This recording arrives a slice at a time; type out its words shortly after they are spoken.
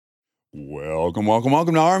Welcome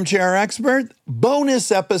to Armchair Expert.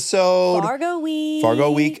 Bonus episode. Fargo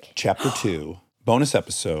Week. Chapter 2. Bonus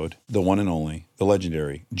episode. The one and only, the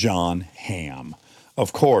legendary Jon Hamm.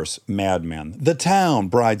 Of course, Mad Men, The Town,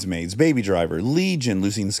 Bridesmaids, Baby Driver, Legion,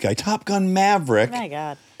 Lucy in the Sky, Top Gun Maverick. Oh my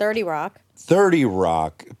God. 30 Rock. 30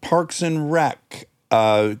 Rock, Parks and Rec,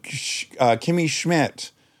 Kimmy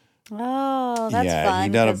Schmidt. Oh, that's fun. He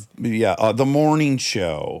did The Morning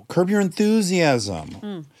Show, Curb Your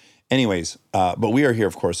Enthusiasm. Anyways, but we are here,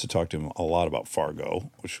 of course, to talk to him a lot about Fargo,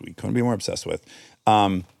 which we couldn't be more obsessed with.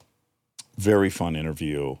 Very fun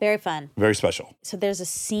interview. Very fun. Very special. So there's a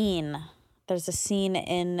scene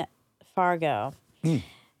in Fargo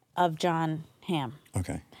of Jon Hamm.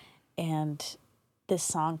 Okay. And this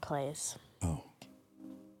song plays. Oh.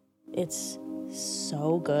 It's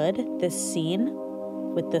so good, this scene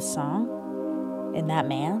with this song and that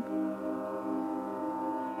man.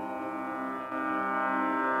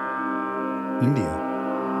 India.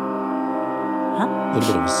 Huh? A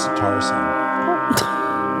little bit of a sitar sound.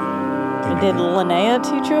 Did Linnea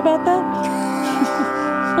teach you about that?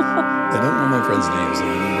 I don't know my friends' names.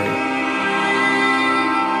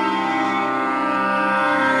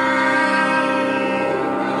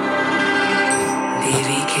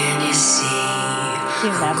 Baby, can you see? Do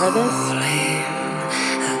you remember this? A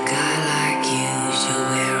guy like you should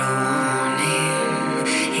wear a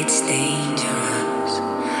warning. It's dangerous.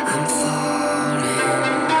 I'm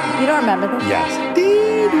falling. You don't remember this? Yes.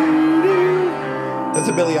 That's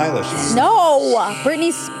a Billie Eilish song. No!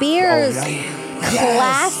 Britney Spears. Oh, yeah.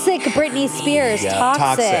 Classic Britney Spears. Yeah,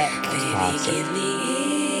 Toxic. Toxic.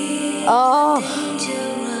 Oh.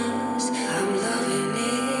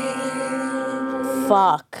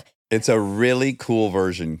 Fuck. It's a really cool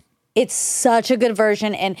version. It's such a good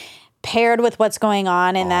version, and paired with what's going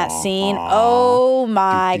on in that scene, oh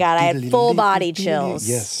my God, I had full body chills.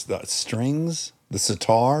 Yes, the strings, the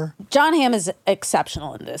sitar. Jon Hamm is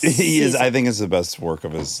exceptional in this. He is, I think, it's the best work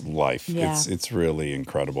of his life. Yeah. It's really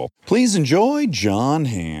incredible. Please enjoy Jon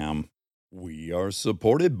Hamm. We are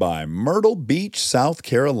supported by Myrtle Beach, South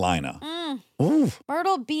Carolina. Ooh.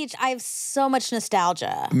 Myrtle Beach, I have so much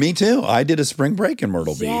nostalgia. Me too. I did a spring break in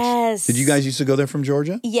Myrtle Beach. Yes. Did you guys used to go there from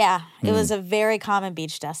Georgia? Yeah, it was a very common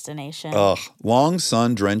beach destination. Long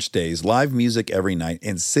sun-drenched days, live music every night,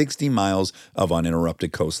 and 60 miles of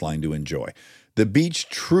uninterrupted coastline to enjoy. The beach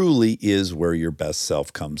truly is where your best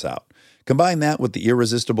self comes out. Combine that with the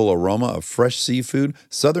irresistible aroma of fresh seafood,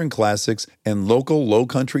 southern classics, and local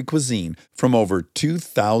low-country cuisine from over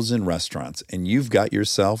 2,000 restaurants, and you've got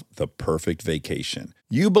yourself the perfect vacation.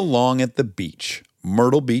 You belong at the beach,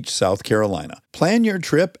 Myrtle Beach, South Carolina. Plan your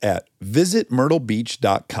trip at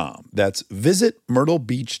visitmyrtlebeach.com. That's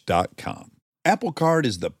visitmyrtlebeach.com. Apple Card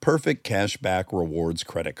is the perfect cashback rewards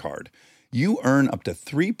credit card. You earn up to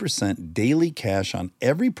 3% daily cash on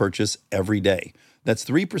every purchase every day. That's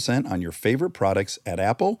 3% on your favorite products at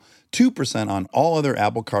Apple, 2% on all other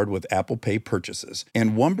Apple Card with Apple Pay purchases,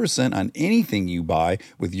 and 1% on anything you buy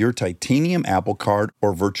with your titanium Apple Card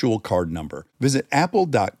or virtual card number. Visit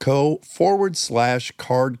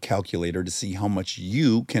apple.co/card calculator to see how much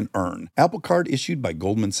you can earn. Apple Card issued by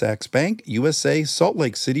Goldman Sachs Bank, USA, Salt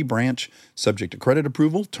Lake City branch, subject to credit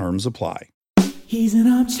approval, terms apply. He's an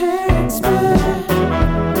armchair expert.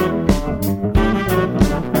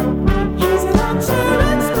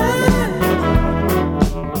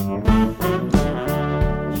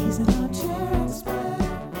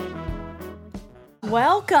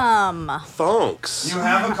 Welcome. Thanks. You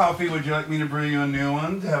have a coffee. Would you like me to brew you a new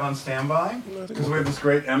one to have on standby? Because we have this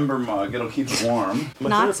great Ember mug. It'll keep it warm. My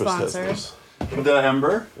Not therapist has sponsored. this. With the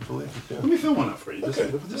Ember? I believe, yeah. Let me fill one up for you. Just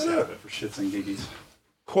Okay. have it for shits and giggies.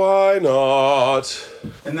 Why not?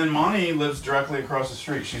 And then Monty lives directly across the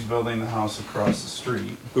street. She's building the house across the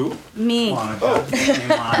street. Who? Me. Monica.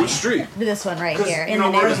 Which street? This one right 'Cause, here you in know,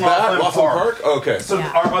 the we're in neighborhood. Laughlin Park? Okay. So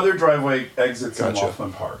Yeah. our other driveway exits in Gotcha.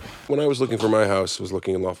 Laughlin Park. When I was looking for my house, I was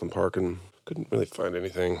looking in Laughlin Park and couldn't really find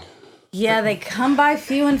anything. Yeah, they come by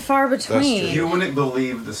few and far between. true. You wouldn't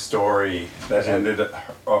believe the story that ended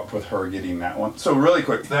up with her getting that one. So really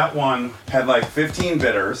quick, that one had like 15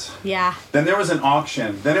 bidders. Yeah. Then there was an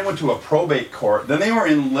auction. Then it went to a probate court. Then they were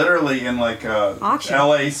literally in like a Auction.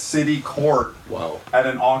 LA city court Wow. at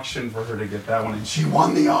an auction for her to get that one. And she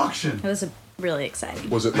won the auction. It was really exciting.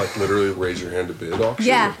 Was it like literally raise your hand to bid auction?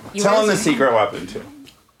 Yeah. Tell them the secret weapon too.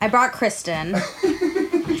 I brought Kristen.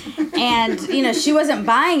 And, she wasn't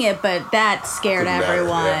buying it, but that scared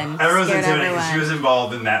everyone. Everyone's Scared intimidated. everyone. She was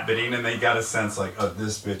involved in that bidding, and they got a sense like, oh,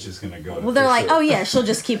 this bitch is going to go to Well, they're like, sure. oh, yeah, she'll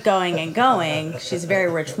just keep going and going. She's a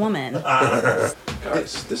very rich woman.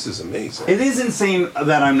 Guys, this is amazing. It is insane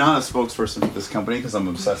that I'm not a spokesperson for this company because I'm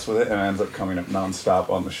obsessed with it, and I end up coming up nonstop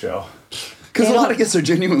on the show. Because a lot of guests are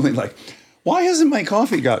genuinely like, why hasn't my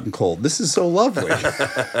coffee gotten cold? This is so lovely.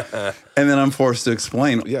 And then I'm forced to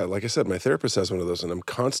explain. Yeah, like I said, my therapist has one of those, and I'm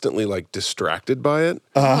constantly like distracted by it.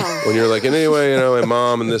 When you're like, and anyway, my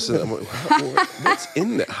mom and this, and I'm like, what's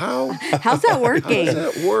in that? How's that working? How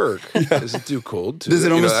does that work? Does it do cold too? Does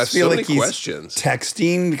it almost I have feel so like many he's questions.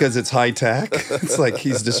 texting because it's high tech? It's like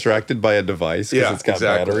he's distracted by a device because it's got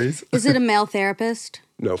batteries. Is it a male therapist?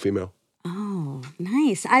 No, female. Oh,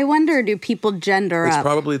 nice. I wonder, do people gender It's up?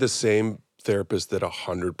 probably the same therapist that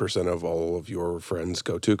 100% of all of your friends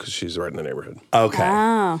go to because she's right in the neighborhood. Okay.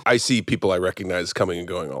 Oh. I see people I recognize coming and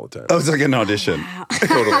going all the time. Oh, it's like an audition.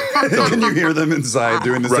 Totally. Can you hear them inside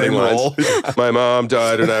doing the Running same lines. role? My mom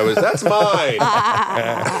died and I was, that's mine.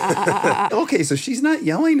 Okay, so she's not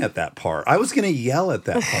yelling at that part. I was going to yell at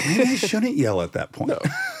that part. Maybe I shouldn't yell at that point. No.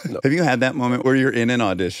 Have you had that moment where you're in an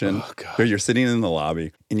audition, Oh, God. or you're sitting in the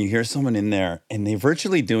lobby, and you hear someone in there, and they're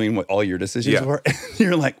virtually doing what all your decisions Yeah. were, and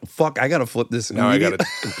you're like, fuck, I got to flip this Now I got immediately.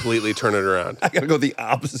 to completely turn it around. I got to go the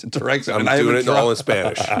opposite direction. I'm and I doing haven't it all in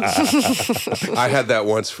dropped- Spanish. I had that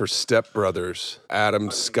once for Step Brothers. Adam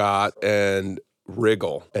Scott and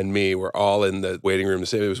Riggle and me were all in the waiting room.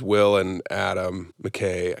 It was Will and Adam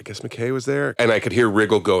McKay. I guess McKay was there. And I could hear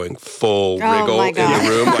Riggle going full Riggle my in God. the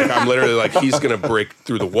room. Like I'm literally like, he's going to break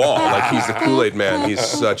through the wall. Like he's the Kool-Aid man. He's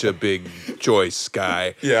such a big Joyce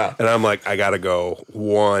guy. Yeah. And I'm like, I got to go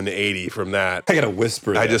 180 from that. I got to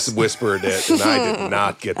whisper I this. just whispered it and I did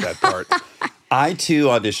not get that part. I too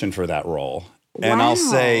auditioned for that role. And I'll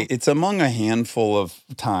say it's among a handful of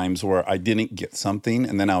times where I didn't get something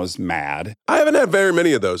and then I was mad. I haven't had very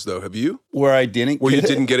many of those though. Have you? Where I didn't Where get you it.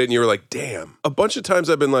 didn't get it and you were like, damn. A bunch of times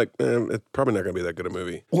I've been like, it's probably not going to be that good a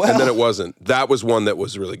movie. Well- And then it wasn't. That was one that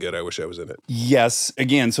was really good. I wish I was in it. Yes.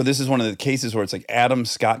 Again, so this is one of the cases where it's like Adam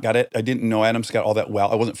Scott got it. I didn't know Adam Scott all that well.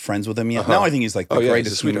 I wasn't friends with him yet. Now I think he's like the Oh, yeah, he's a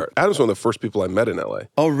greatest sweetheart. Adam's one of the first people I met in LA.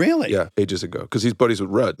 Oh, really? Yeah, ages ago. Because he's buddies with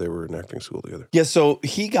Rudd. They were in acting school together. Yeah, so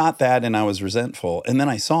he got that and I was resentful. And then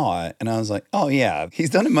I saw it and I was like, oh, yeah, he's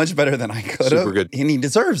done it much better than I could have. Super good. And he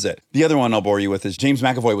deserves it. The other one I'll bore you with is James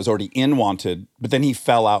McAvoy was already in Wanted, but then he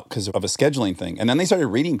fell out because of a scheduling thing. And then they started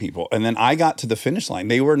reading people. And then I got to the finish line.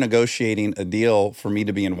 They were negotiating a deal for me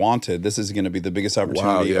to be in Wanted. This is going to be the biggest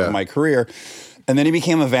opportunity yeah. of my career. And then he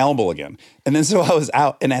became available again. And then so I was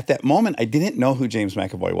out. And at that moment, I didn't know who James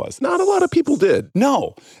McAvoy was. Not a lot of people did.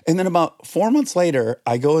 No. And then about 4 months later,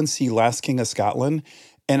 I go and see Last King of Scotland.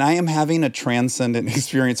 And I am having a transcendent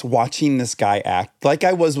experience watching this guy act like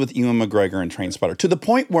I was with Ewan McGregor in Trainspotter, to the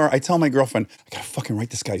point where I tell my girlfriend, I gotta fucking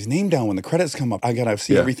write this guy's name down when the credits come up. I gotta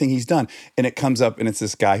see everything he's done. And it comes up and it's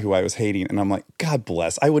this guy who I was hating. And I'm like, God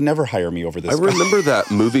bless. I would never hire me over this I guy. remember that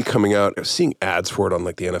movie coming out. I was seeing ads for it on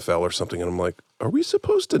like the NFL or something. And I'm like, are we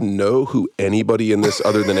supposed to know who anybody in this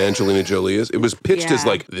other than Angelina Jolie is? It was pitched as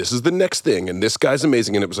like, this is the next thing. And this guy's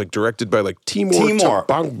amazing. And it was like directed by like Timur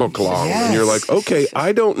Tabangbaklong. And you're like, okay,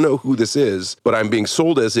 I don't know who this is, but I'm being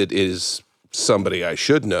sold as it is somebody I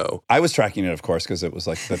should know. I was tracking it, of course, because it was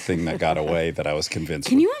like the thing that got away that I was convinced.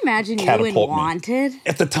 Can would you imagine you in catapult me. Wanted?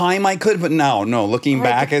 At the time I could, but no, looking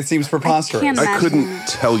back, it seems preposterous. can't I couldn't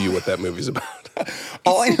tell you what that movie's about.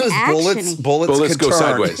 All I know is action-y. bullets Bullets could go turn.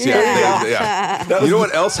 sideways. Yeah. You know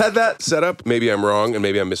what else had that set up? Maybe I'm wrong, and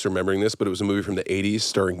maybe I'm misremembering this, but it was a movie from the 80s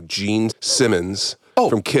starring Gene Simmons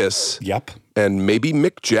from Kiss. Yep. And maybe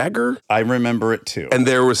Mick Jagger. I remember it too. And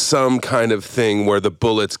there was some kind of thing where the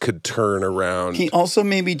bullets could turn around. He also,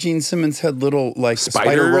 maybe Gene Simmons had little like spider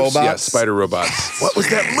Spiders? robots. Yeah, spider robots. What was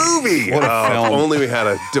that movie? What a film. If only we had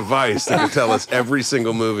a device that could tell us every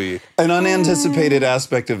single movie. An unanticipated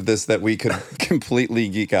aspect of this that we could completely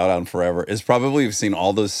geek out on forever is probably we've seen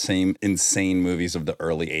all those same insane movies of the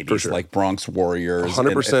early 80s, sure. like Bronx Warriors,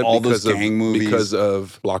 100% and all those gang movies. Because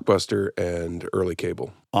of Blockbuster and early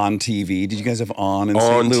cable. On TV. Did you guys have On in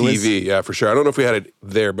On St. Louis? TV, yeah, for sure. I don't know if we had it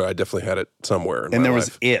there, but I definitely had it somewhere in And my there life.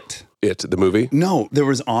 was It. It, the movie? No, there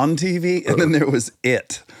was On TV, and then there was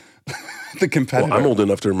It. The competitor. Well, I'm old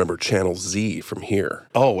enough to remember Channel Z from here.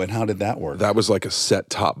 Oh, and how did that work? That was like a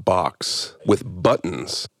set-top box with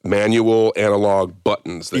buttons, manual analog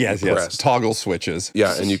buttons that yes, you pressed. toggle switches.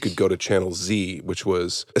 Yeah, and you could go to Channel Z, which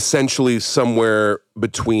was essentially somewhere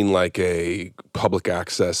between like a public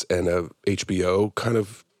access and a HBO kind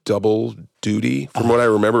of double duty. From what I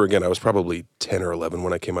remember, again, I was probably 10 or 11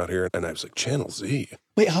 when I came out here, and I was like, Channel Z.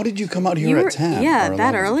 Wait, how did you come out here at 10? Yeah, or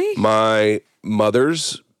that 11? early? My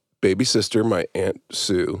mother's baby sister, my Aunt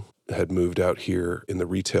Sue, had moved out here in the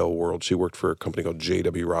retail world. She worked for a company called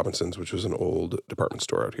J.W. Robinson's, which was an old department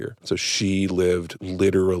store out here. So she lived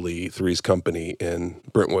literally Three's Company in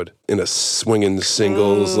Brentwood in a swinging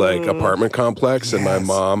singles like apartment complex. And my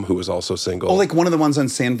mom, who was also single. Oh, like one of the ones on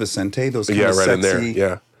San Vicente? Those kind of right sexy... in there.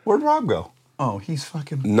 Yeah. Where'd Rob go? Oh, he's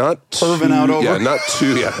fucking not perving too, out over. Yeah, not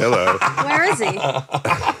too. Yeah, hello. Where is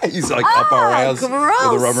he? He's like up our ass with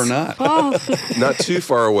gross. a rubber nut. Not too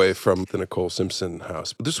far away from the Nicole Simpson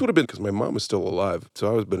house. But this would have been because my mom was still alive. So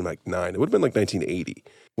I would have been like 9. It would have been like 1980.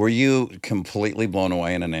 Were you completely blown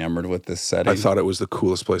away and enamored with this setting? I thought it was the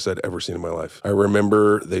coolest place I'd ever seen in my life. I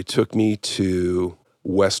remember they took me to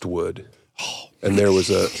Westwood. And there was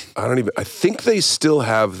I think they still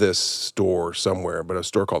have this store somewhere, but a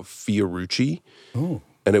store called Fiorucci. Oh.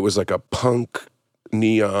 And it was like a punk,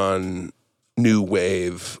 neon, new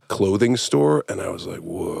wave clothing store. And I was like,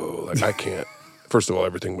 whoa, like I can't. First of all,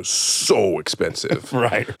 everything was so expensive.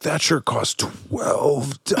 Right. That shirt cost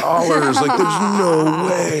 $12. Like, there's no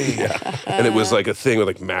way. Yeah. And it was like a thing with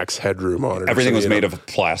like max headroom on it. Everything was made of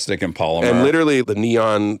plastic and polymer. And literally the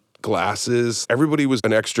neon glasses. Everybody was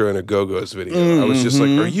an extra in a Go-Go's video. I was just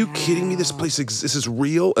like, are you kidding me? This place exists. This is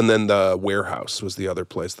real. And then the Warehouse was the other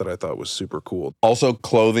place that I thought was super cool. Also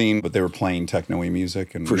clothing, but they were playing techno-y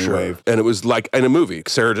music and For new sure. wave. And it was like in a movie.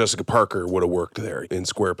 Sarah Jessica Parker would have worked there in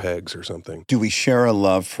Square Pegs or something. Do we share a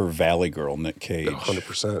love for Valley Girl, Nick Cage?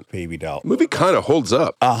 100%. Baby doll. The movie kind of holds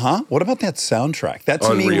up. Uh-huh. What about that soundtrack? That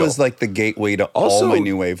to me Unreal. was like the gateway to Also, all my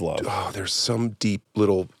new wave love. Oh, there's some deep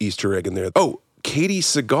little Easter egg in there. Oh, Katie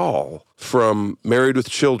Seagal from Married with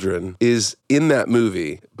Children is in that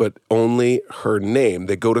movie, but only her name.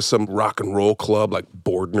 They go to some rock and roll club like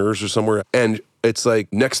Bordner's or somewhere, and it's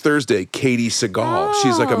like next Thursday, Katie Seagal.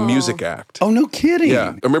 She's like a music act. Oh, no kidding.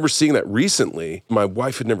 Yeah. I remember seeing that recently. My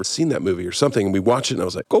wife had never seen that movie or something, and we watched it, and I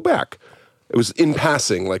was like, go back. It was in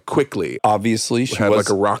passing, like quickly. Obviously, she Had was... like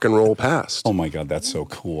a rock and roll past. Oh my God, that's so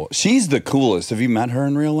cool. She's the coolest. Have you met her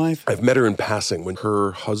in real life? I've met her in passing when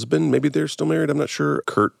her husband, maybe they're still married, I'm not sure,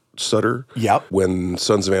 Kurt Sutter. Yep. When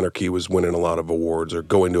Sons of Anarchy was winning a lot of awards or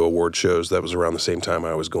going to award shows, that was around the same time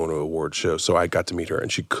I was going to award shows. So I got to meet her,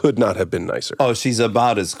 and she could not have been nicer. Oh, she's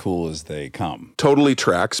about as cool as they come. Totally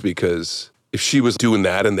tracks, because if she was doing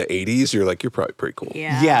that in the 80s, you're like, you're probably pretty cool.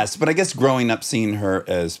 Yeah. Yes, but I guess growing up seeing her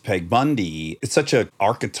as Peg Bundy, it's such an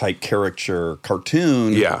archetype caricature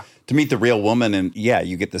cartoon. Yeah. To meet the real woman, and yeah,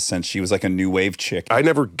 you get the sense she was like a new wave chick. I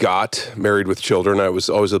never got Married with Children. I was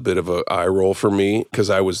always a bit of an eye roll for me because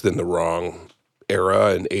I was in the wrong era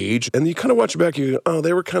and age. And you kind of watch it back, you go, oh,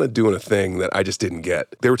 they were kind of doing a thing that I just didn't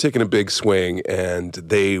get. They were taking a big swing, and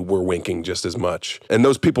they were winking just as much. And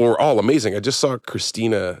those people were all amazing. I just saw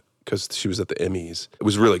Christina, because she was at the Emmys. It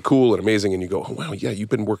was really cool and amazing. And you go, oh, wow, yeah, you've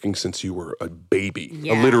been working since you were a baby,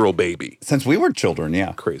 a literal baby. Since we were children,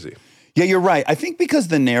 yeah. Crazy. Yeah, you're right. I think because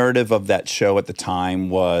the narrative of that show at the time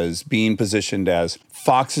was being positioned as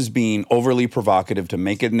Fox is being overly provocative to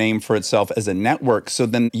make a name for itself as a network. So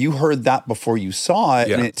then you heard that before you saw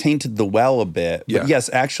it, and it tainted the well a bit. Yeah. But yes,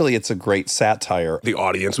 actually, it's a great satire. The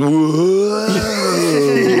audience, whoa.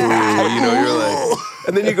 You know, you're like...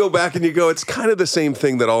 And then you go back and you go, it's kind of the same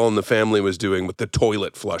thing that All in the Family was doing with the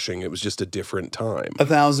toilet flushing. It was just a different time.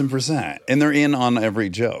 1,000%. And they're in on every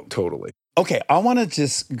joke. Totally. Okay, I want to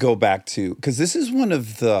just go back to, because this is one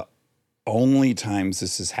of the only times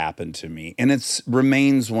this has happened to me, and it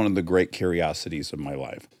remains one of the great curiosities of my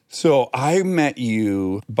life. So I met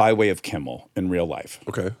you by way of Kimmel in real life.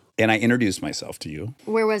 Okay. And I introduced myself to you.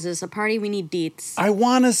 Where was this? A party? We need deets. I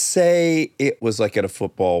want to say it was like at a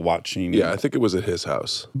football watching. Yeah, I think it was at his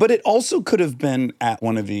house. But it also could have been at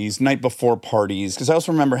one of these night before parties, because I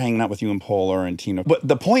also remember hanging out with you and Polar and Tina. But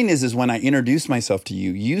the point is when I introduced myself to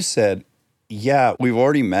you, you said, yeah, we've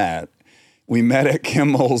already met. We met at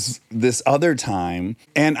Kimmel's this other time.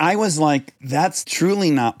 And I was like, that's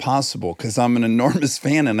truly not possible because I'm an enormous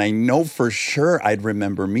fan and I know for sure I'd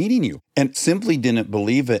remember meeting you. And simply didn't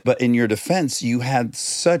believe it. But in your defense, you had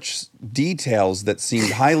such details that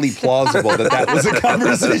seemed highly plausible that was a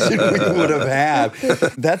conversation we would have had.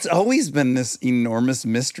 That's always been this enormous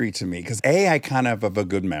mystery to me because A, I kind of have a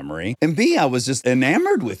good memory, and B, I was just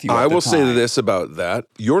enamored with you. I will say time. this about that.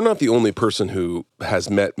 You're not the only person who has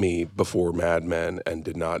met me before Mad Men and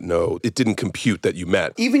did not know. It didn't compute that you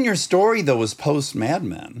met. Even your story, though, was post Mad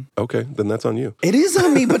Men. Okay, then that's on you. It is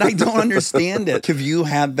on me, but I don't understand it. Have you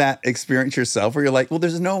had that experience experience yourself where you're like, well,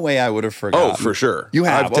 there's no way I would have forgotten? Oh, for sure. You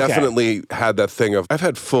have. I've Okay. definitely had that thing of, I've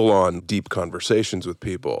had full-on deep conversations with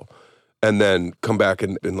people and then come back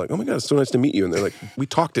and been like, oh my God, it's so nice to meet you. And they're like, we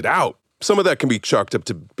talked it out. Some of that can be chalked up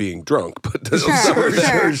to being drunk, but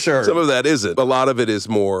Sure. some of that isn't. A lot of it is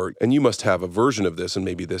more, and you must have a version of this, and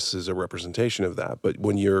maybe this is a representation of that, but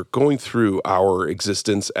when you're going through our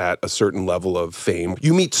existence at a certain level of fame,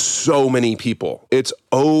 you meet so many people. It's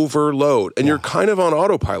overload, and you're kind of on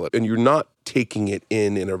autopilot, and you're not taking it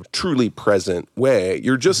in a truly present way.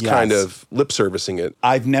 You're just kind of lip servicing it.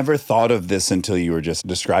 I've never thought of this until you were just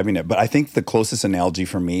describing it, but I think the closest analogy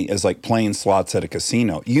for me is like playing slots at a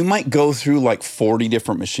casino. You might go through like 40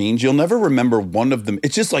 different machines. You'll never remember one of them.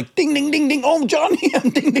 It's just like ding, ding, ding, ding. Oh, Johnny,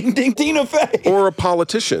 ding, ding, ding, Tina Fey. Or a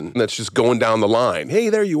politician that's just going down the line. Hey,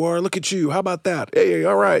 there you are. Look at you. How about that? Hey,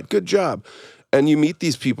 all right. Good job. And you meet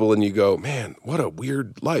these people and you go, man, what a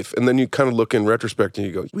weird life. And then you kind of look in retrospect and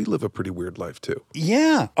you go, we live a pretty weird life too.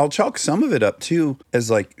 Yeah. I'll chalk some of it up too as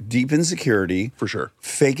like deep insecurity. For sure.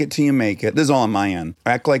 Fake it till you make it. This is all on my end.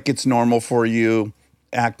 Act like it's normal for you.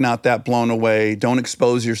 Act not that blown away. Don't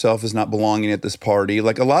expose yourself as not belonging at this party.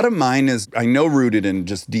 Like a lot of mine is, I know, rooted in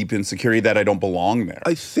just deep insecurity that I don't belong there.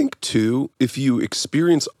 I think too, if you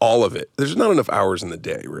experience all of it, there's not enough hours in the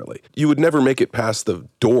day, really. You would never make it past the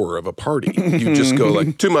door of a party. You just go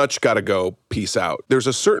like, too much, gotta go, peace out. There's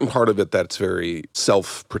a certain part of it that's very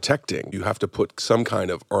self-protecting. You have to put some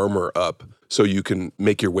kind of armor up so you can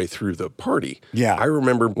make your way through the party. Yeah. I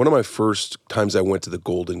remember one of my first times I went to the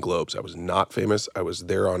Golden Globes. I was not famous. I was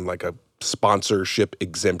there on like a sponsorship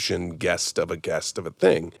exemption guest of a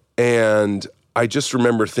thing. And I just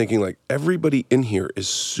remember thinking like, everybody in here is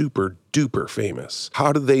super duper famous.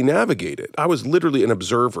 How do they navigate it? I was literally an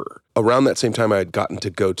observer. Around that same time, I had gotten to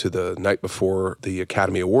go to the night before the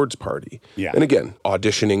Academy Awards party. Yeah. And again,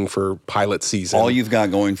 auditioning for pilot season. All you've got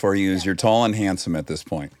going for you is you're tall and handsome at this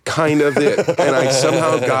point. Kind of it. And I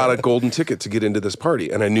somehow got a golden ticket to get into this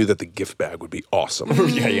party. And I knew that the gift bag would be awesome.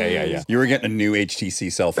 Yeah. You were getting a new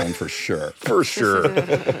HTC cell phone for sure. For sure.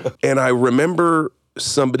 And I remember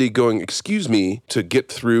somebody going, excuse me, to get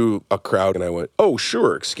through a crowd. And I went, oh,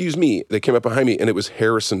 sure, excuse me. They came up behind me and it was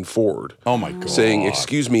Harrison Ford. Oh my God. Saying,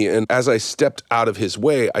 excuse me. And as I stepped out of his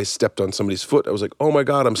way, I stepped on somebody's foot. I was like, oh my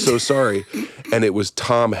God, I'm so sorry. And it was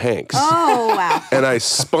Tom Hanks. Oh, wow. And I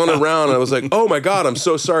spun around and I was like, oh my God, I'm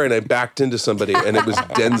so sorry. And I backed into somebody and it was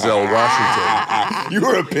Denzel Washington. You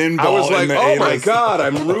were a pinball. I was like, in the oh my A-list. God,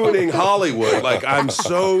 I'm ruining Hollywood. Like, I'm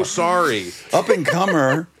so sorry. Up and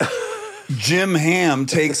comer. Jim Hamm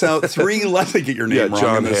takes out 3 left to get your name wrong.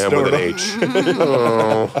 John in the Hamm store. with an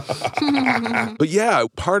H. But yeah,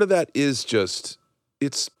 part of that is just,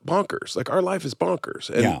 it's bonkers. Like our life is bonkers.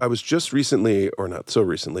 And Yeah. I was just recently, or not so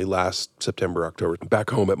recently, last September, October, back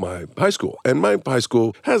home at my high school. And my high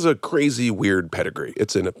school has a crazy, weird pedigree.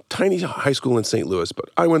 It's in a tiny high school in St. Louis, but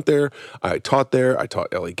I went there. I taught there. I taught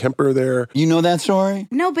Ellie Kemper there. You know that story?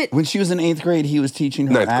 No, but When she was in 8th grade, he was teaching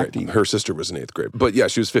her 9th acting. grade. Her sister was in 8th grade. But yeah,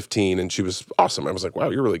 she was 15 and she was awesome. I was like, wow,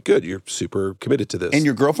 you're really good. You're super committed to this. And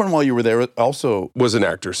your girlfriend, while you were there, also... was an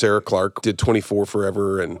actor. Sarah Clark did 24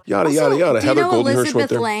 Forever and yada, also, yada, yada. do you Heather know Goldenhirsch went Elizabeth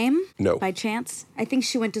there. Lame? No. By chance? I think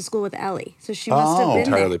she went to school with Ellie, so she must have been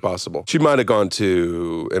Entirely there. possible. She might have gone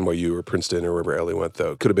to NYU or Princeton or wherever Ellie went,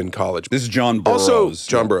 though. Could have been college. This is John Burroughs. Also,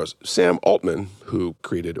 John Burroughs. Sam Altman, who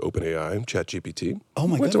created OpenAI, ChatGPT. Oh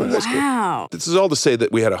my went to my high goodness. school. Wow. This is all to say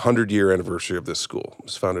that we had a 100-year anniversary of this school. It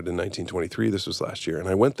was founded in 1923. This was last year. And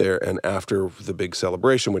I went there, and after the big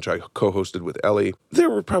celebration, which I co-hosted with Ellie, there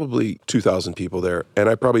were probably 2,000 people there, and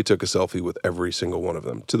I probably took a selfie with every single one of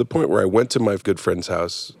them, to the point where I went to my good friend's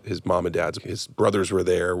house, his mom and dad's. His brothers were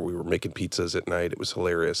there. We were making pizzas at night. It was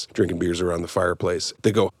hilarious. Drinking beers around the fireplace.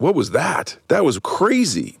 They go, what was that? That was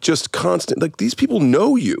crazy. Just constant. Like, these people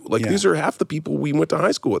know you. Like, these are half the people we went to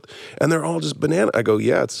high school with, and they're all just banana. I go,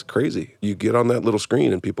 yeah, it's crazy. You get on that little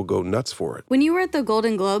screen and people go nuts for it. When you were at the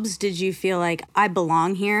Golden Globes, did you feel like, I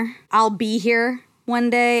belong here? I'll be here one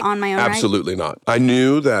day on my own Absolutely not. I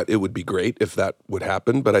knew that it would be great if that would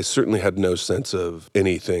happen, but I certainly had no sense of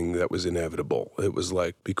anything that was inevitable. It was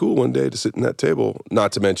like, be cool one day to sit in that table,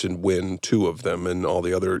 not to mention win 2 of them and all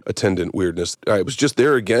the other attendant weirdness. I was just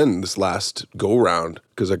there again this last go-round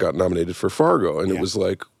because I got nominated for Fargo, and it was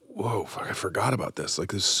like, whoa, fuck, I forgot about this.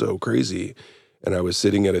 Like, this is so crazy. And I was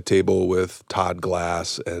sitting at a table with Todd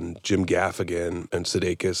Glass and Jim Gaffigan and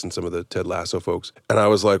Sudeikis and some of the Ted Lasso folks. And I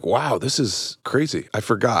was like, wow, this is crazy. I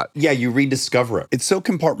forgot. Yeah, you rediscover it. It's so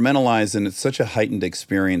compartmentalized and it's such a heightened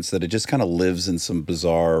experience that it just kind of lives in some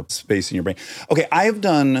bizarre space in your brain. Okay, I've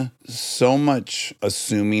done so much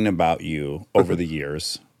assuming about you over the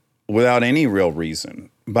years without any real reason.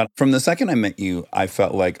 But from the second I met you, I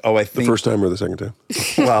felt like, I The think... first time or the second time?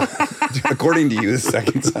 Well, according to you, the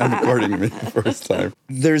second time, according to me, the first time.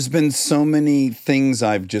 There's been so many things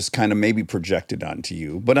I've just kind of maybe projected onto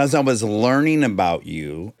you. But as I was learning about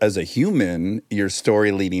you as a human, your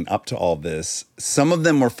story leading up to all this, some of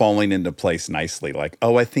them were falling into place nicely. Like,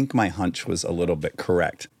 I think my hunch was a little bit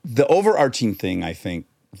correct. The overarching thing, I think,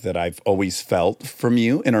 that I've always felt from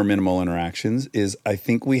you in our minimal interactions is I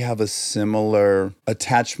think we have a similar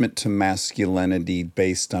attachment to masculinity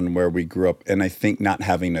based on where we grew up. And I think not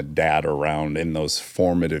having a dad around in those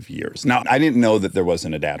formative years. Now, I didn't know that there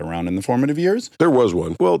wasn't a dad around in the formative years. There was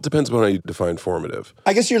one. Well, it depends on how you define formative.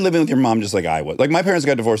 I guess you're living with your mom just like I was. Like my parents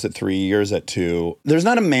got divorced at 3 years, at 2. There's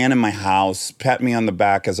not a man in my house pat me on the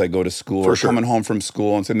back as I go to school or coming home from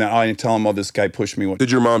school and saying, I tell him, this guy pushed me.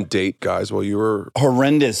 Did your mom date guys while you were...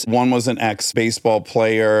 Horrendous. One was an ex-baseball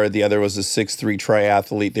player. The other was a 6'3"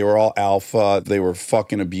 triathlete. They were all alpha. They were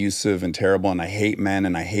fucking abusive and terrible. And I hate men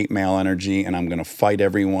and I hate male energy. And I'm going to fight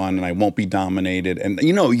everyone and I won't be dominated. And,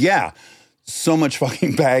 so much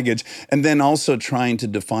fucking baggage. And then also trying to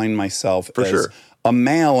define myself as a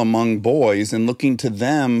male among boys and looking to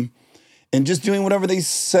them and just doing whatever they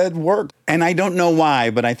said worked. And I don't know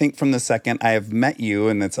why, but I think from the second I have met you,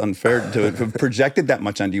 and it's unfair to have projected that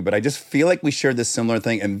much onto you, but I just feel like we share this similar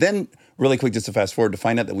thing. And then really quick, just to fast forward, to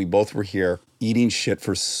find out that we both were here eating shit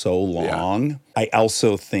for so long, I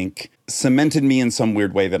also think cemented me in some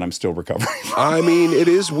weird way that I'm still recovering from. I mean, it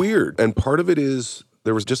is weird. And part of it is...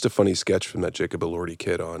 There was just a funny sketch from that Jacob Elordi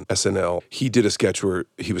kid on SNL. He did a sketch where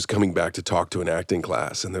he was coming back to talk to an acting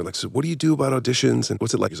class. And they're like, so what do you do about auditions? And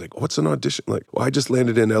what's it like? He's like, what's an audition? Like, well, I just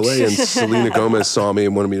landed in LA and Selena Gomez saw me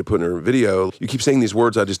and wanted me to put in her video. You keep saying these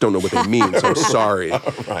words, I just don't know what they mean. So I'm sorry.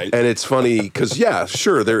 Right. And it's funny because,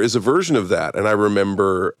 sure, there is a version of that. And I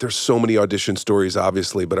remember there's so many audition stories,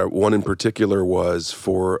 obviously, but one in particular was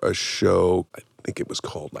for a show. I think it was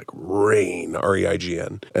called like Reign,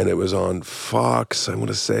 R-E-I-G-N. And it was on Fox, I want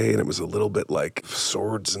to say, and it was a little bit like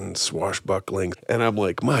swords and swashbuckling. And I'm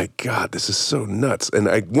like, my God, this is so nuts. And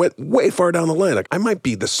I went way far down the line. Like, I might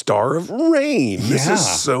be the star of Reign. This is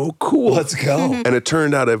so cool. Let's go. And it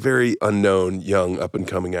turned out a very unknown, young,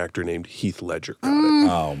 up-and-coming actor named Heath Ledger got it.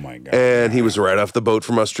 Oh, my God. And he was right off the boat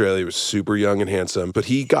from Australia. He was super young and handsome, but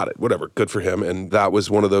he got it. Whatever, good for him. And that was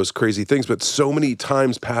one of those crazy things. But so many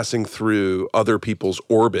times passing through other people's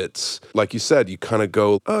orbits, like you said, you kind of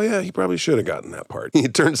go, oh yeah, he probably should have gotten that part.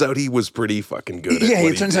 It turns out he was pretty fucking good at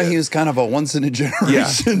what it turns out he was kind of a once in a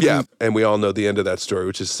generation. Yeah. And we all know the end of that story,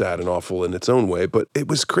 which is sad and awful in its own way, but it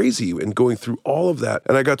was crazy. And going through all of that,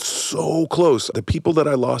 and I got so close. The people that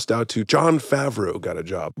I lost out to, Jon Favreau got a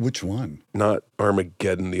job. Which one? Not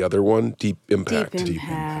Armageddon, the other one, Deep Impact. Deep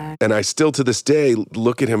Impact. And I still to this day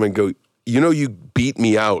look at him and go, you beat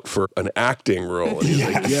me out for an acting role. And he's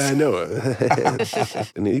like, yeah, I know.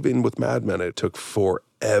 And even with Mad Men, it took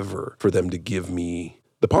forever for them to give me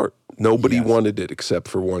the part. Nobody wanted it except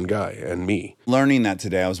for one guy and me. Learning that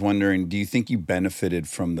today, I was wondering, do you think you benefited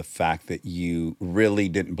from the fact that you really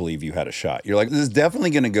didn't believe you had a shot? You're like, this is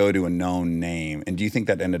definitely going to go to a known name. And do you think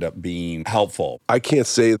that ended up being helpful? I can't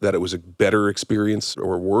say that it was a better experience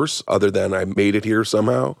or worse, other than I made it here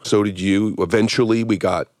somehow. So did you. Eventually, we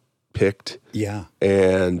got picked. Yeah.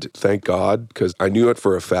 And thank God, because I knew it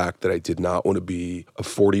for a fact that I did not want to be a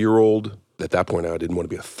 40-year-old. At that point, I didn't want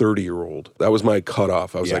to be a 30-year-old. That was my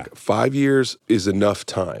cutoff. I was like, 5 years is enough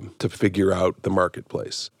time to figure out the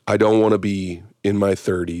marketplace. I don't want to be in my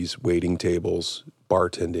 30s waiting tables,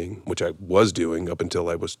 bartending, which I was doing up until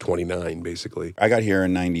I was 29, basically. I got here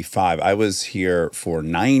in 95. I was here for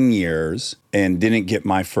 9 years and didn't get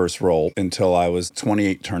my first role until I was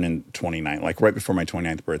 28, turning 29, like right before my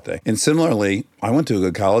 29th birthday. And similarly, I went to a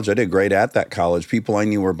good college. I did great at that college. People I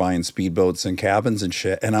knew were buying speedboats and cabins and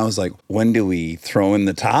shit. And I was like, when do we throw in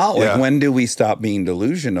the towel? Like, when do we stop being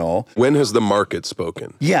delusional? When has the market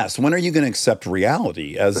spoken? Yes. When are you going to accept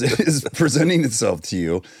reality as it is presenting itself to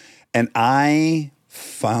you? And I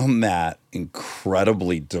found that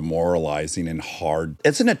incredibly demoralizing and hard.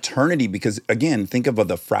 It's an eternity because, again, think of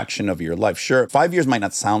the fraction of your life. Sure, 5 years might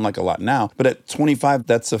not sound like a lot now, but at 25,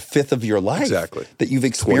 that's a fifth of your life that you've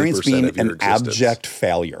experienced being an abject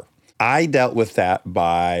failure. I dealt with that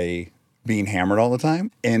by being hammered all the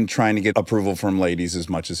time and trying to get approval from ladies as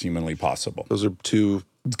much as humanly possible. Those are two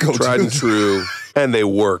tried and true, and they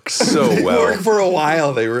work so well. They work for a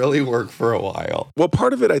while. They really work for a while. Well,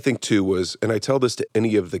 part of it, I think, too, was, and I tell this to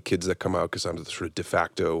any of the kids that come out, because I'm the sort of de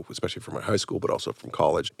facto, especially from my high school, but also from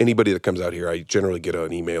college. Anybody that comes out here, I generally get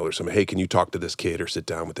an email or something, hey, can you talk to this kid or sit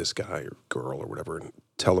down with this guy or girl or whatever and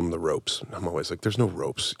tell them the ropes. I'm always like, there's no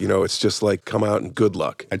ropes. You know, it's just like, come out and good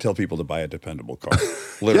luck. I tell people to buy a dependable car.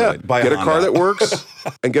 Literally. Yeah, get a car that works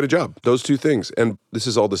and get a job. Those two things. And this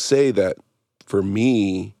is all to say that for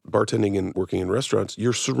me, bartending and working in restaurants,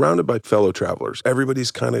 you're surrounded by fellow travelers.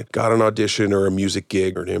 Everybody's kind of got an audition or a music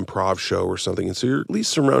gig or an improv show or something. And so you're at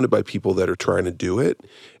least surrounded by people that are trying to do it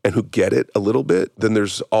and who get it a little bit. Then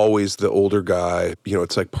there's always the older guy, you know,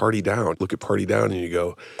 it's like Party Down. Look at Party Down and you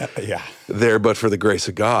go, yeah. There, but for the grace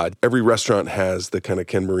of God. Every restaurant has the kind of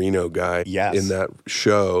Ken Marino guy in that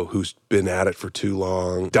show who's been at it for too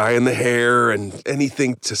long, dyeing the hair and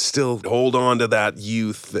anything to still hold on to that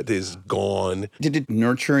youth that is gone. Did it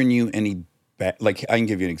nurture in you any, like I can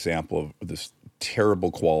give you an example of this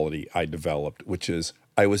terrible quality I developed, which is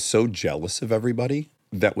I was so jealous of everybody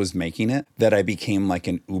that was making it that I became like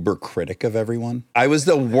an uber critic of everyone. I was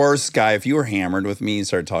the worst guy. If you were hammered with me and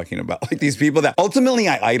started talking about like these people that ultimately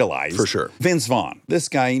I idolized. For sure. Vince Vaughn, this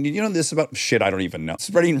guy, you know this about shit I don't even know.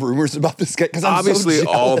 Spreading rumors about this guy because I'm obviously so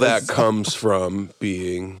jealous. All that comes from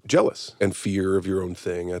being jealous and fear of your own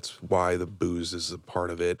thing. That's why the booze is a part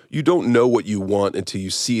of it. You don't know what you want until you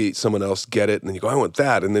see someone else get it and then you go, I want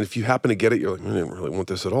that. And then if you happen to get it, you're like, I didn't really want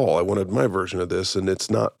this at all. I wanted my version of this, and it's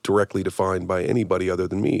not directly defined by anybody other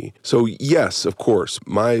than me. So yes, of course,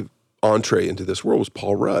 my entree into this world was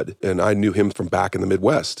Paul Rudd, and I knew him from back in the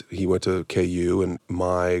Midwest. He went to KU, and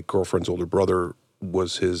my girlfriend's older brother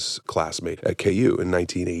was his classmate at KU in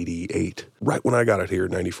 1988. Right when I got out here,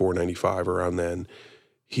 94, 95, around then,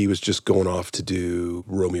 he was just going off to do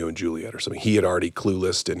Romeo and Juliet or something. He had already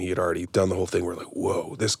Clueless, and he had already done the whole thing. We're like,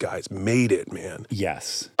 whoa, this guy's made it, man.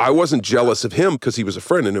 Yes. I wasn't jealous of him because he was a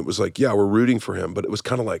friend, and it was like, yeah, we're rooting for him. But it was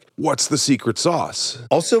kind of like, what's the secret sauce?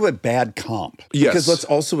 Also a bad comp. Yes. Because let's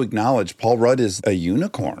also acknowledge Paul Rudd is a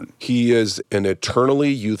unicorn. He is an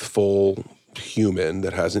eternally youthful human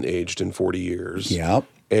that hasn't aged in 40 years. Yep.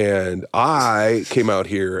 And I came out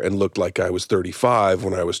here and looked like I was 35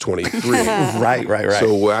 when I was 23. Right.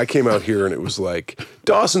 So I came out here and it was like,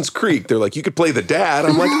 Dawson's Creek. They're like, you could play the dad.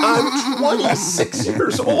 I'm like, I'm 26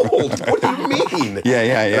 years old. What do you mean? Yeah.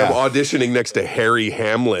 And I'm auditioning next to Harry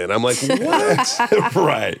Hamlin. I'm like, what?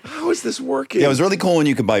 Right. How is this working? Yeah, it was really cool when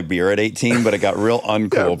you could buy beer at 18, but it got real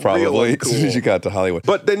uncool probably as soon as you got to Hollywood.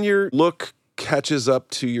 But then your look catches up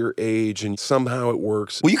to your age and somehow it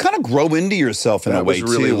works. Well, you kind of grow into yourself in a way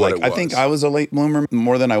really too. what Like it I was. think I was a late bloomer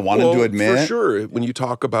more than I wanted to admit. For sure. When you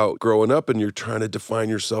talk about growing up and you're trying to define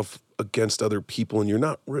yourself against other people and you're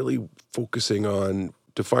not really focusing on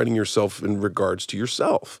defining yourself in regards to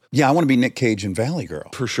yourself. Yeah, I want to be Nick Cage in Valley Girl.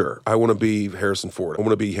 For sure. I want to be Harrison Ford. I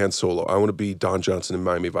want to be Han Solo. I want to be Don Johnson in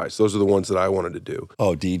Miami Vice. Those are the ones that I wanted to do.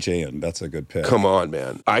 Oh, DJing. That's a good pick. Come on,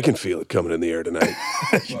 man. I can feel it coming in the air tonight.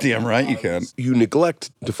 Damn right you can. You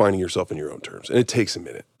neglect defining yourself in your own terms, and it takes a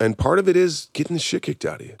minute. And part of it is getting the shit kicked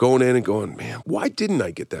out of you. Going in and going, man, why didn't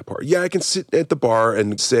I get that part? Yeah, I can sit at the bar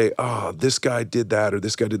and say, this guy did that or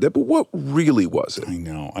this guy did that, but what really was it? I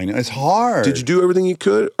know. It's hard. Did you do everything you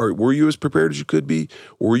could? Or were you as prepared as you could be?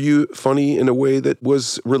 Were you funny in a way that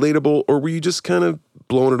was relatable? Or were you just kind of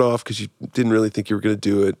blowing it off because you didn't really think you were going to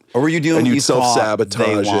do it? Or were you doing and what you you thought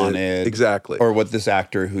self-sabotage they wanted? it? Exactly. Or what this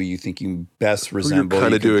actor who you think you best resemble. You're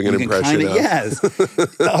kind of doing an impression of. Yes.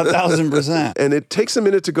 1,000%. And it takes a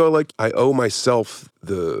minute to go like, I owe myself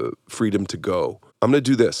the freedom to go. I'm going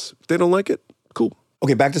to do this. If they don't like it, cool.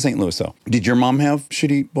 Okay, back to St. Louis though. Did your mom have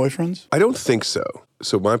shitty boyfriends? I don't think so.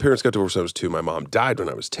 So my parents got divorced when I was 2. My mom died when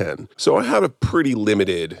I was 10. So I had a pretty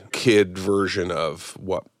limited kid version of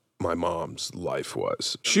what my mom's life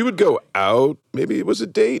was. She would go out. Maybe it was a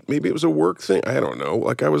date. Maybe it was a work thing. I don't know.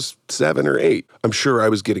 Like I was 7 or 8. I'm sure I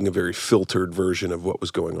was getting a very filtered version of what was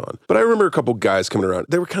going on. But I remember a couple guys coming around.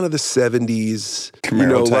 They were kind of the 70s.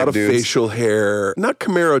 Camaro a lot of dudes. facial hair. Not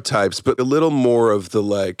Camaro types, but a little more of the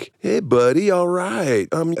like, hey, buddy, all right.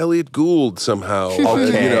 I'm Elliot Gould somehow.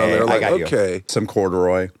 Okay. They're like, I got you. okay. Some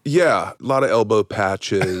corduroy. Yeah, a lot of elbow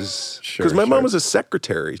patches. Sure, Because my mom sure. was a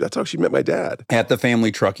secretary. That's how she met my dad. At the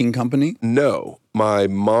family trucking company? No, my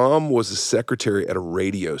mom was a secretary at a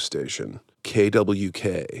radio station,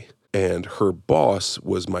 KWK, and her boss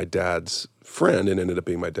was my dad's friend and ended up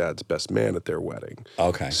being my dad's best man at their wedding.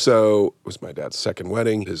 Okay. So it was my dad's second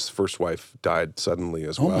wedding. His first wife died suddenly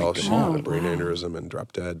as Oh my well. She God. had a brain aneurysm and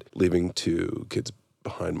dropped dead, leaving 2 kids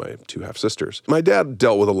behind my 2 half-sisters. My dad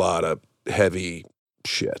dealt with a lot of heavy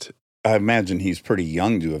shit. I imagine he's pretty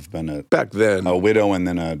young to have been Back then, a widow and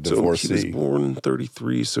then a so he was divorcee. born in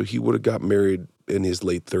 33, so he would have got married in his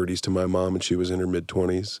late 30s to my mom, and she was in her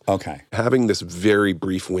mid-20s. Okay. Having this very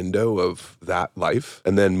brief window of that life,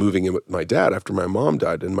 and then moving in with my dad after my mom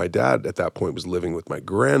died. And my dad at that point was living with my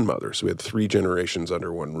grandmother. So we had 3 generations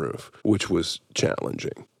under one roof, which was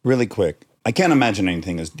challenging. Really quick. I can't imagine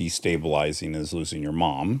anything as destabilizing as losing your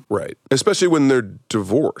mom. Right. Especially when they're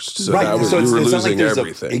divorced. So that was, you were it's not losing there's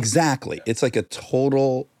everything. Exactly. It's like a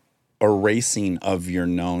total erasing of your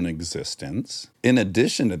known existence. In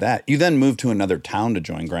addition to that, you then moved to another town to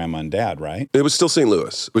join grandma and dad, right? It was still St.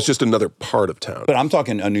 Louis. It was just another part of town. But I'm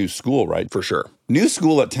talking a new school, right? For sure. New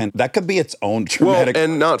school at 10, that could be its own traumatic. Well,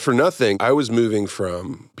 and not for nothing, I was moving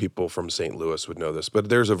from, people from St. Louis would know this, but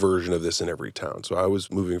there's a version of this in every town. So I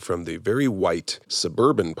was moving from the very white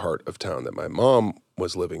suburban part of town that my mom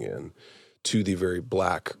was living in to the very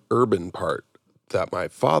black urban part that my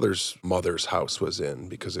father's mother's house was in,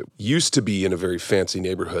 because it used to be in a very fancy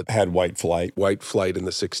neighborhood. Had white flight. White flight in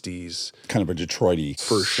the 60s. Kind of a Detroit-y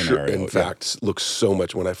For scenario. sure. In fact, looks so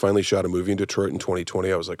much. When I finally shot a movie in Detroit in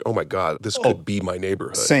 2020, I was like, oh my God, this could be my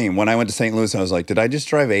neighborhood. Same. When I went to St. Louis, I was like, did I just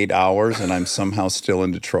drive 8 hours and I'm somehow still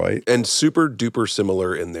in Detroit? And super duper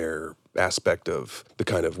similar in their aspect of the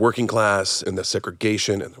kind of working class and the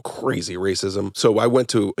segregation and the crazy racism. So I went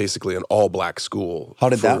to basically an all-black school. How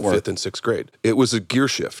did for that work? 5th and 6th grade. It was a gear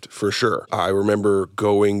shift for sure. I remember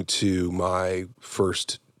going to my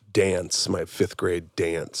first dance, my 5th grade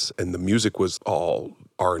dance, and the music was all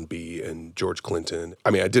R&B and George Clinton.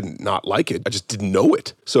 I mean, I didn't not like it. I just didn't know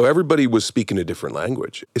it. So everybody was speaking a different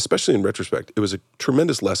language. Especially in retrospect, it was a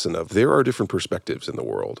tremendous lesson of there are different perspectives in the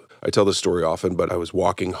world. I tell this story often, but I was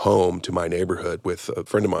walking home to my neighborhood with a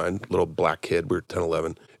friend of mine, little black kid, we were 10,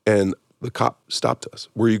 11, and the cop stopped us.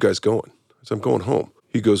 Where are you guys going? I said, I'm going home.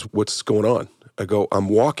 He goes, what's going on? I go, I'm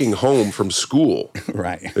walking home from school.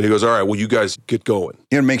 Right. And he goes, all right, well, you guys get going.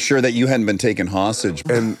 You know, make sure that you hadn't been taken hostage.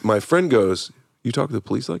 And my friend goes, you talk to the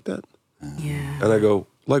police like that? Yeah. And I go,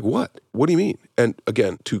 like what? What do you mean? And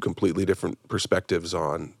again, 2 completely different perspectives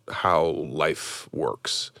on how life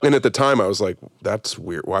works. And at the time, I was like, that's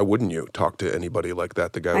weird. Why wouldn't you talk to anybody like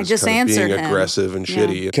that? The guy was just kind of being answered him. aggressive and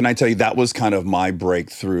shitty. Can I tell you, that was kind of my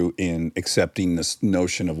breakthrough in accepting this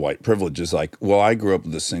notion of white privilege. Is like, well, I grew up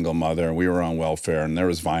with a single mother and we were on welfare and there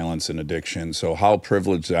was violence and addiction. So how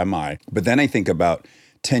privileged am I? But then I think about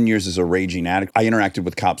 10 years as a raging addict. I interacted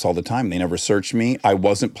with cops all the time. They never searched me. I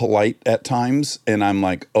wasn't polite at times. And I'm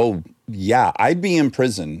like, oh, yeah, I'd be in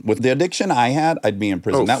prison. With the addiction I had, I'd be in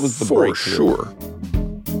prison. Oh, that was the for breakthrough. sure.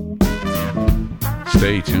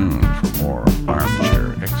 Stay tuned for more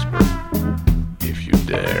Armchair Expert, if you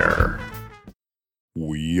dare.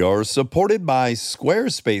 We are supported by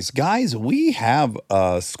Squarespace. Guys, we have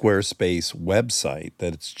a Squarespace website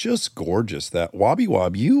that's just gorgeous. That Wobby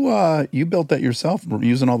Wob, you built that yourself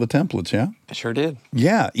using all the templates, yeah? I sure did.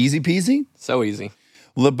 Yeah, easy peasy? So easy.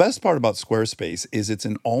 Well, the best part about Squarespace is it's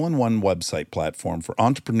an all-in-one website platform for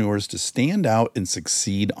entrepreneurs to stand out and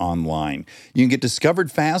succeed online. You can get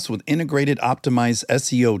discovered fast with integrated, optimized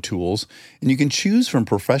SEO tools, and you can choose from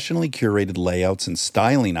professionally curated layouts and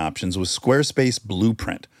styling options with Squarespace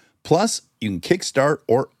Blueprint. Plus, you can kickstart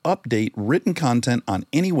or update written content on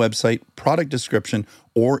any website, product description,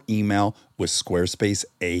 or email with Squarespace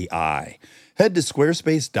AI. Head to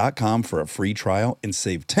squarespace.com for a free trial and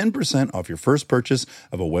save 10% off your first purchase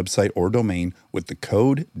of a website or domain with the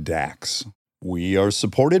code DAX. We are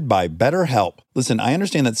supported by BetterHelp. Listen, I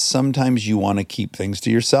understand that sometimes you want to keep things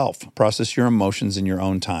to yourself, process your emotions in your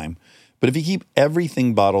own time. But if you keep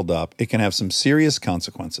everything bottled up, it can have some serious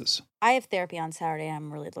consequences. I have therapy on Saturday.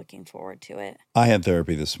 I'm really looking forward to it. I had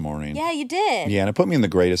therapy this morning. Yeah, you did. Yeah, and it put me in the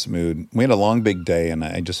greatest mood. We had a long, big day, and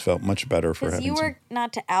I just felt much better for Because having you were,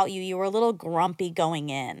 not to out you, you were a little grumpy going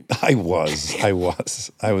in. I was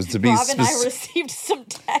to be Rob and I received some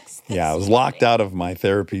texts. Yeah, I was locked out of my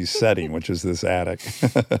therapy setting, which is this attic.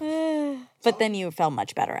 But then you felt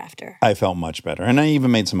much better after. I felt much better, and I even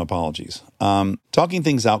made some apologies. Talking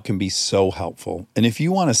things out can be so helpful, and if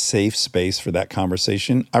you want a safe space for that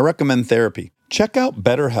conversation, I recommend therapy. Check out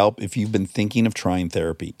BetterHelp if you've been thinking of trying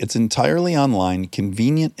therapy. It's entirely online,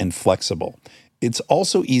 convenient, and flexible. It's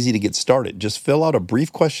also easy to get started. Just fill out a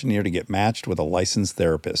brief questionnaire to get matched with a licensed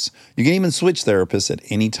therapist. You can even switch therapists at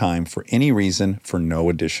any time for any reason for no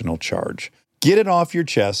additional charge. Get it off your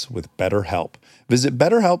chest with BetterHelp. Visit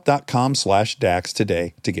BetterHelp.com/DAX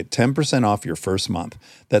today to get 10% off your first month.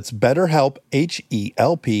 That's BetterHelp,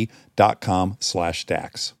 HELP.com/DAX.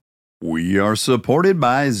 We are supported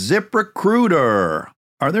by ZipRecruiter.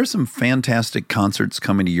 Are there some fantastic concerts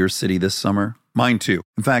coming to your city this summer? Mine too.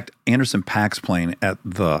 In fact, Anderson .Paak's playing at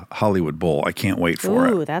the Hollywood Bowl. I can't wait for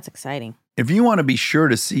it. Ooh, that's exciting. If you want to be sure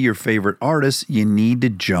to see your favorite artists, you need to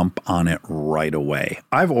jump on it right away.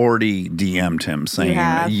 I've already DM'd him saying,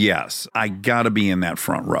 yes, I gotta be in that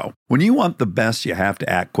front row. When you want the best, you have to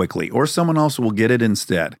act quickly, or someone else will get it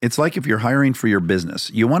instead. It's like if you're hiring for your business.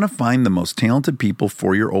 You want to find the most talented people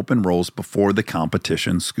for your open roles before the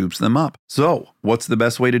competition scoops them up. So, what's the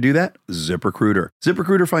best way to do that? ZipRecruiter.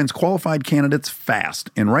 ZipRecruiter finds qualified candidates fast,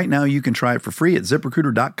 and right now you can try it for free at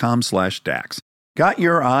ZipRecruiter.com/Dax. Got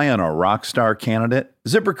your eye on a rock star candidate?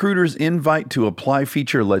 ZipRecruiter's invite to apply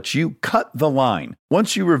feature lets you cut the line.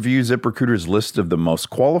 Once you review ZipRecruiter's list of the most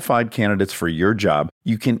qualified candidates for your job,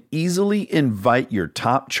 you can easily invite your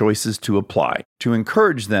top choices to apply to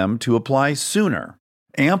encourage them to apply sooner.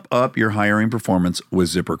 Amp up your hiring performance with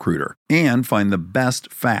ZipRecruiter and find the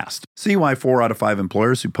best fast. See why 4 out of 5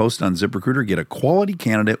 employers who post on ZipRecruiter get a quality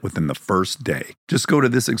candidate within the first day. Just go to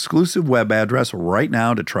this exclusive web address right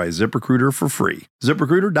now to try ZipRecruiter for free.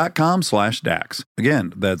 ZipRecruiter.com/Dax.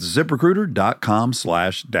 Again, that's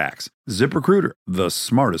ZipRecruiter.com/Dax. ZipRecruiter, the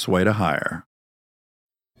smartest way to hire.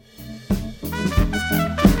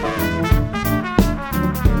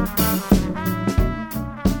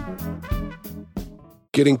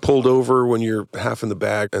 Getting pulled over when you're half in the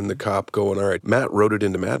bag and the cop going, all right, Matt wrote it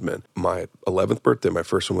into Mad Men. My 11th birthday, my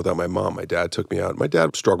first one without my mom, my dad took me out. My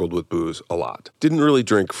dad struggled with booze a lot. Didn't really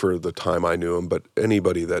drink for the time I knew him, but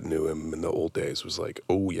anybody that knew him in the old days was like,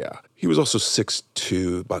 oh yeah. He was also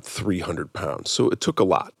 6'2", about 300 pounds, so it took a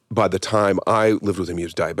lot. By the time I lived with him, he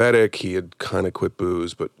was diabetic. He had kind of quit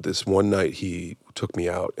booze, but this one night he took me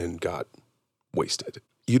out and got wasted.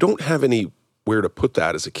 You don't have any where to put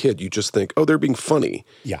that as a kid. You just think, oh, they're being funny.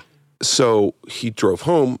 Yeah. So he drove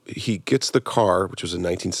home. He gets the car, which was a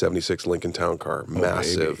 1976 Lincoln Town Car,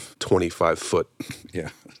 massive, 25-foot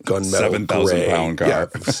gunmetal 7,000-pound car. Yeah,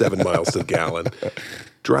 7 miles to the gallon.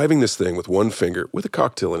 Driving this thing with one finger, with a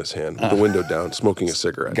cocktail in his hand, with the window down, smoking a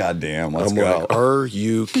cigarette. Goddamn, let's I'm go. like, are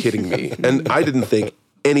you kidding me? And I didn't think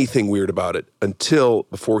anything weird about it until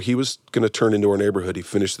before he was going to turn into our neighborhood, he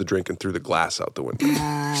finished the drink and threw the glass out the window.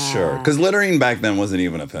 Sure, because littering back then wasn't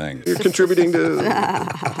even a thing. You're contributing to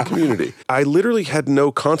the community. I literally had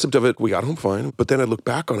no concept of it. We got home fine, but then I look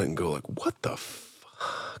back on it and go like, what the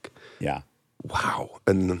fuck? Yeah. Wow.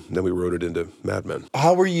 And then we wrote it into Mad Men.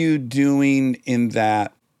 How were you doing in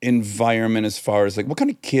that environment as far as like what kind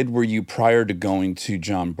of kid were you prior to going to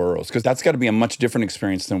John Burroughs? Because that's got to be a much different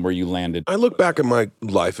experience than where you landed. I look back at my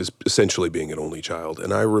life as essentially being an only child,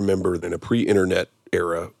 and I remember in a pre-internet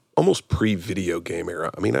era, almost pre-video game era.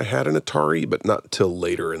 I mean, I had an Atari, but not till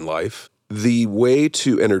later in life. The way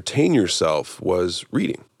to entertain yourself was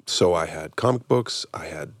reading. So I had comic books, I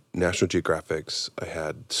had National Geographics, I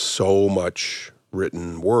had so much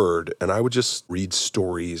written word, and I would just read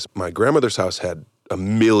stories. My grandmother's house had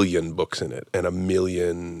 1 million books in it and 1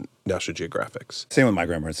 million National Geographics. Same with my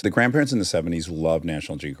grandparents. The grandparents in the 70s loved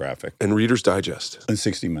National Geographic. And Reader's Digest. In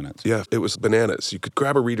 60 Minutes. Yeah, it was bananas. You could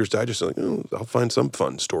grab a Reader's Digest and like, oh, I'll find some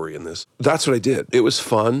fun story in this. That's what I did. It was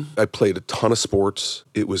fun. I played a ton of sports.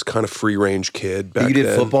 It was kind of free-range kid back then. You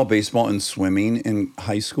did football, baseball, and swimming in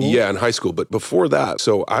high school? Yeah, in high school. But before that,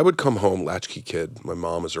 so I would come home, latchkey kid. My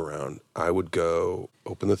mom was around. I would go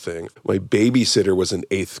open the thing. My babysitter was an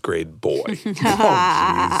 8th grade boy. Oh,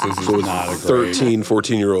 jeez. This is not a great... 13,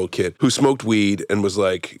 14-year-old kid who smoked weed and was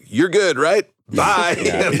like, you're good, right? Bye.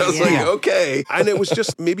 Yeah. And I was like, okay. And it was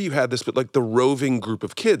just, maybe you had this, but like the roving group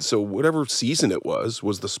of kids. So whatever season it was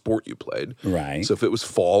the sport you played. Right. So if it was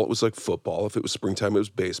fall, it was like football. If it was springtime, it was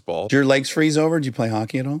baseball. Did your legs freeze over? Did you play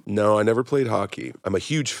hockey at all? No, I never played hockey. I'm a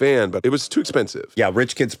huge fan, but it was too expensive. Yeah,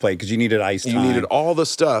 rich kids played because you needed ice time. You needed all the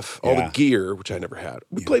stuff, all Yeah. the gear, which I never had.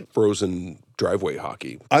 We played frozen driveway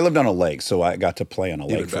hockey. I lived on a lake, so I got to play on a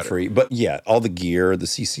lake Even for better. free. But yeah, all the gear, the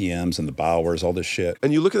CCMs and the Bowers, all this shit.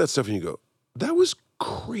 And you look at that stuff and you go, that was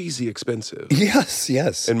crazy expensive. Yes,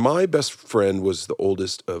 yes. And my best friend was the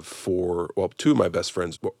oldest of 4. Well, 2 of my best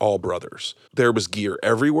friends were all brothers. There was gear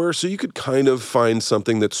everywhere, so you could kind of find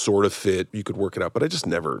something that sort of fit. You could work it out, but I just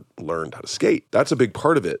never learned how to skate. That's a big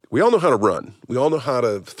part of it. We all know how to run. We all know how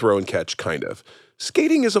to throw and catch, kind of.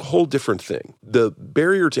 Skating is a whole different thing. The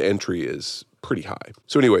barrier to entry is pretty high.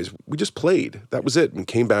 So anyways, we just played. That was it. And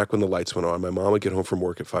came back when the lights went on. My mom would get home from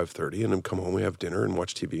work at 5:30 and then come home, we have dinner and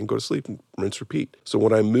watch TV and go to sleep and rinse, repeat. So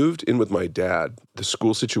when I moved in with my dad, the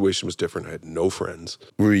school situation was different. I had no friends.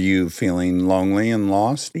 Were you feeling lonely and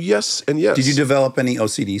lost? Yes and yes. Did you develop any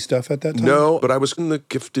OCD stuff at that time? No, but I was in the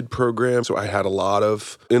gifted program, so I had a lot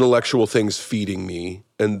of intellectual things feeding me.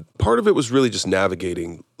 And part of it was really just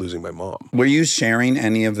navigating losing my mom. Were you sharing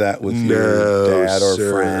any of that with your dad or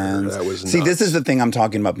sir, friends? that was See, nuts. this is the thing I'm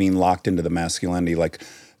talking about, being locked into the masculinity. Like,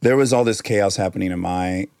 There was all this chaos happening in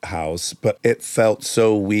my house, but it felt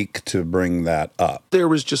so weak to bring that up. There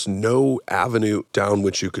was just no avenue down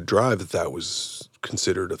which you could drive that was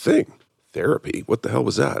considered a thing. Therapy, what the hell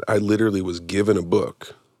was that? I literally was given a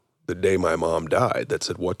book the day my mom died that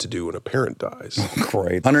said what to do when a parent dies.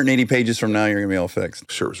 Great. 180 pages from now, you're going to be all fixed.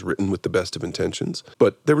 Sure, it was written with the best of intentions,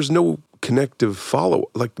 but there was no connective follow-up.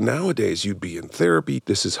 Like nowadays, you'd be in therapy.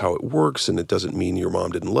 This is how it works, and it doesn't mean your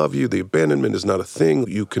mom didn't love you. The abandonment is not a thing.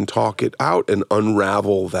 You can talk it out and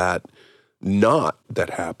unravel that knot that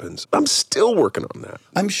happens. I'm still working on that.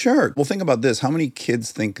 I'm sure. Well, think about this. How many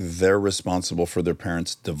kids think they're responsible for their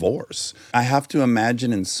parents' divorce? I have to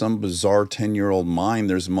imagine in some bizarre 10-year-old mind,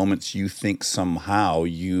 there's moments you think somehow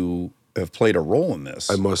you have played a role in this.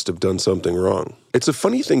 I must have done something wrong. It's a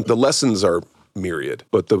funny thing. The lessons are myriad,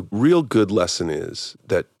 but the real good lesson is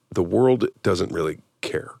that the world doesn't really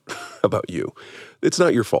care about you. It's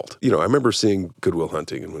not your fault. You know, I remember seeing Good Will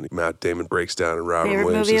Hunting, and when Matt Damon breaks down and Robin Favorite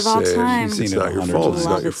Williams movie is of all saying, time. it's not your fault, it's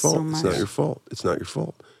not your fault, so it's not your fault, it's not your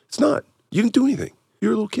fault. It's not. You didn't do anything.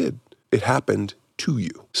 You're a little kid. It happened to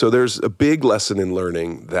you. So there's a big lesson in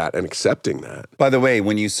learning that and accepting that. By the way,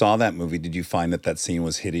 when you saw that movie, did you find that scene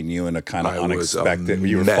was hitting you in a kind of unexpected? Was a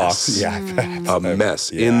you were mess. foxy. Yeah, A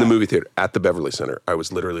mess. Yeah. In the movie theater at the Beverly Center. I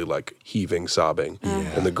was literally like heaving, sobbing.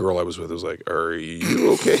 And the girl I was with was like, "Are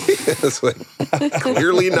you okay?" I was like,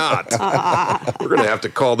 "Clearly not. We're going to have to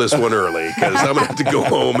call this one early because I'm going to have to go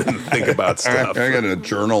home and think about stuff." I got to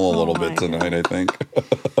journal a little bit tonight, I think.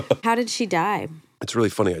 How did she die? It's really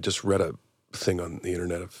funny. I just read a thing on the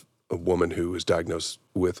internet of a woman who was diagnosed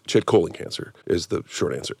with, she had colon cancer is the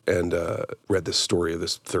short answer, and read this story of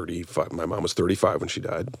this 35, my mom was 35 when she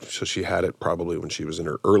died, so she had it probably when she was in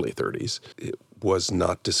her early 30s. It was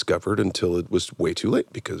not discovered until it was way too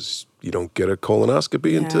late because you don't get a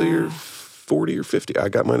colonoscopy until you're 40 or 50. I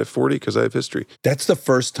got mine at 40 because I have history. That's the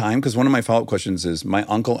first time, because one of my follow-up questions is my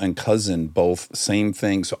uncle and cousin both same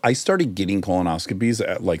thing. So I started getting colonoscopies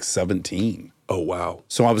at like 17. Oh, wow.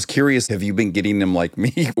 So I was curious, have you been getting them like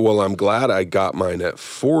me? Well, I'm glad I got mine at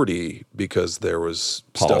 40 because there was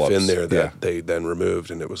stuff Polyps, in there that they then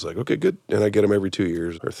removed, and it was like, okay, good. And I get them every 2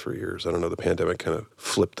 years or 3 years. I don't know. The pandemic kind of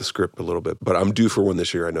flipped the script a little bit, but I'm due for one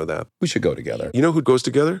this year. I know that. We should go together. You know who goes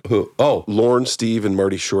together? Who? Oh. Lauren, Steve, and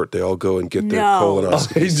Marty Short. They all go and get their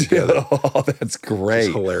colonoscopies together. Oh, that's great.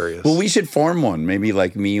 It's hilarious. Well, we should form one. Maybe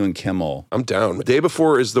like me, you, and Kimmel. I'm down. The day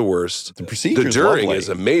before is the worst. The procedure The is during lovely. is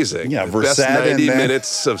amazing. Yeah, the best Versed and 90 then-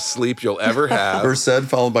 minutes of sleep you'll ever have. Versed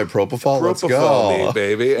followed by propofol. Let's Propofol me, go.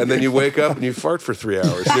 baby. And then you wake up and you fart for 3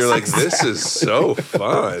 hours. And you're like, this is so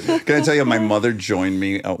fun. Can I tell you, my mother joined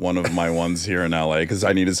me at one of my ones here in LA because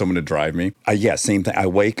I needed someone to drive me. Yeah, same thing. I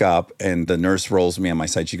wake up and the nurse rolls me on my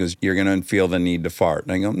side. She goes, "You're going to feel the need to fart."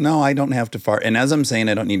 And I go, "No, I don't have to fart." And as I'm saying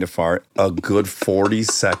I don't need to fart, a good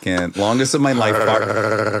 40-second, longest of my life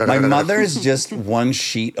fart. My mother's just one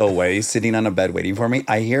sheet away, sitting on a bed waiting for me.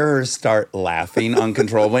 I hear her start laughing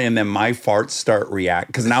uncontrollably, and then my farts start reacting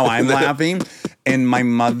because now I'm laughing. And my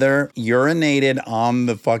mother urinated on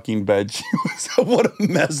the fucking bed. She was, what a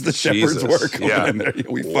mess the shepherds were coming in there.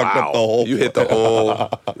 We fucked up the whole. You hit the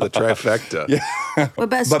trifecta. Yeah. But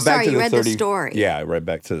back to you read 30 the story. Yeah, right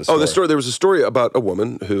back to the story. Oh, the story. There was a story about a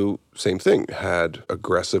woman who, same thing, had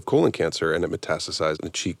aggressive colon cancer and it metastasized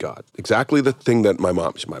and she got exactly the thing that my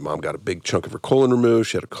mom got a big chunk of her colon removed.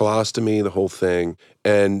 She had a colostomy, the whole thing.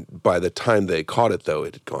 And by the time they caught it, though,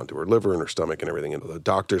 it had gone to her liver and her stomach and everything. And the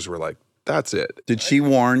doctors were like, that's it. Did she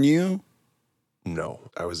warn you?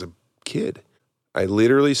 No, I was a kid. I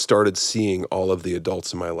literally started seeing all of the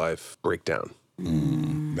adults in my life break down.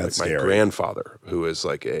 That's Like my scary. grandfather, who is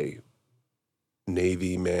like a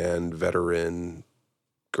Navy man, veteran,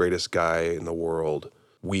 greatest guy in the world,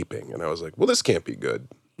 weeping. And I was like, well, this can't be good.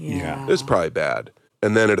 Yeah. This is probably bad.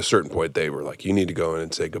 And then at a certain point, they were like, you need to go in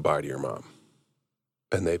and say goodbye to your mom.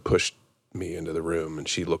 And they pushed me into the room, and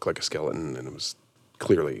she looked like a skeleton, and it was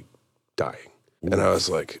clearly dying. And I was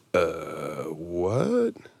like,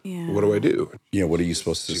 what? Yeah. What do I do? Yeah, what are you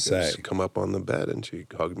supposed to She say? goes, come up on the bed, and she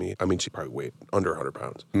hugged me. I mean, she probably weighed under 100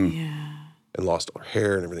 pounds Yeah. and lost all her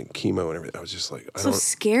hair and everything, chemo and everything. I was just like, I So don't.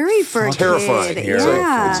 scary for a Terrifying. kid.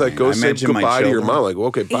 Yeah. It's like go I say imagine my goodbye to your children. mom. Like, well,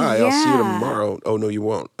 okay, bye. I'll see you Yeah. tomorrow. Oh, no, you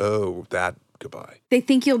won't. Oh, that goodbye. They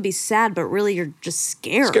think you'll be sad, but really you're just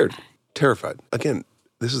scared. Scared, terrified. Again,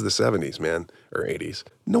 this is the 70s, man, or 80s.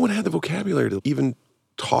 No one had the vocabulary to even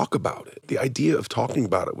talk about it. The idea of talking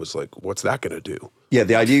about it was like, what's that going to do? Yeah,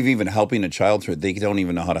 the idea of even helping a child through it, they don't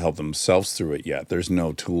even know how to help themselves through it yet. There's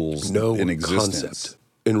no tools No in existence. concept.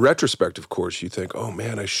 In retrospect, of course, you think, oh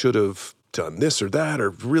man, I should have done this or that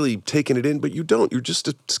or really taken it in, but you don't. You're just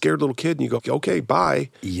a scared little kid and you go, okay,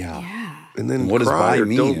 bye. Yeah. And then what does cry bye or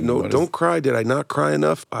mean? Don't cry. Did I not cry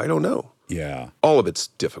enough? I don't know. Yeah. All of it's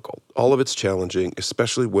difficult. All of it's challenging,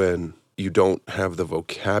 especially when you don't have the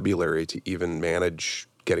vocabulary to even manage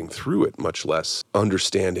getting through it, much less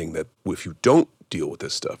understanding that if you don't deal with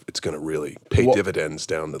this stuff, it's going to really pay dividends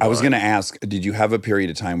down the line. I was going to ask, did you have a period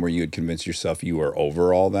of time where you had convinced yourself you were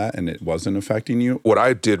over all that and it wasn't affecting you? What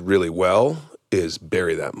I did really well is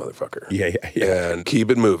bury that motherfucker. Yeah. And keep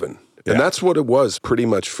it moving. Yeah. And that's what it was pretty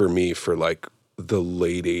much for me for like the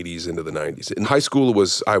late 80s into the 90s. In high school,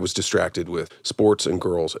 I was distracted with sports and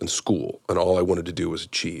girls and school, and all I wanted to do was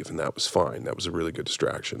achieve, and that was fine. That was a really good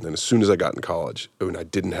distraction. And as soon as I got in college, when I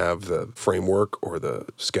didn't have the framework or the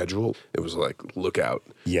schedule, it was like, look out.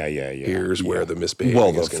 Yeah. Here's where the misbehaving Well,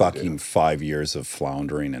 is the gonna fucking 5 years of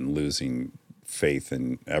floundering and losing faith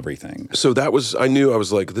in everything. So I knew I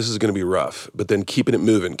was like, this is going to be rough, but then keeping it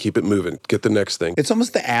moving, get the next thing. It's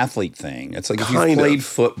almost the athlete thing. It's like if Kind you of. played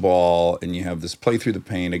football and you have this play through the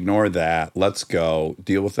pain, ignore that, let's go,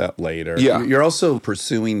 deal with that later. Yeah. You're also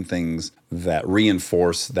pursuing things that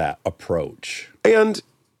reinforce that approach. And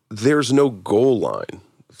there's no goal line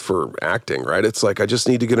for acting, right? It's like, I just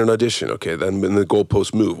need to get an audition. Okay, then the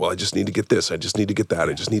goalposts move. Well, I just need to get this. I just need to get that.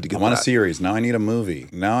 I just need to get that. I'm on a series. Now I need a movie.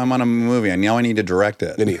 Now I'm on a movie. And now I need to direct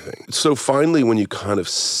it. Anything. So finally, when you kind of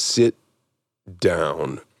sit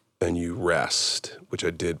down and you rest, which I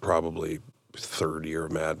did probably third year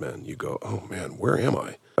of Mad Men, you go, oh man, where am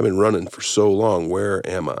I? I've been running for so long. Where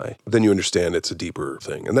am I? Then you understand it's a deeper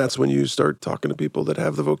thing. And that's when you start talking to people that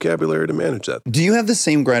have the vocabulary to manage that. Do you have the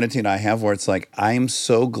same gratitude I have where it's like, I'm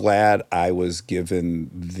so glad I was given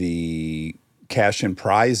the cash and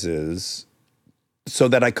prizes so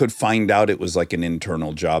that I could find out it was like an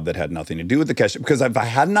internal job that had nothing to do with the cash? Because if I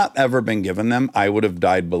had not ever been given them, I would have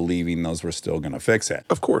died believing those were still going to fix it.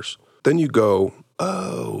 Of course. Then you go,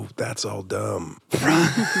 oh, that's all dumb.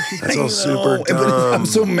 That's all super dumb. I'm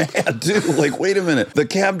so mad, too. Like, wait a minute. The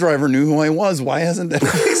cab driver knew who I was. Why hasn't that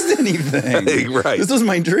fixed anything? Right. This was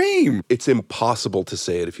my dream. It's impossible to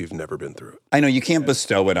say it if you've never been through it. I know you can't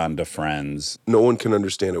bestow it onto friends. No one can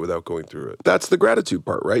understand it without going through it. That's the gratitude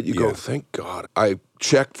part, right? You go, Yeah. thank God. I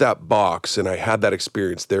checked that box and I had that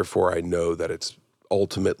experience. Therefore, I know that it's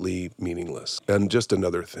ultimately meaningless. And just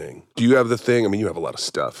another thing. Do you have the thing? I mean, you have a lot of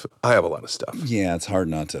stuff. I have a lot of stuff. Yeah, it's hard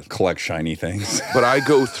not to collect shiny things. But I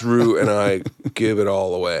go through and I give it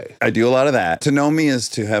all away. I do a lot of that. To know me is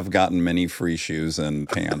to have gotten many free shoes and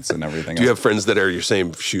pants and everything. Do you have friends that are your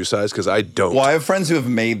same shoe size? Because I don't. Well, I have friends who have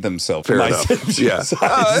made themselves Fair my enough. shoe Yeah.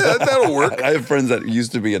 size. That'll work. I have friends that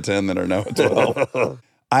used to be a 10 that are now a 12.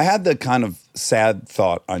 I had the kind of sad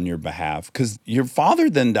thought on your behalf because your father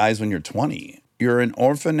then dies when you're 20. You're an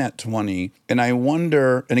orphan at 20. And I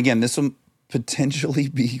wonder, and again, this will potentially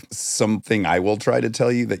be something I will try to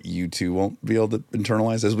tell you that you too won't be able to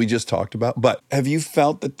internalize, as we just talked about. But have you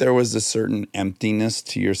felt that there was a certain emptiness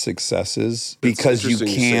to your successes because you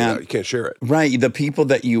can't share it? Right. The people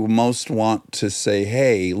that you most want to say,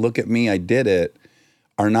 hey, look at me, I did it,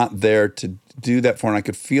 are not there to do that for. And I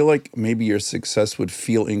could feel like maybe your success would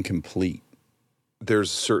feel incomplete.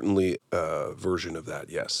 There's certainly a version of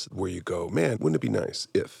that, yes, where you go, man, wouldn't it be nice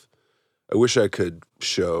if I wish I could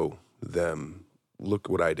show them, look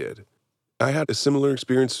what I did. I had a similar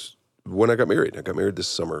experience when I got married. I got married this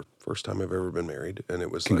summer, first time I've ever been married, and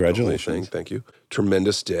it was Congratulations. Like the whole thing. Thank you.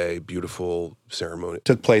 Tremendous day, beautiful ceremony.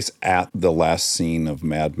 Took place at the last scene of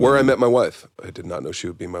Mad Men. Where I met my wife. I did not know she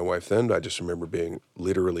would be my wife then. I just remember being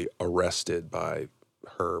literally arrested by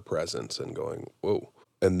her presence and going, whoa.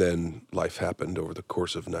 And then life happened over the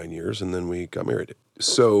course of 9 years, and then we got married.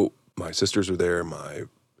 So my sisters were there, my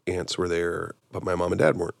aunts were there, but my mom and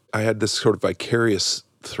dad weren't. I had this sort of vicarious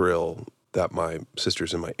thrill that my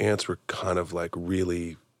sisters and my aunts were kind of like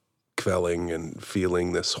really quelling and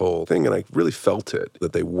feeling this whole thing, and I really felt it,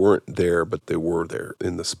 that they weren't there, but they were there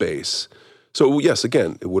in the space. So yes,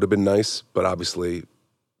 again, it would have been nice, but obviously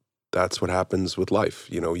that's what happens with life.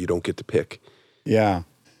 You know, you don't get to pick. Yeah.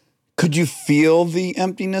 Could you feel the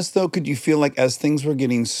emptiness, though? Could you feel like as things were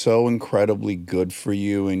getting so incredibly good for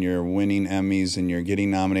you and you're winning Emmys and you're getting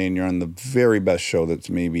nominated and you're on the very best show that's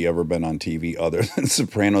maybe ever been on TV other than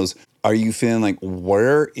Sopranos, are you feeling like,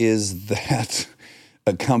 where is that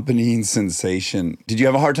accompanying sensation? Did you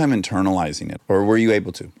have a hard time internalizing it, or were you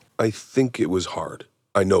able to? I think it was hard.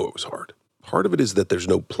 I know it was hard. Part of it is that there's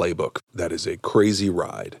no playbook. That is a crazy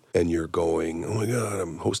ride. And you're going, oh my God,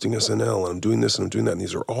 I'm hosting SNL and I'm doing this and I'm doing that. And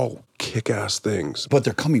these are all kick-ass things. But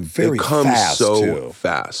they're coming very they come fast, so too.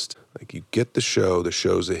 fast. Like you get the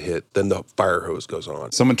show's a hit, then the fire hose goes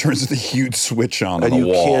on. Someone turns the huge switch on and the you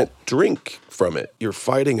wall. can't drink from it. You're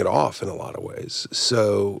fighting it off in a lot of ways.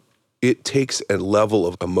 So it takes a level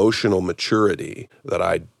of emotional maturity that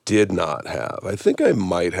I did not have. I think I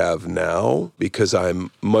might have now because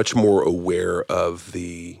I'm much more aware of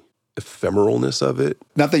the ephemeralness of it.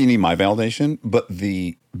 Not that you need my validation, but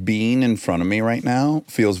the being in front of me right now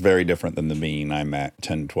feels very different than the being I met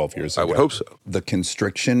 10, 12 years ago. I would hope so. The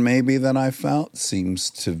constriction maybe that I felt seems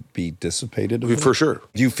to be dissipated a bit. For sure.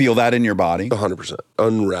 Do you feel that in your body? 100%.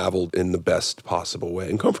 Unraveled in the best possible way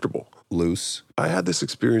and comfortable. Loose. I had this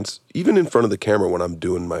experience even in front of the camera when I'm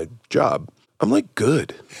doing my job. I'm like,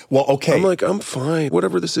 good. Well, okay. I'm like, I'm fine.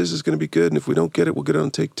 Whatever this is going to be good. And if we don't get it, we'll get it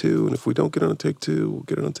on take 2. And if we don't get it on take 2, we'll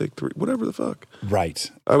get it on take 3. Whatever the fuck.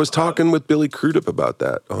 Right. I was talking with Billy Crudup about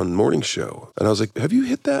that on Morning Show. And I was like, have you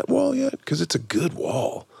hit that wall yet? Because it's a good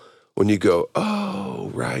wall. When you go,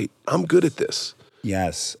 oh, right, I'm good at this.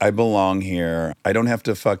 Yes, I belong here. I don't have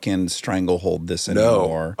to fucking stranglehold this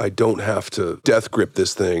anymore. No, I don't have to death grip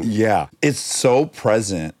this thing. Yeah. It's so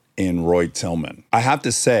present in Roy Tillman. I have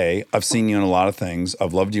to say, I've seen you in a lot of things.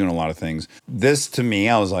 I've loved you in a lot of things. This, to me,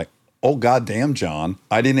 I was like, oh, goddamn, John.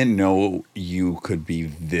 I didn't know you could be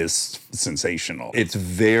this sensational. It's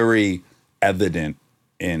very evident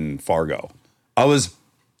in Fargo. I was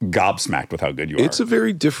gobsmacked with how good you are. It's a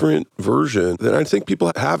very different version that I think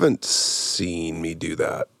people haven't seen me do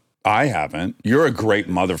that. I haven't. You're a great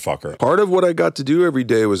motherfucker. Part of what I got to do every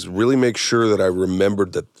day was really make sure that I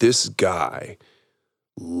remembered that this guy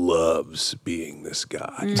loves being this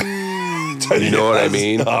guy. You know what I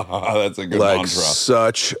mean? That's a good like mantra.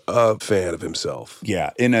 Such a fan of himself.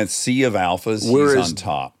 Yeah, in a sea of alphas, Whereas he's on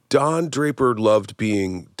top. Don Draper loved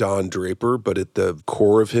being Don Draper, but at the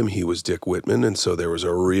core of him, he was Dick Whitman. And so there was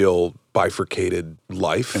a real bifurcated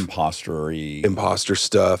life. Imposter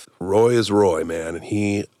stuff. Roy is Roy, man, and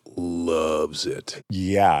he loves it.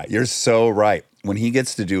 Yeah, you're so right. When he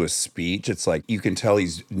gets to do a speech, it's like you can tell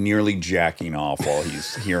he's nearly jacking off while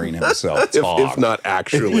he's hearing himself talk. If not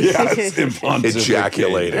actually yes,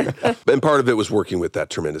 ejaculating. And part of it was working with that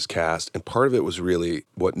tremendous cast. And part of it was really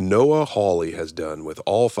what Noah Hawley has done with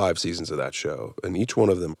all 5 seasons of that show. And each one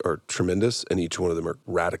of them are tremendous and each one of them are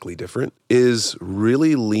radically different, is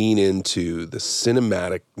really lean into the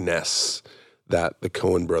cinematicness that the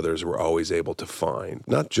Coen brothers were always able to find,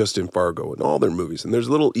 not just in Fargo, in all their movies. And there's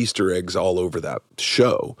little Easter eggs all over that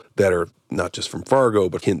show that are not just from Fargo,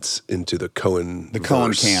 but hints into the Coen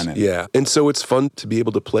canon. Yeah. And so it's fun to be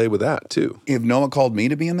able to play with that too. If Noah called me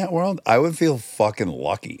to be in that world, I would feel fucking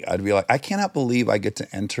lucky. I'd be like, I cannot believe I get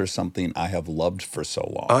to enter something I have loved for so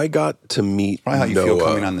long. I got to meet Probably how you Noah. feel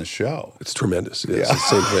coming on this show. It's tremendous. It's the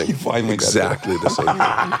same thing. You finally exactly the same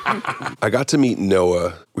thing. I got to meet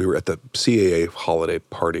Noah. We were at the CAA holiday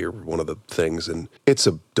party or one of the things, and it's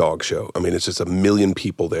a dog show. I mean, it's just 1 million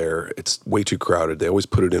people there. It's way too crowded. They always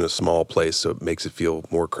put it in a small place so it makes it feel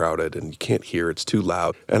more crowded, and you can't hear. It's too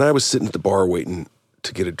loud. And I was sitting at the bar waiting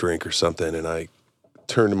to get a drink or something, and I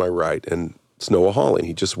turned to my right, and it's Noah Hawley.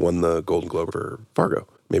 He just won the Golden Globe for Fargo.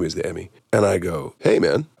 Maybe it's the Emmy. And I go, hey,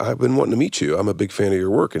 man, I've been wanting to meet you. I'm a big fan of your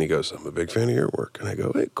work. And he goes, I'm a big fan of your work. And I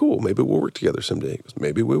go, hey, cool. Maybe we'll work together someday. He goes,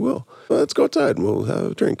 maybe we will. Well, let's go outside and we'll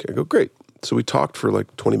have a drink. I go, great. So we talked for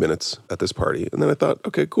like 20 minutes at this party. And then I thought,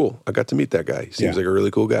 okay, cool. I got to meet that guy. He seems like a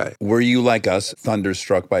really cool guy. Were you like us,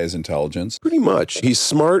 thunderstruck by his intelligence? Pretty much. He's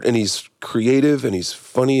smart and he's creative and he's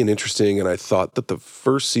funny and interesting. And I thought that the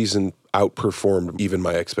first season outperformed even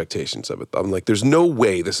my expectations of it. I'm like, there's no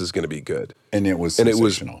way this is going to be good. And it was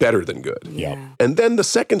sensational. Better than good. Yeah. And then the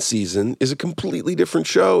second season is a completely different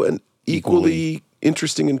show and equally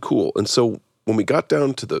interesting and cool. And so when we got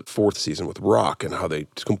down to the 4th season with Rock and how they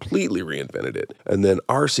completely reinvented it, and then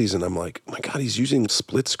our season, I'm like, oh my God, he's using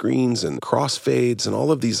split screens and crossfades and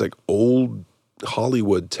all of these like old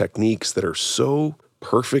Hollywood techniques that are so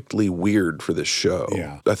perfectly weird for this show.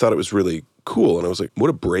 Yeah. I thought it was really cool. And I was like, what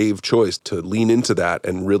a brave choice to lean into that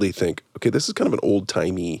and really think, okay, this is kind of an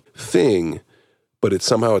old-timey thing, but it's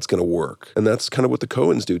going to work. And that's kind of what the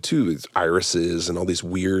Coens do too, is irises and all these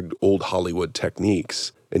weird old Hollywood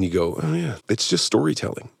techniques. And you go, oh yeah, it's just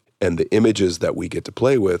storytelling. And the images that we get to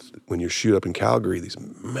play with when you shoot up in Calgary, these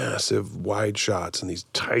massive wide shots and these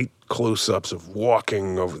tight close-ups of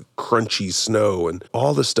walking over crunchy snow and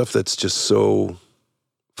all the stuff that's just so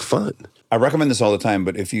fun. I recommend this all the time,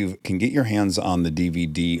 but if you can get your hands on the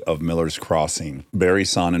DVD of Miller's Crossing, Barry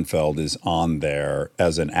Sonnenfeld is on there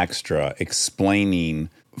as an extra explaining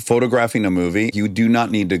photographing a movie. You do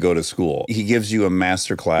not need to go to school. He gives you a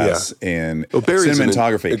master class in Barry's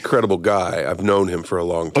cinematography. An incredible guy. I've known him for a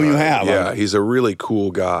long time. Oh, you have? Yeah, he's a really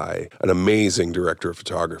cool guy, an amazing director of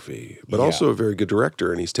photography, but also a very good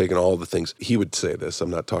director. And he's taken all the things. He would say this, I'm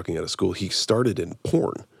not talking out of school. He started in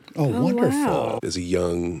porn. Oh, wonderful. Wow. As a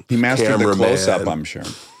young He mastered the cameraman. close-up, I'm sure.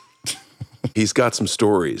 he's got some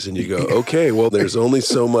stories. And you go, okay, well, there's only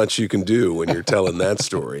so much you can do when you're telling that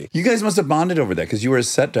story. You guys must have bonded over that because you were a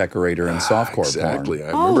set decorator in softcore Exactly.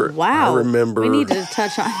 porn. I remember. We need to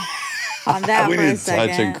touch on that We for a need to touch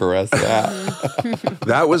second. and caress that.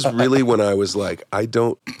 That was really when I was like, I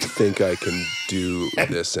don't think I can do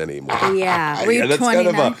this anymore. Yeah. Were you that's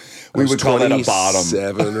 29? kind of we would call that a bottom.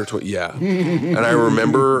 7 or 20. Yeah. And I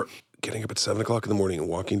remember getting up at 7 o'clock in the morning and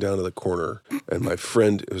walking down to the corner. And my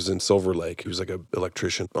friend, it was in Silver Lake, he was like an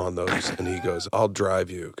electrician on those. And he goes, I'll drive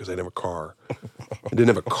you because I didn't have a car. I didn't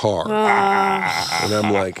have a car. And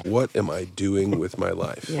I'm like, what am I doing with my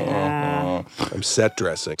life? Yeah. I'm set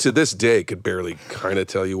dressing. To this day, could barely kind of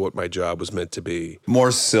tell you what my job was meant to be.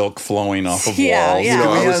 More silk flowing off of Yeah, walls. yeah. You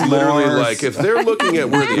know, I was Yeah, literally more like, if they're looking at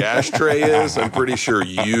where the ashtray is, I'm pretty sure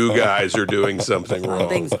you guys are doing something wrong.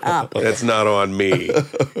 Something's up. It's not on me.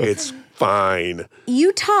 It's fine.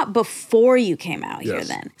 You taught before you came out here Yes.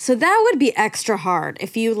 then. So that would be extra hard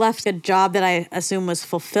if you left a job that I assume was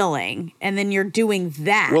fulfilling and then you're doing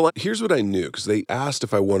that. Well, here's what I knew, because they asked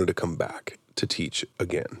if I wanted to come back to teach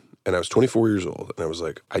again. And I was 24 years old. And I was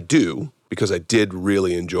like, I do, because I did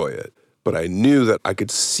really enjoy it. But I knew that I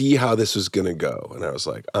could see how this was going to go. And I was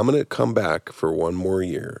like, I'm going to come back for one more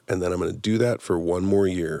year. And then I'm going to do that for one more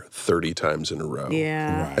year, 30 times in a row.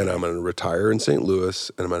 Yeah. And I'm going to retire in St.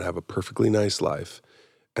 Louis. And I'm going to have a perfectly nice life.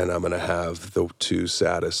 And I'm going to have the two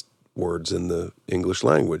saddest words in the English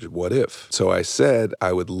language. What if? So I said,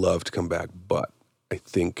 I would love to come back, but I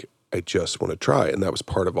think I just want to try. And that was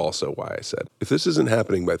part of also why I said, if this isn't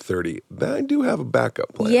happening by 30, then I do have a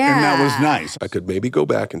backup plan. Yeah. And that was nice. I could maybe go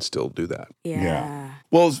back and still do that. Yeah.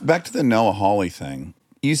 Well, back to the Noah Hawley thing.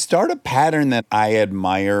 You start a pattern that I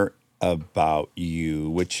admire about you,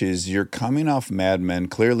 which is you're coming off Mad Men.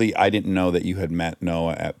 Clearly, I didn't know that you had met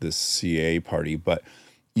Noah at this CA party, but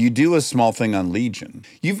you do a small thing on Legion.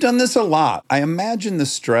 You've done this a lot. I imagine the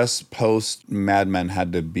stress post Mad Men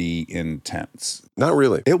had to be intense. Not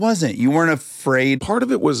really. It wasn't. You weren't afraid. Part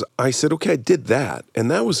of it was I said, okay, I did that. And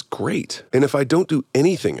that was great. And if I don't do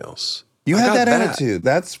anything else, You I had got that attitude.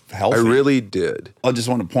 That's healthy. I really did. I just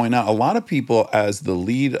want to point out, a lot of people, as the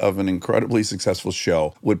lead of an incredibly successful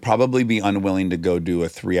show, would probably be unwilling to go do a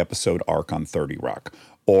 3-episode arc on 30 Rock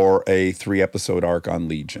or a 3-episode arc on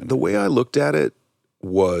Legion. The way I looked at it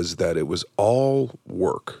was that it was all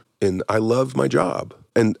work. And I love my job.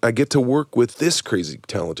 And I get to work with this crazy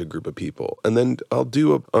talented group of people. And then I'll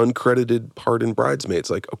do an uncredited part in Bridesmaids.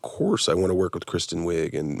 Like, of course, I want to work with Kristen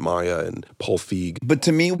Wiig and Maya and Paul Feig. But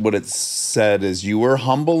to me, what it said is you were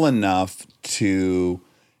humble enough to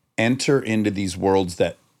enter into these worlds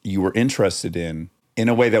that you were interested in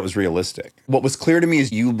a way that was realistic. What was clear to me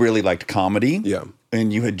is you really liked comedy. Yeah.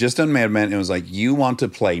 And you had just done Mad Men, and it was like, you want to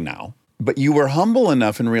play now. But you were humble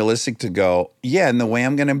enough and realistic to go, yeah, and the way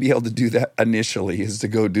I'm going to be able to do that initially is to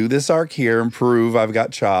go do this arc here and prove I've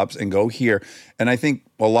got chops and go here. And I think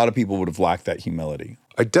a lot of people would have lacked that humility.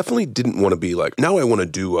 I definitely didn't want to be like, now I want to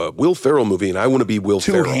do a Will Ferrell movie and I want to be Will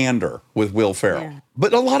Ferrell. Two-hander with Will Ferrell. Yeah.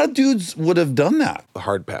 But a lot of dudes would have done that. A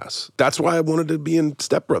hard pass. That's why I wanted to be in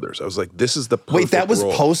Step Brothers. I was like, this is the perfect Wait, that was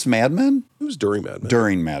role. post Mad Men? It was during Mad Men,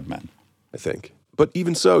 During Mad Men. I think. But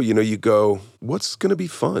even so, you go, what's going to be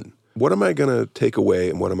fun? What am I going to take away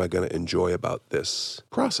and what am I going to enjoy about this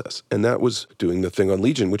process? And that was doing the thing on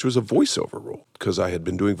Legion, which was a voiceover role, because I had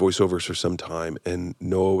been doing voiceovers for some time. And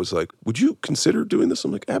Noah was like, would you consider doing this?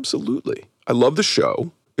 I'm like, absolutely. I love the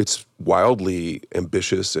show. It's wildly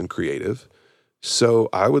ambitious and creative. So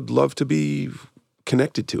I would love to be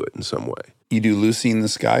connected to it in some way. You do Lucy in the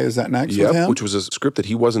Sky, is that next with him? Which was a script that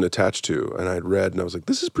he wasn't attached to. And I had read and I was like,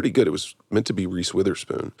 this is pretty good. It was meant to be Reese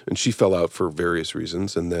Witherspoon. And she fell out for various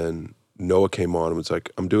reasons. And then Noah came on and was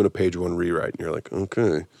like, I'm doing a page 1 rewrite. And you're like,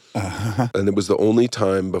 okay. And it was the only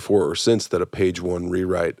time before or since that a page 1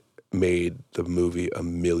 rewrite made the movie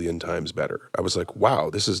 1,000,000 times better. I was like, wow,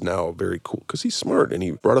 this is now very cool. Because he's smart and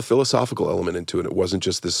he brought a philosophical element into it. It wasn't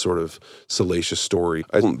just this sort of salacious story.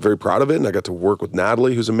 I'm very proud of it. And I got to work with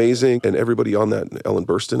Natalie, who's amazing, and everybody on that, Ellen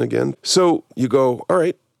Burstyn again. So you go, all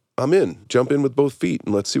right, I'm in. Jump in with both feet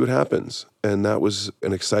and let's see what happens. And that was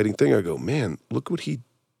an exciting thing. I go, man, look what he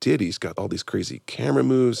did. He's got all these crazy camera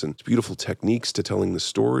moves and beautiful techniques to telling the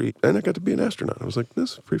story. And I got to be an astronaut. I was like,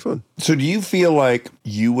 this is pretty fun. So do you feel like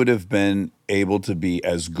you would have been able to be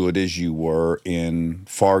as good as you were in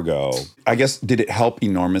Fargo, I guess, did it help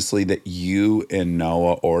enormously that you and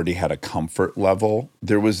Noah already had a comfort level?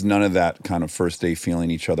 There was none of that kind of first day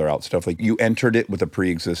feeling each other out stuff. Like you entered it with a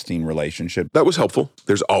pre-existing relationship. That was helpful.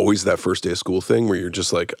 There's always that first day of school thing where you're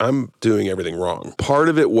just like, I'm doing everything wrong. Part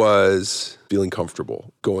of it was feeling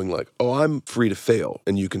comfortable, going like, oh, I'm free to fail.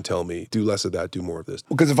 And you can tell me, do less of that, do more of this.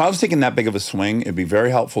 Because if I was taking that big of a swing, it'd be very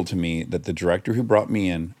helpful to me that the director who brought me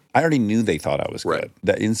in, I already knew they thought I was Right. good.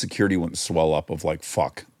 That insecurity wouldn't swell up of like,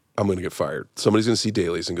 fuck. I'm going to get fired. Somebody's going to see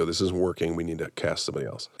dailies and go, this isn't working. We need to cast somebody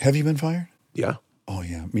else. Have you been fired? Yeah. Oh,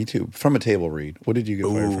 yeah, me too. From a table read. What did you get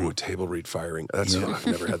fired Ooh, from? table read firing. That's I've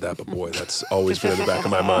never had that, but boy, that's always been in the back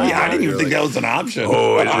of my mind. Yeah, I didn't even You're think like, that was an option.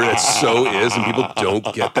 Oh, it so is, and people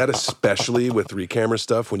don't get that, especially with 3-camera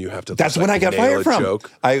stuff when you have to. That's like, when I got nail fired a from.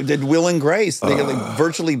 Joke. I did Will and Grace. They like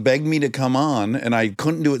virtually begged me to come on, and I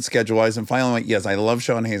couldn't do it schedule-wise. And finally, I'm like, yes, I love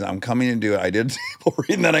Sean Hayes. I'm coming to do it. I did table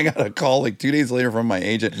read, and then I got a call like 2 days later from my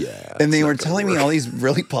agent. Yeah, and they were telling me all these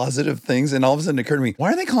really positive things, and all of a sudden it occurred to me,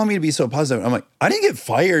 why are they calling me to be so positive? I'm like, I didn't get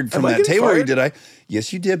fired from Am I that getting table read, fired? did I?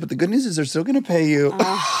 Yes, you did, but the good news is they're still going to pay you.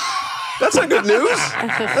 That's not good news.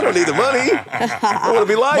 I don't need the money. I want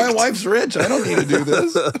to be liked. My wife's rich. I don't need to do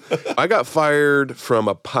this. I got fired from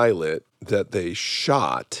a pilot that they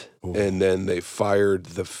shot, and then they fired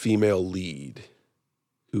the female lead,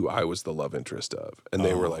 who I was the love interest of. And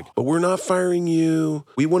they were like, but we're not firing you.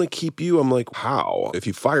 We want to keep you. I'm like, how? If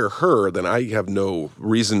you fire her, then I have no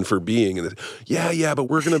reason for being in this. Yeah, but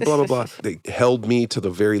we're going to blah, blah, blah. They held me to the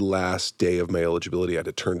very last day of my eligibility. I had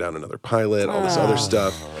to turn down another pilot, all this other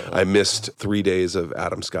stuff. I missed 3 days of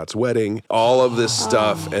Adam Scott's wedding, all of this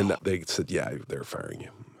stuff. And they said, yeah, they're firing you.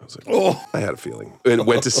 I was like, I had a feeling. And it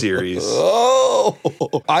went to series.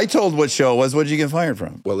 I told what show it was. What did you get fired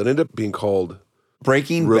from? Well, it ended up being called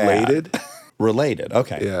Breaking Related. Bad. Related.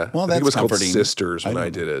 Okay. Yeah. Well, I that's think it was comforting. called Sisters when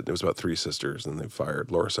I did it. It was about 3 sisters, and they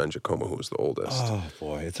fired Laura San Giacomo, who was the oldest. Oh,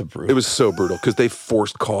 boy. It's a brutal. It was so brutal because they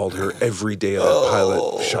forced called her every day of that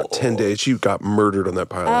pilot. Shot 10 days. She got murdered on that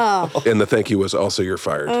pilot. And the thank you was also, you're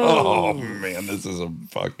fired. Oh, man. This is a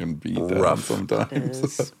fucking beat down Rough.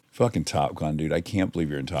 sometimes. Fucking Top Gun, dude. I can't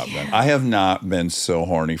believe you're in Top Gun. I have not been so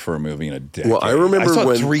horny for a movie in a decade. Well, I remember I saw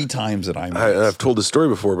when- it 3 times at IMAX. I've told the story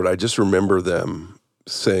before, but I just remember them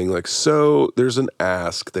saying like, so there's an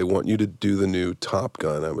ask. They want you to do the new Top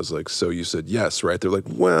Gun. I was like, so you said yes, right? They're like,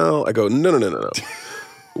 well, I go, no.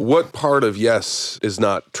 What part of yes is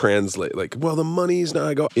not translate? Like, well, the money's not.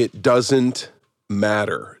 I go, it doesn't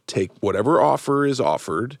matter. Take whatever offer is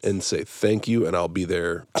offered and say thank you, and I'll be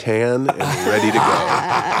there tan and ready to go.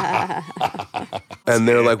 And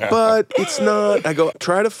they're like, but it's not. I go,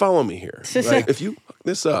 try to follow me here. Like, if you fuck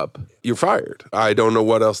this up, you're fired. I don't know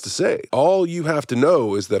what else to say. All you have to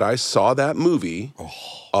know is that I saw that movie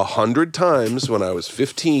 100 times when I was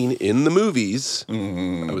 15 in the movies. I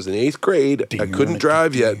was in 8th grade. I couldn't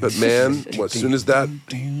drive yet, but man, as soon as that,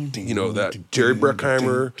 that Jerry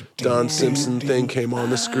Bruckheimer, Don Simpson thing came on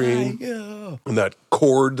the screen, and that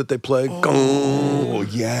chord that they play, Oh,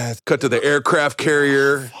 yes. cut to the aircraft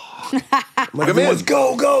carrier. I'm like, I'm in. Everyone's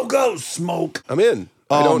go, smoke. I'm in.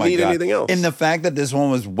 I don't need anything else. And the fact that this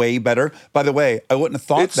one was way better, by the way, I wouldn't have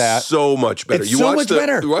thought It's that. so much better. It's so much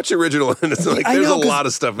better. You watch the original, and it's like I there's know, a 'cause lot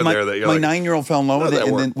of stuff in there that you're my like, 9-year-old fell in love with how it, did that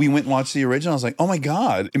and then work? we went and watched the original. I was like, oh my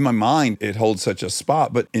God. In my mind, it holds such a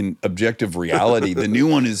spot, but in objective reality, the new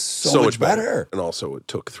one is so much better. And also, it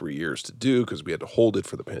took 3 years to do because we had to hold it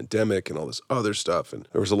for the pandemic and all this other stuff. And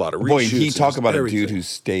there was a lot of reshoots. Boy, he and talk just about everything. a dude who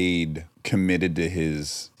stayed committed to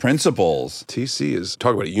his principles. TC is,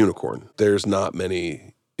 talk about a unicorn. There's not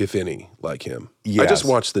many, if any, like him. I Yes. just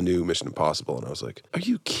watched the new Mission Impossible, and I was like, are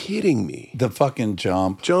you kidding me? The fucking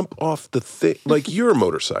jump. Jump off the thing. Like, you're a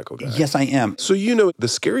motorcycle guy. Yes, I am. So, the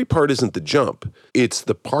scary part isn't the jump. It's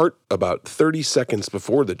the part about 30 seconds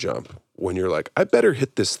before the jump when you're like, I better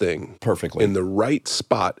hit this thing Perfectly. in the right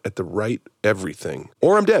spot at the right everything,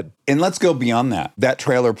 or I'm dead. And let's go beyond that. That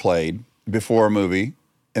trailer played before a movie,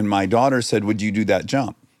 and my daughter said, would you do that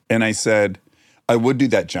jump? And I said, I would do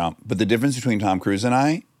that jump, but the difference between Tom Cruise and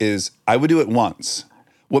I is I would do it once.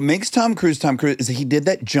 What makes Tom Cruise is that he did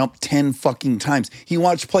that jump 10 fucking times. He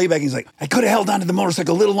watched playback and he's like, I could have held onto the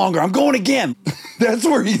motorcycle a little longer. I'm going again. That's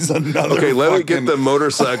where he's another Okay, let me fucking- get the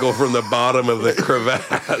motorcycle from the bottom of the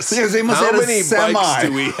crevasse. Because they must How have had a many semi. bikes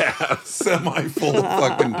do we have? Semi full of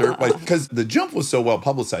fucking dirt bikes. Because the jump was so well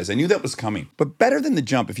publicized. I knew that was coming. But better than the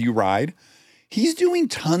jump, if you ride, he's doing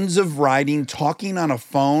tons of riding, talking on a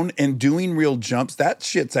phone, and doing real jumps. That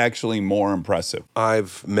shit's actually more impressive.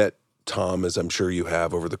 I've met Tom, as I'm sure you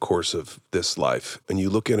have, over the course of this life, and you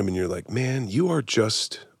look at him and you're like, man, you are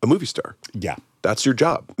just a movie star. Yeah. That's your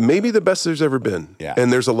job. Maybe the best there's ever been. Yeah.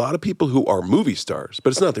 And there's a lot of people who are movie stars,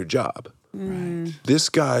 but it's not their job. Right. This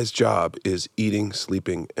guy's job is eating,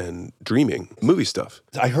 sleeping, and dreaming movie stuff.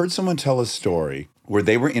 I heard someone tell a story where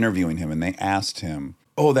they were interviewing him and they asked him,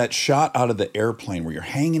 oh, that shot out of the airplane where you're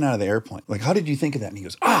hanging out of the airplane. Like, how did you think of that? And he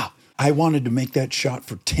goes, I wanted to make that shot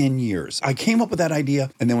for 10 years. I came up with that idea.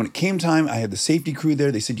 And then when it came time, I had the safety crew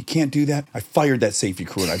there. They said, you can't do that. I fired that safety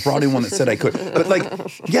crew and I brought in one that said I could. But like,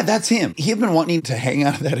 yeah, that's him. He had been wanting to hang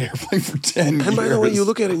out of that airplane for 10 years. And by the way, you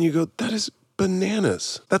look at it and you go, that is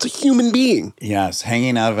bananas. That's a human being. Yes,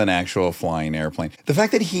 hanging out of an actual flying airplane. The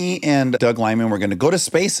fact that he and Doug Liman were going to go to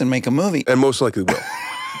space and make a movie. And most likely will.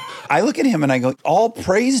 I look at him and I go, all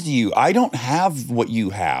praise to you. I don't have what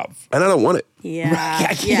you have. And I don't want it. Yeah.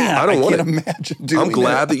 I can't. I don't want can't it. imagine doing I'm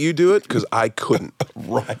glad that you do it because I couldn't.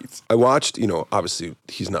 Right. I watched, obviously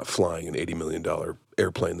he's not flying an $80 million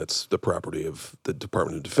airplane that's the property of the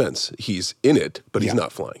Department of Defense. He's in it, but he's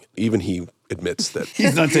not flying. Even he admits that.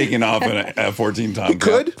 He's not taking off in a F-14 Tom. He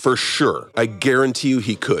could, for sure. I guarantee you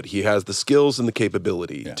he could. He has the skills and the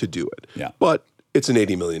capability to do it. Yeah. But it's an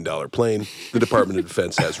 $80 million plane. The Department of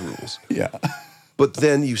Defense has rules. Yeah. But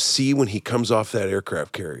then you see when he comes off that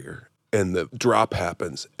aircraft carrier and the drop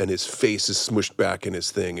happens and his face is smushed back in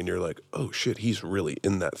his thing and you're like, oh shit, he's really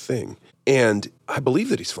in that thing. And I believe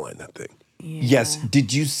that he's flying that thing. Yeah. Yes.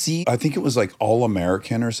 Did you see, I think it was like All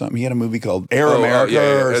American or something. He had a movie called Air America.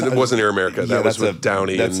 Or And it wasn't Air America. That was with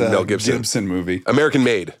Downey and Mel Gibson. Gibson movie. American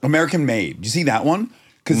Made. American Made. Did you see that one?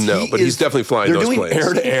 No, but he's definitely flying those planes.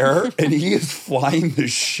 They're doing air to air, and he is flying the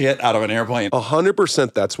shit out of an airplane.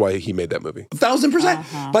 100% that's why he made that movie.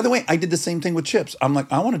 1,000%. By the way, I did the same thing with Chips. I'm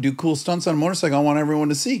like, I want to do cool stunts on a motorcycle. I want everyone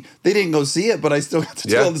to see. They didn't go see it, but I still got to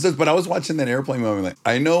do all the stunts. But I was watching that airplane movie. Like,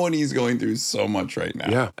 I know when he's going through so much right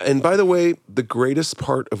now. Yeah. And by the way, the greatest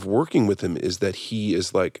part of working with him is that he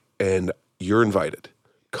is like, and you're invited.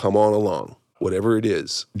 Come on along. Whatever it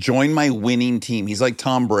is. Join my winning team. He's like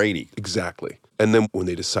Tom Brady. Exactly. And then when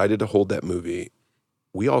they decided to hold that movie,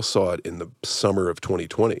 we all saw it in the summer of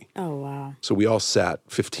 2020. Oh, wow. So we all sat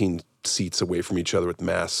 15 seats away from each other with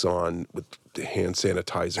masks on, with hand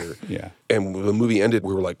sanitizer. Yeah. And when the movie ended,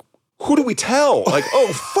 we were like, who do we tell? Like,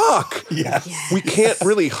 oh, fuck. Yes. We can't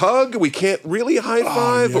really hug. We can't really high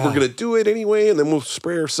five, but we're yeah. going to do it anyway. And then we'll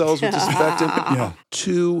spray ourselves with disinfectant. Yeah.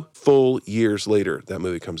 2 full years later, that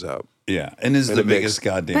movie comes out. Yeah. And is And the it makes biggest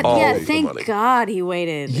goddamn. But all yeah, of the thank money. God he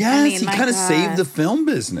waited. Yes, I mean, he my kind of God. saved the film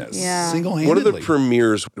business single-handedly. One of the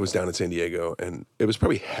premieres was down in San Diego, and it was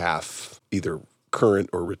probably half either current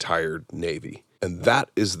or retired Navy. And that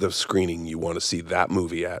is the screening you want to see that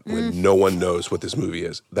movie at when no one knows what this movie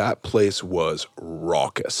is. That place was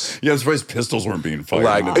raucous. Yeah, I'm surprised pistols weren't being fired.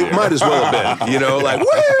 Like, it might as well have been, like,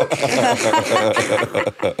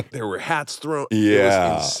 woo! There were hats thrown.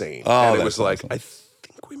 Yeah. It was insane. Oh, and it that's was like, awesome. I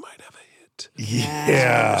think we might have a hit.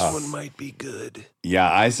 Yeah. This one might be good.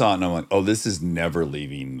 Yeah, I saw it and I'm like, oh, this is never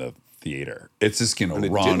leaving the theater. It's just going And to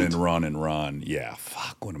it run didn't. and run and run. Yeah,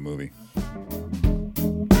 fuck, what a movie.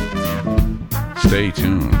 Stay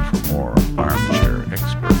tuned for more Armchair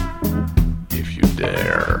Expert, if you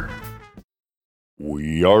dare.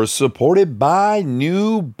 We are supported by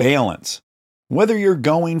New Balance. Whether you're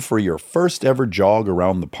going for your first ever jog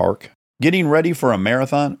around the park, getting ready for a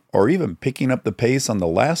marathon, or even picking up the pace on the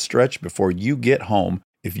last stretch before you get home,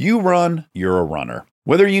 if you run, you're a runner.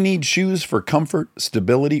 Whether you need shoes for comfort,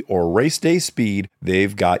 stability, or race day speed,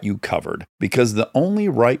 they've got you covered. Because the only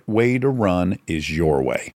right way to run is your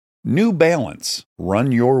way. New Balance.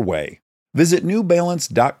 Run your way. Visit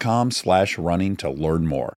newbalance.com/running to learn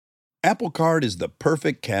more. Apple Card is the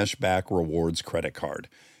perfect cashback rewards credit card.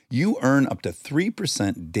 You earn up to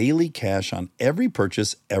 3% daily cash on every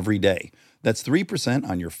purchase every day. That's 3%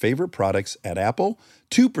 on your favorite products at Apple,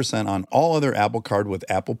 2% on all other Apple Card with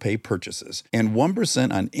Apple Pay purchases, and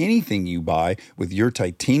 1% on anything you buy with your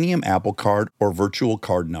titanium Apple Card or virtual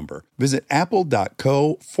card number. Visit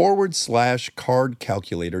apple.co/card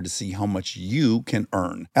calculator to see how much you can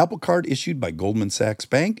earn. Apple Card issued by Goldman Sachs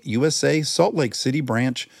Bank, USA, Salt Lake City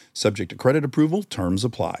branch, subject to credit approval, terms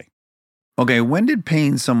apply. Okay, when did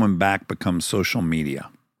paying someone back become social media?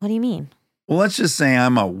 What do you mean? Well, let's just say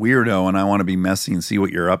I'm a weirdo and I want to be messy and see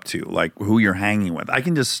what you're up to, like who you're hanging with. I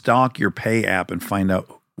can just stalk your pay app and find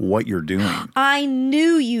out what you're doing. I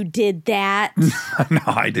knew you did that. No,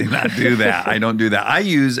 I did not do that. I don't do that. I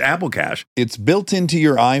use Apple Cash. It's built into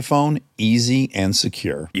your iPhone, easy and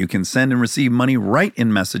secure. You can send and receive money right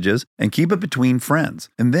in messages and keep it between friends,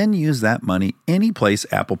 and then use that money any place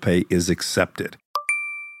Apple Pay is accepted.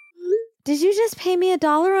 Did you just pay me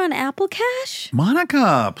 $1 on Apple Cash?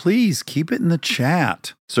 Monica, please keep it in the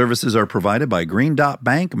chat. Services are provided by Green Dot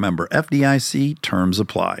Bank, member FDIC. Terms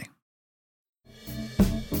apply.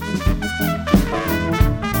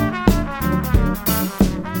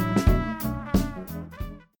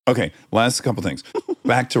 Okay, last couple things.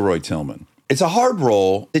 Back to Roy Tillman. It's a hard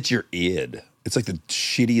role. It's your id. It's like the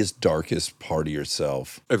shittiest, darkest part of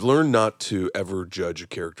yourself. I've learned not to ever judge a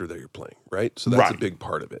character that you're playing, right? So that's a big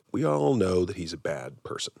part of it. We all know that he's a bad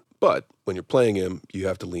person. But when you're playing him, you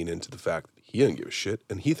have to lean into the fact that he doesn't give a shit,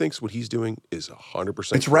 and he thinks what he's doing is 100%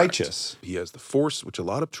 It's correct. righteous. He has the force, which a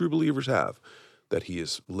lot of true believers have, that he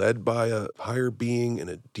is led by a higher being and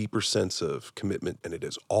a deeper sense of commitment, and it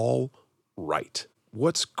is all right.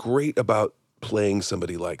 What's great about playing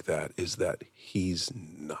somebody like that is that he's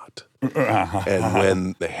not. And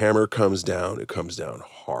when the hammer comes down, it comes down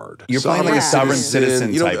hard. You're playing like a sovereign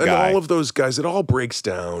citizen type and guy. all of those guys, it all breaks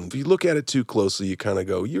down. If you look at it too closely, you kind of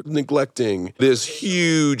go, you're neglecting this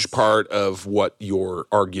huge part of what your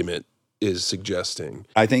argument is suggesting.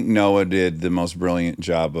 I think Noah did the most brilliant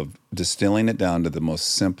job of distilling it down to the most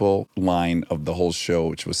simple line of the whole show,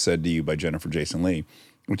 which was said to you by Jennifer Jason Leigh,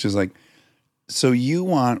 which is like, so you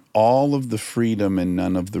want all of the freedom and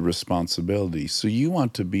none of the responsibility. So you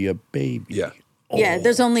want to be a baby. Yeah. Yeah,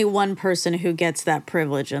 there's only one person who gets that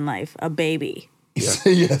privilege in life, a baby. So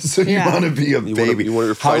you want to be a baby. You're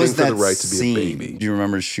How fighting was for that the right to be scene? a baby. Do you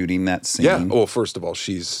remember shooting that scene? Yeah. Well, first of all,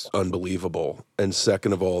 she's unbelievable. And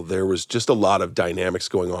second of all, there was just a lot of dynamics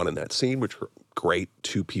going on in that scene, which were great.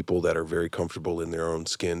 Two people that are very comfortable in their own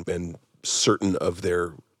skin and certain of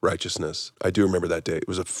their righteousness. I do remember that day. It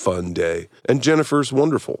was a fun day. And Jennifer's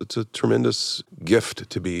wonderful. It's a tremendous gift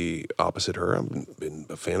to be opposite her. I've been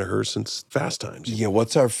a fan of hers since Fast Times. Yeah,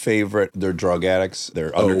 what's our favorite? They're drug addicts.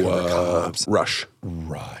 They're undercover cops. Rush.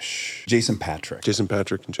 Jason Patrick. Jason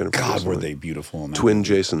Patrick and Jennifer. God, Jason were Leigh. they beautiful in that Twin movie.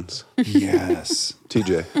 Jasons. Yes.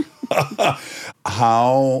 TJ.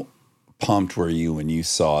 How pumped were you when you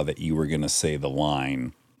saw that you were going to say the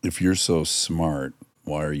line, if you're so smart,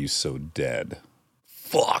 why are you so dead?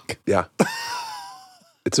 Fuck. Yeah.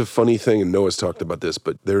 It's a funny thing, and Noah's talked about this,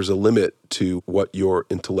 but there's a limit to what your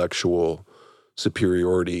intellectual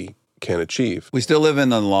superiority can achieve. We still live in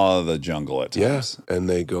the law of the jungle at times. Yeah. And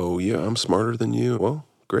they go, yeah, I'm smarter than you. Well,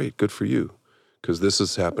 great. Good for you. Because this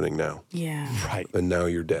is happening now. Yeah. Right. And now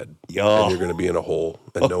you're dead. Yeah. And you're going to be in a hole,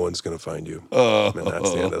 and no one's going to find you. And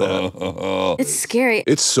that's the end of that. It's scary.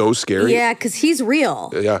 It's so scary. Yeah, because he's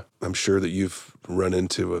real. Yeah. I'm sure that you've run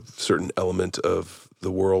into a certain element of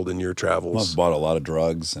the world in your travels. I've bought a lot of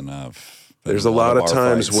drugs and I've been There's in a lot of bar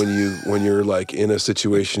times fights. when you're like in a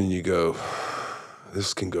situation and you go,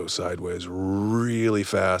 this can go sideways really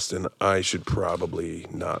fast and I should probably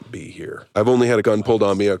not be here. I've only had a gun pulled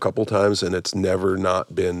on me a couple times and it's never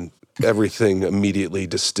not been, everything immediately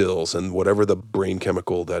distills, and whatever the brain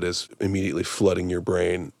chemical that is immediately flooding your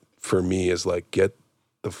brain for me is like, get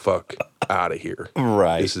the fuck out of here.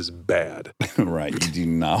 Right. This is bad. Right. You do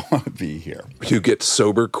not want to be here. You get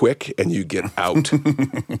sober quick and you get out.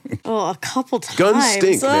 Oh, a couple times. Guns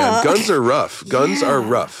stink, man. Ugh. Guns are rough. Guns are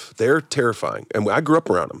rough. They're terrifying. And I grew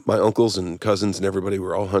up around them. My uncles and cousins and everybody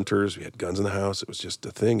were all hunters. We had guns in the house. It was just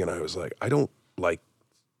a thing. And I was like, I don't like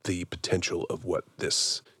the potential of what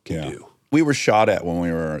this can do. We were shot at when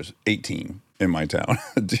we were 18 in my town.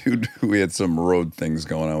 Dude, we had some road things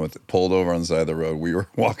going on with it. Pulled over on the side of the road. We were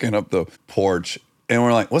walking up the porch and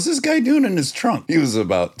we're like, what's this guy doing in his trunk? He was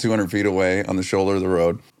about 200 feet away on the shoulder of the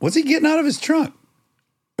road. What's he getting out of his trunk?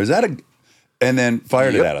 Is that a... And then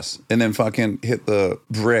fired it at us. And then fucking hit the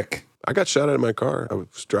brick. I got shot at in my car. I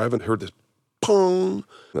was driving, heard this pong.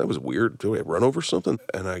 That was weird. Did I run over something?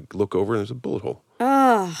 And I look over and there's a bullet hole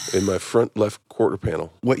in my front left quarter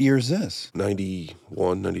panel. What year is this?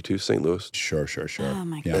 91, 92, St. Louis. Sure. Oh,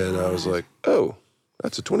 my God. And I was like, oh,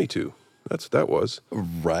 that's a 22. That's what that was.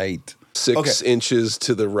 Right. 6 inches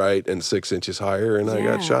to the right and 6 inches higher, and I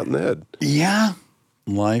got shot in the head. Yeah.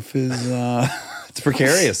 Life is, it's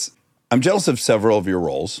precarious. I'm jealous of several of your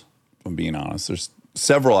roles, if I'm being honest. There's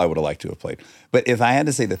several I would have liked to have played. But if I had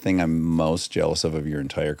to say the thing I'm most jealous of your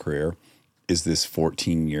entire career is this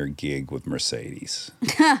 14-year gig with Mercedes.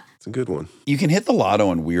 It's a good one. You can hit the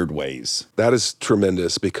lotto in weird ways. That is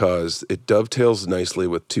tremendous because it dovetails nicely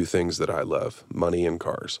with two things that I love, money and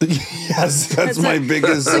cars. Yes, that's my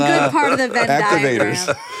biggest It's a good part of the Venn activators.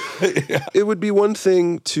 diagram. It would be one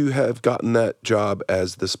thing to have gotten that job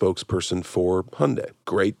as the spokesperson for Hyundai.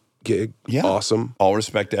 Great gig, awesome. All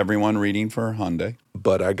respect to everyone reading for Hyundai.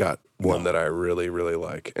 But I got one that I really, really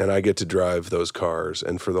like. And I get to drive those cars.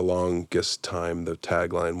 And for the longest time, the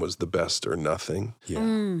tagline was the best or nothing. Yeah.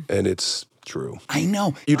 And it's true. I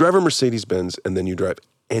know. You drive a Mercedes-Benz and then you drive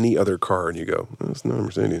any other car and you go, oh, it's not a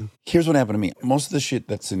Mercedes. Here's what happened to me. Most of the shit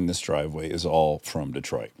that's in this driveway is all from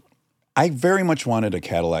Detroit. I very much wanted a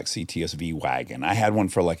Cadillac CTS-V wagon. I had one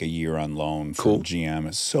for like a year on loan from GM.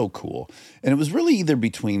 It's so cool. And it was really either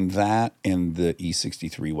between that and the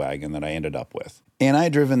E63 wagon that I ended up with. And I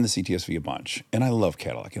had driven the CTS-V a bunch. And I love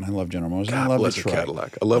Cadillac. And I love General Motors. And I love Detroit.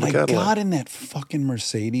 Cadillac. I love a Cadillac. I got in that fucking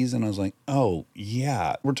Mercedes and I was like, oh,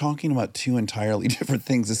 yeah. We're talking about two entirely different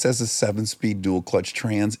things. It says a 7-speed dual clutch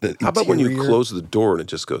trans. How about when you close the door and it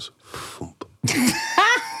just goes...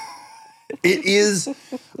 It is,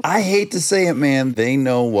 I hate to say it, man, they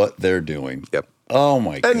know what they're doing. Yep. Oh,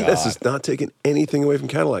 my God. And this is not taking anything away from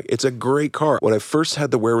Cadillac. It's a great car. When I first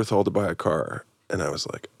had the wherewithal to buy a car, and I was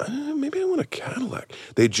like, maybe I want a Cadillac.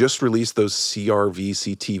 They just released those CRV,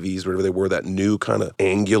 CTVs, whatever they were, that new kind of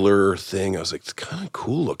angular thing. I was like, it's kind of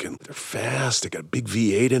cool looking. They're fast. They got a big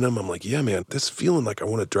V8 in them. I'm like, yeah, man, this feeling like I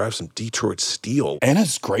want to drive some Detroit steel. And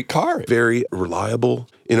it's a great car. Very reliable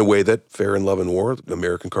in a way that Fair and Love and War,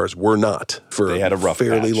 American cars, were not for they had a rough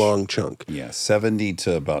fairly patch. Long chunk. Yeah, 70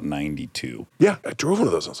 to about 92. Yeah, I drove one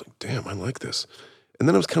of those. I was like, damn, I like this. And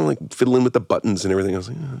then I was kind of like fiddling with the buttons and everything. I was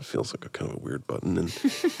like, it feels like a kind of a weird button. And,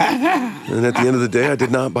 and at the end of the day, I did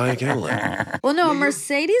not buy a Cadillac. Well, no, a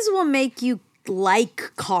Mercedes will make you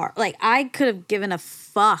like car. Like, I could have given a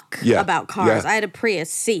fuck about cars. I had a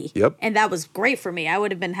Prius C. Yep. And that was great for me. I would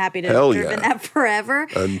have been happy to have driven that forever.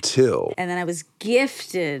 Until. And then I was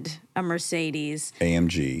gifted a Mercedes.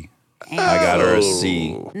 AMG. I got her a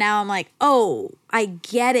C. Now I'm like, oh, I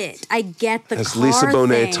get it. I get the As car Lisa Bonet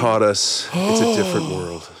thing. taught us, it's a different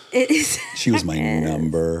world. It is. She was my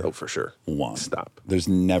number Oh, for sure. one. Stop. There's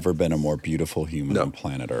never been a more beautiful human on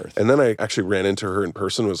planet Earth. And then I actually ran into her in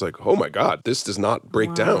person and was like, oh my God, this does not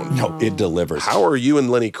break down. No, it delivers. How are you and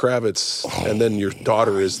Lenny Kravitz, and then your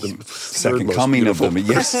daughter is the Second most coming of beautiful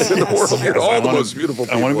them. Yes. person in the world. You're all the most beautiful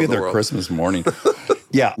people I want to be in the there world. Christmas morning.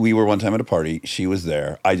 Yeah, we were one time at a party. She was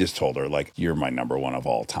there. I just told her, like, you're my number one of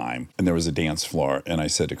all time. And there was a dance floor. And I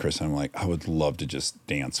said to Chris, I'm like, I would love to just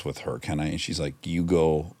dance with her. Can I? And she's like, you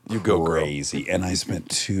go crazy. And I spent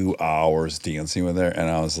 2 hours dancing with her. And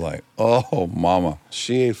I was like, oh, mama.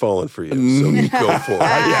 She ain't falling for you, so you go for it.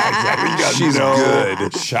 Yeah, exactly. She's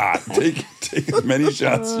good. Shot. Take as many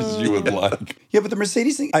shots as you would like. Yeah, but the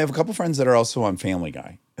Mercedes thing, I have a couple friends that are also on Family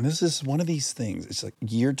Guy. And this is one of these things. It's like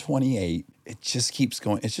year 28. It just keeps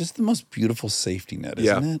going. It's just the most beautiful safety net,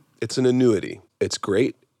 isn't it? It's an annuity. It's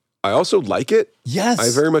great. I also like it. Yes. I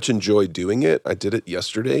very much enjoy doing it. I did it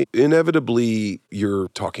yesterday. Inevitably, you're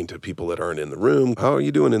talking to people that aren't in the room. How are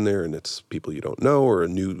you doing in there? And it's people you don't know or a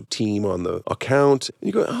new team on the account. And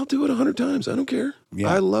you go, I'll do it 100 times. I don't care. Yeah.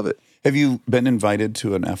 I love it. Have you been invited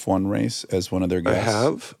to an F1 race as one of their I guests?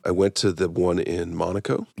 have. I went to the one in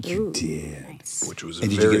Monaco, You did. which was And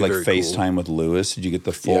did very, you get like very cool. FaceTime with Lewis? Did you get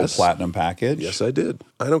the full Yes. platinum package? Yes, I did.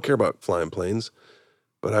 I don't care about flying planes,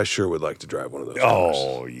 but I sure would like to drive one of those cars.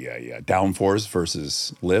 Oh, yeah. Downforce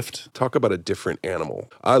versus lift. Talk about a different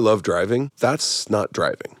animal. I love driving. That's not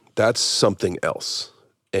driving. That's something else.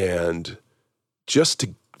 And just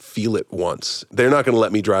to feel it once, they're not going to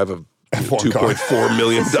let me drive a $2.4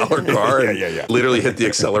 million car and Yeah. literally hit the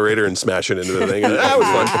accelerator and smash it into the thing. That was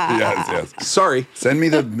fun. Yes. Sorry. Send me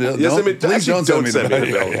the bill. Yes, Don't- please please don't send me the bill.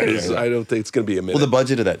 bill. Yeah. 'Cause I don't think it's going to be a minute. Well, the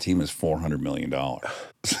budget of that team is $400 million.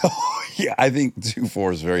 So, yeah, I think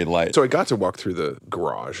 2.4 is very light. So I got to walk through the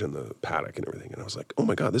garage and the paddock and everything, and I was like, oh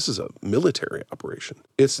my God, this is a military operation.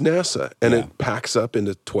 It's NASA, and it packs up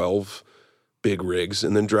into 12 big rigs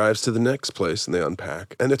and then drives to the next place and they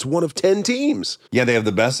unpack. And it's one of 10 teams. Yeah, they have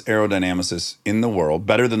the best aerodynamicists in the world,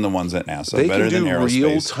 better than the ones at NASA, They better can than do aerospace.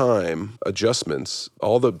 real-time adjustments.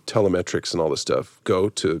 All the telemetrics and all this stuff go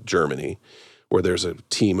to Germany, where there's a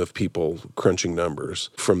team of people crunching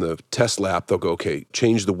numbers. From the test lap, they'll go, okay,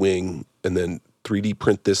 change the wing and then 3D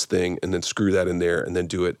print this thing and then screw that in there and then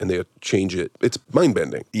do it and they change it. It's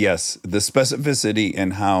mind-bending. Yes, the specificity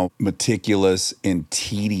and how meticulous and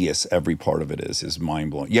tedious every part of it is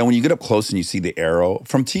mind-blowing. Yeah, when you get up close and you see the arrow,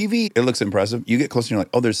 from TV, it looks impressive. You get close and you're like,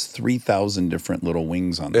 oh, there's 3,000 different little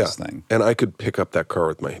wings on this thing. And I could pick up that car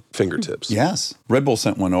with my fingertips. Yes. Red Bull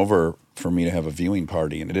sent one over for me to have a viewing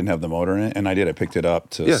party, and it didn't have the motor in it, and I did. I picked it up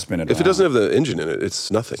to spin it around. If it doesn't have the engine in it, it's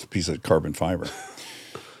nothing. Piece of carbon fiber.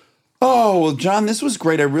 Oh, well, John, this was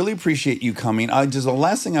great. I really appreciate you coming. Just the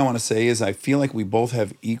last thing I want to say is I feel like we both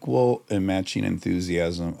have equal and matching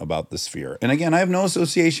enthusiasm about the Sphere. And again, I have no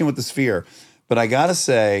association with the Sphere, but I got to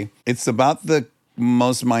say, it's about the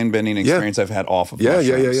most mind-bending experience I've had off of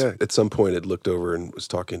mushrooms. Yeah. At some point, it looked over and was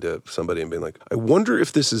talking to somebody and being like, I wonder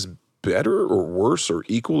if this is better or worse or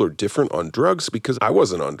equal or different on drugs? Because I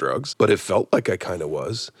wasn't on drugs, but it felt like I kind of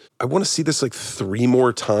was. I want to see this like 3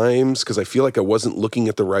 more times because I feel like I wasn't looking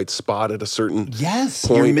at the right spot at a certain point.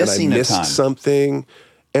 You're missing and I a missed ton. something.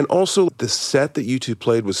 And also the set that you two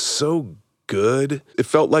played was so good. It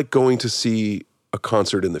felt like going to see a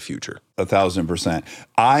concert in the future. 1,000%.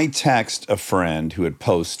 I text a friend who had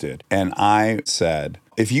posted and I said,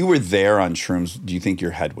 if you were there on shrooms, do you think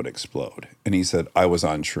your head would explode? And he said, I was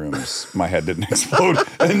on shrooms. My head didn't explode.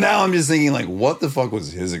 And now I'm just thinking like, what the fuck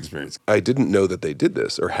was his experience? I didn't know that they did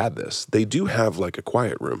this or had this. They do have like a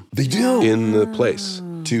quiet room. They do. In the place.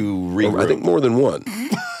 To regroup. I think more than one.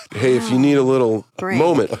 Hey, if you need a little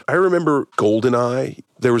moment. I remember GoldenEye.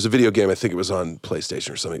 There was a video game, I think it was on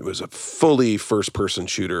PlayStation or something. It was a fully first-person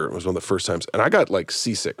shooter. It was one of the first times. And I got like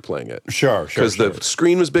seasick playing it. Sure. Because the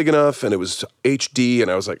screen was big enough and it was HD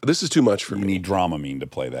and I was like, this is too much for me. You need Dramamine to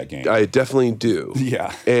play that game. I definitely do.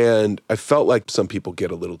 Yeah. And I felt like some people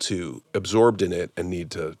get a little too absorbed in it and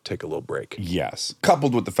need to take a little break. Yes.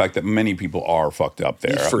 Coupled with the fact that many people are fucked up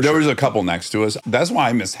there. For there sure. was a couple next to us. That's why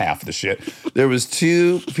I missed half the shit. There was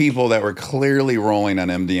 2 people that were clearly rolling on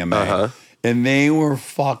MDMA. And they were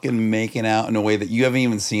fucking making out in a way that you haven't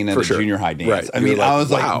even seen at a junior high dance. Right. I mean, You're like, I was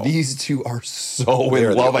wow. like, these 2 are so They're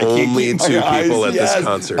in love. the I can't only keep my 2 people eyes. at this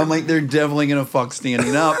concert. I'm like, they're definitely going to fuck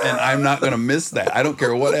standing up, and I'm not going to miss that. I don't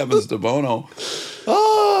care what happens to Bono.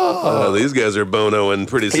 Oh, these guys are bonoing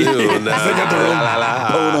pretty soon. They got their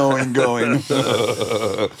own Bonoing going.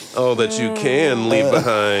 Oh, that you can leave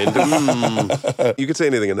behind. You could say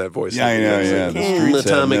anything in that voice. Yeah, I know, yeah. The streets have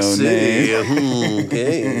Atomic no City. name.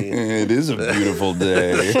 Okay. It is a beautiful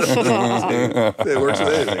day. It works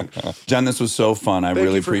with anything. John, this was so fun. I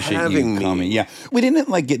really you for appreciate having you me. coming. Yeah, we didn't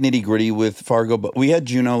like get nitty gritty with Fargo, but we had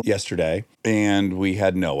Juno yesterday and we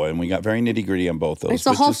had Noah, and we got very nitty gritty on both those. It's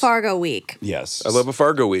a whole Fargo week. Yes, I love a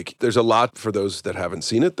Fargo week. There's a lot for those that haven't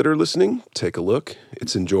seen it that are listening. Take a look.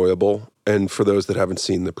 It's enjoyable. And for those that haven't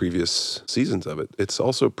seen the previous seasons of it, it's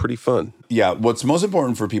also pretty fun. Yeah, what's most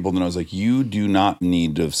important for people to know is like you do not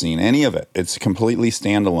need to have seen any of it. It's completely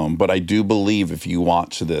standalone. But I do believe if you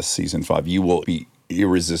watch this season 5, you will be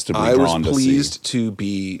irresistibly I drawn was to see. pleased to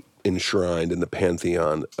be enshrined in the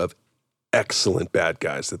pantheon of excellent bad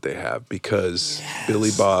guys that they have because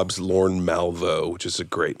Billy Bob's Lorne Malvo, which is a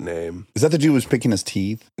great name. Is that the dude who was picking his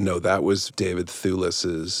teeth? No, that was David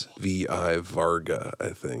Thewlis's V.I. Varga,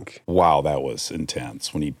 I think. Wow, that was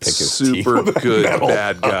intense when he picked his teeth. Super with a good metal.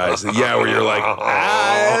 bad guys. Yeah, where you're like,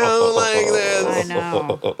 I don't like this. I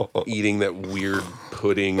know. Eating that weird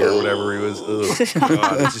pudding or whatever he was. Ugh,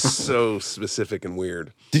 God, it's just so specific and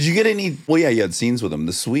weird. Did you get any? Well, yeah, you had scenes with him,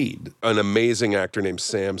 the Swede. An amazing actor named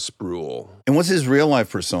Sam Spruill. And what's his real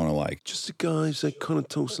life persona like? Just a guy who's like kind of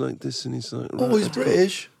talks like this, and he's like, Oh, he's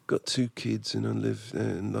British. Got 2 kids, and I live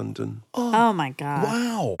in London. Oh my God.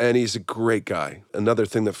 Wow. And he's a great guy. Another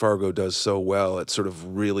thing that Fargo does so well, it sort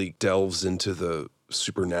of really delves into the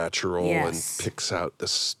supernatural Yes. and picks out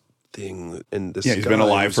this thing. And this Yeah, he's been guy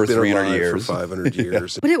alive who's for been 300 alive years. for 500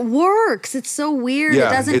 years. But it works. It's so weird. It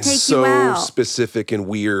doesn't it's take so you out. specific and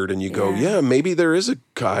weird, and you go, Yeah. yeah, maybe there is a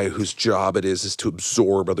guy whose job it is to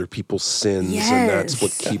absorb other people's sins, and that's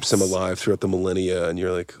what keeps him alive throughout the millennia. And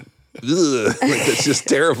you're like, ugh, like that's just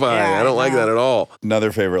terrifying. Yeah, I don't like that at all.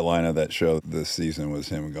 Another favorite line of that show this season was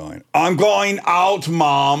him going, "I'm going out,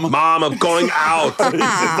 Mom." Mom, I'm going out.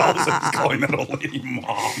 He's calling that old lady Mom.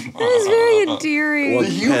 That is very endearing. The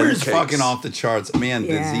humor is Pancakes. fucking off the charts. Man,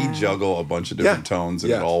 does Yeah. he juggle a bunch of different tones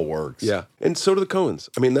and it all works. Yeah. And so do the Coens.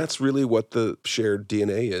 I mean, that's really what the shared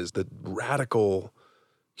DNA is, the radical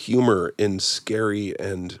humor in scary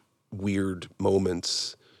and weird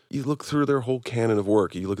moments. You look through their whole canon of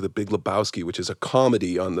work. You look at The Big Lebowski, which is a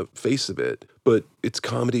comedy on the face of it, but its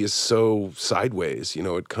comedy is so sideways. You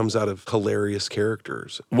know, it comes out of hilarious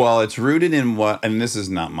characters. Well, it's rooted in what, and this is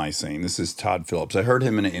not my saying, this is Todd Phillips. I heard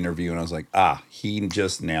him in an interview and I was like, he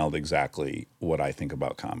just nailed exactly what I think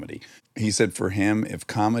about comedy. He said for him, if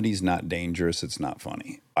comedy's not dangerous, it's not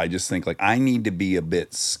funny. I just think like I need to be a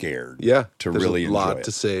bit scared Yeah. to there's really a enjoy lot it.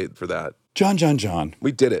 to say for that. John.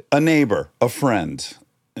 We did it. A neighbor, a friend,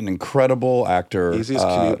 an incredible actor. Easiest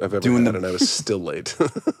commute I've ever doing had, and I was still late.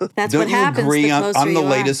 That's Don't what you happens. agree? The closer I'm the you are.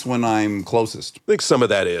 latest when I'm closest. I think some of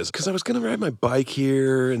that is because I was going to ride my bike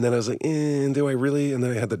here, and then I was like, do I really? And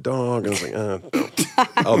then I had the dog, and I was like, no,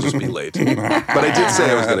 I'll just be late. But I did say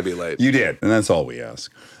I was going to be late. You did, and that's all we ask.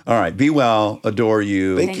 All right, be well, adore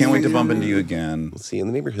you. Thank Can't you. wait to bump into you again. See you in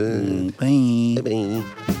the neighborhood. Bye. Bye.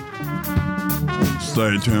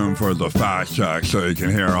 Stay tuned for the fact check so you can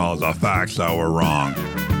hear all the facts that were wrong.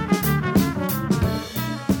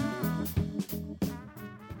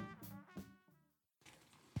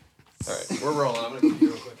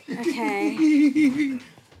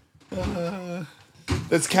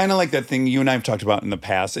 It's kind of like that thing you and I have talked about in the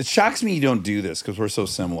past. It shocks me you don't do this because we're so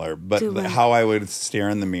similar. But how I would stare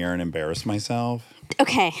in the mirror and embarrass myself.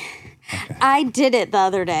 Okay. I did it the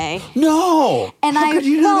other day. No. And how could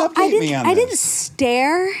you not update me on I this? didn't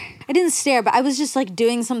stare. I didn't stare, but I was just like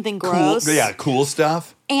doing something gross. Cool, yeah, cool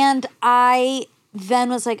stuff. And I then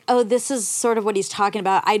was like, oh, this is sort of what he's talking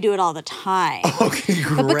about. I do it all the time. Okay,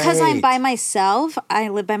 great. But because I'm by myself, I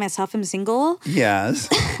live by myself, I'm single. Yes,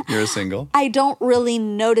 you're a single. I don't really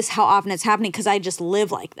notice how often it's happening because I just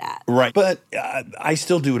live like that. Right. But I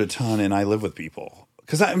still do it a ton and I live with people.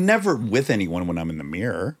 Because I'm never with anyone when I'm in the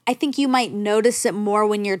mirror. I think you might notice it more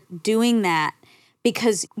when you're doing that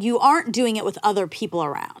because you aren't doing it with other people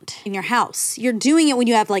around in your house. You're doing it when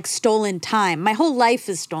you have like stolen time. My whole life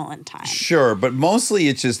is stolen time. Sure, but mostly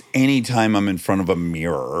it's just anytime I'm in front of a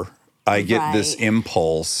mirror, I get this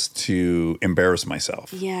impulse to embarrass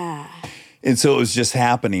myself. Yeah. And so it was just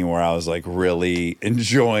happening where I was like really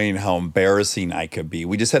enjoying how embarrassing I could be.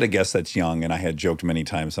 We just had a guest that's young, and I had joked many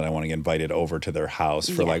times that I want to get invited over to their house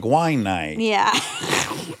for like wine night. Yeah.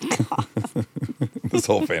 This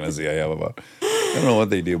whole fantasy I have about, I don't know what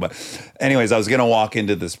they do. But anyways, I was going to walk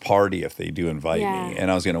into this party if they do invite me. And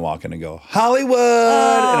I was going to walk in and go, Hollywood.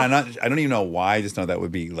 And I don't even know why. I just know that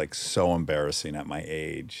would be like so embarrassing at my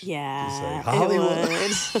age. Yeah. Just like,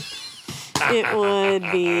 Hollywood. It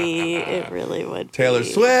would be. It really would be. Taylor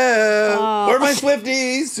Swift. Where are my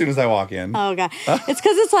Swifties? As soon as I walk in. Oh, God. It's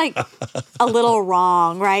because it's like a little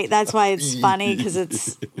wrong, right? That's why it's funny because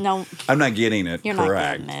it's no. I'm not getting it You're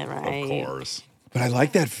correct. not getting it right. Of course. But I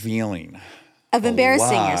like that feeling. Of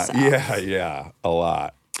embarrassing lot. yourself. Yeah, a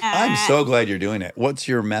lot. I'm so glad you're doing it. What's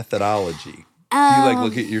your methodology? Do you like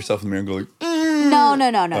look at yourself in the mirror and go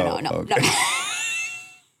like, No. okay.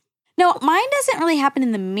 No, mine doesn't really happen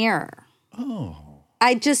in the mirror. Oh.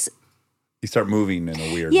 I just You start moving in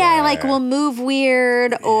a weird way. I like will move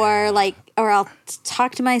weird or I'll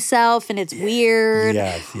talk to myself and it's weird.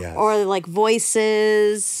 Yes. Or like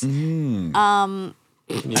voices. Can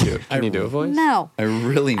you do a voice? No. I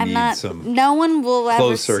really I'm need not some no one will ever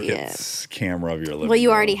closed see circuits camera of your living Well, you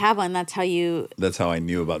room. already have one. That's how you That's how I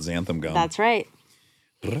knew about xanthan gum. That's right.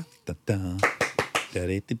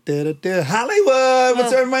 Hollywood,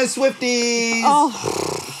 what's up, my Swifties?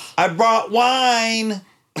 Oh. I brought wine.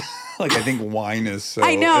 Like, I think wine is so.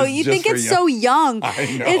 I know. it's You just think for it's so young.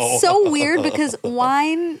 I know. It's so weird because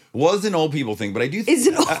wine was an old people thing, but I do Is think,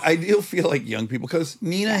 it old- I do feel like young people, because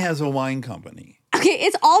Nina has a wine company. Okay,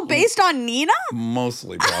 it's all based on Nina?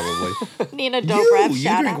 Mostly, probably. Nina Dobrev, you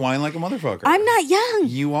shout drink out. wine like a motherfucker. I'm not young.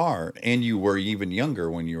 You are. And you were even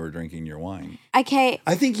younger when you were drinking your wine. Okay.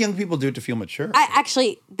 I think young people do it to feel mature.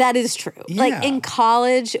 That is true. Like Yeah. in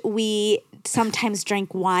college, we sometimes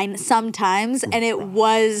drank wine, and it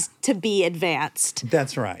was to be advanced,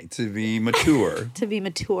 That's right. To be mature. to be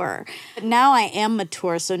mature. Now I am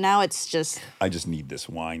mature, so now it's just, I just need this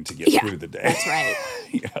wine to get through the day. that's right.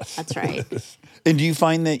 Yes. That's right. And do you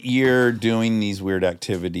find that you're doing these weird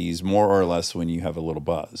activities more or less when you have a little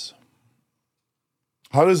buzz?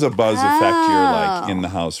 How does a buzz affect your like in the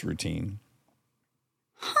house routine?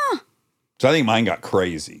 So I think mine got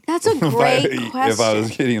crazy. That's a great If question. I was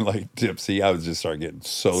getting like tipsy, I would just start getting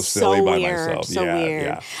so silly by myself. So weird.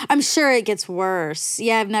 Yeah. I'm sure it gets worse.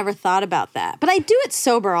 Yeah, I've never thought about that. But I do it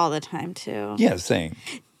sober all the time, too. Yeah, same.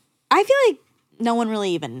 I feel like no one really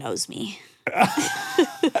even knows me.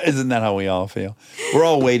 Isn't that how we all feel? We're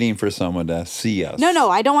all waiting for someone to see us. No,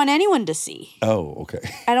 I don't want anyone to see. Oh, okay.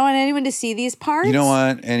 I don't want anyone to see these parts. You don't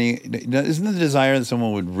want any. Isn't the desire that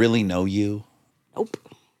someone would really know you? Nope.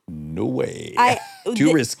 No way.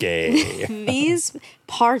 Too risque. These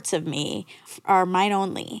parts of me are mine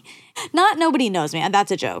only. Not nobody knows me, and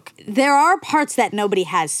that's a joke. There are parts that nobody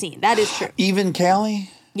has seen. That is true. Even Callie?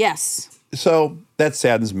 Yes. So that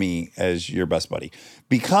saddens me as your best buddy,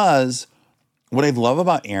 because what I love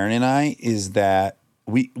about Aaron and I is that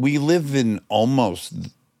we live in almost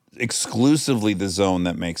exclusively the zone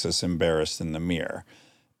that makes us embarrassed in the mirror.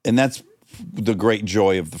 And that's the great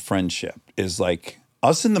joy of the friendship, is like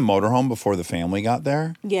us in the motorhome before the family got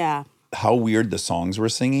there. Yeah. How weird the songs we're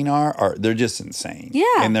singing are they're just insane. Yeah.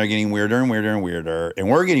 And they're getting weirder and weirder and weirder. And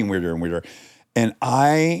we're getting weirder and weirder. And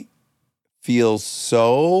I feel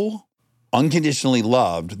so unconditionally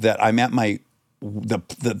loved that I'm at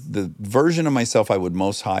the version of myself I would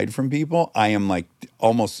most hide from people. I am like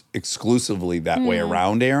almost exclusively that way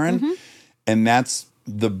around Aaron. Mm-hmm. And that's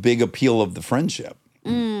the big appeal of the friendship.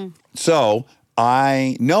 So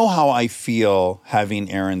I know how I feel having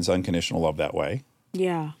Aaron's unconditional love that way.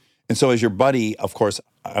 Yeah. And so as your buddy, of course,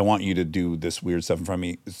 I want you to do this weird stuff in front of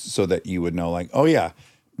me so that you would know, like, oh yeah,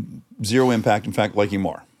 zero impact. In fact, like you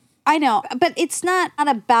more. I know, but it's not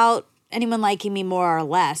about anyone liking me more or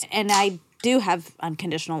less. And I do have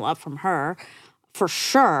unconditional love from her, for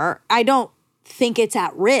sure. I don't think it's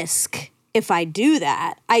at risk if I do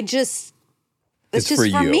that. it's just for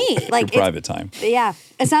for you. me. Like Your private time. Yeah.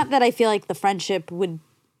 It's not that I feel like the friendship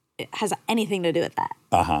has anything to do with that.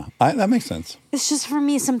 Uh-huh. That makes sense. It's just for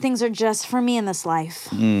me. Some things are just for me in this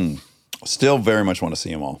life. Still very much want to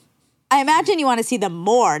see them all. I imagine you want to see them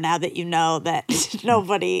more now that you know that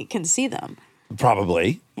nobody can see them.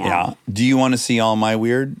 Probably. Yeah. Yeah. Do you want to see all my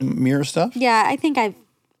weird mirror stuff? Yeah, I think I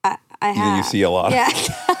have. You think you see a lot? Yeah.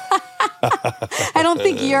 I don't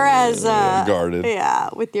think you're as guarded. Yeah,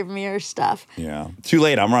 with your mirror stuff. Yeah. Too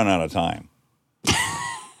late. I'm running out of time.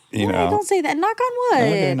 You No, know. don't say that. Knock on wood.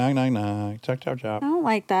 Okay, knock. Chop, chop, chop. I don't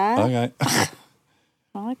like that. Okay. I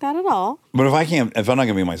don't like that at all. But if I'm not going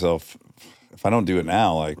to be myself, if I don't do it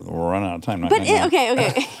now, like, we're running out of time. But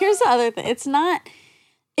okay. Here's the other thing. It's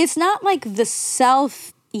not like the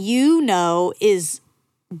self is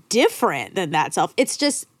different than that self. It's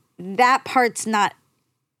just that part's not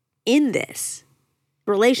in this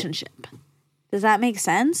relationship. Does that make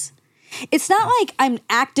sense? It's not like I'm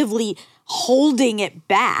actively holding it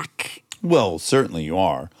back. Well, certainly you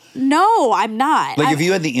are. No, I'm not. Like, if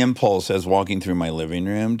you had the impulse as walking through my living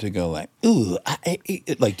room to go like, ooh,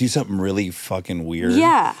 like do something really fucking weird.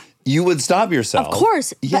 Yeah. You would stop yourself. Of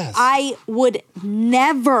course. Yes. But I would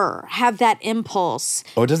never have that impulse.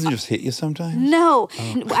 Oh, it doesn't just hit you sometimes? No.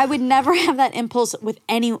 I would never have that impulse with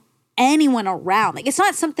anyone around. Like, it's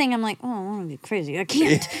not something I'm like, oh, I'm going to be crazy. I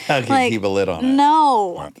can't. I can keep a lid on it.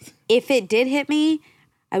 No. If it did hit me,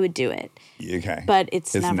 I would do it. Okay. But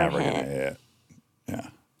it's never never hit. gonna hit. Yeah.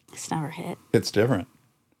 It's never hit. It's different.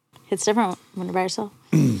 It's different when you're by yourself.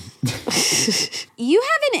 You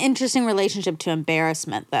have an interesting relationship to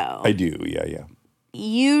embarrassment, though. I do, yeah.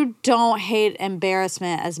 You don't hate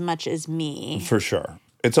embarrassment as much as me. For sure.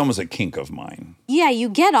 It's almost a kink of mine. Yeah, you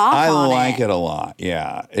get off I on like it a lot,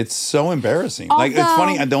 yeah. It's so embarrassing. Like, it's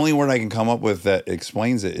funny, the only word I can come up with that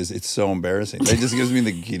explains it is it's so embarrassing. That just gives me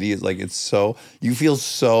the giddiest, like, it's so, you feel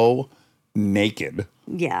so naked.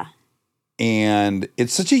 Yeah. And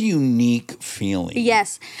it's such a unique feeling.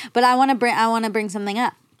 Yes, but I want to bring something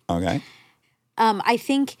up. Okay. I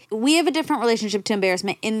think we have a different relationship to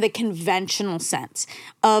embarrassment in the conventional sense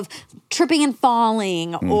of tripping and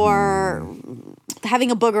falling or having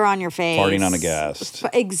a booger on your face. Farting on a guest.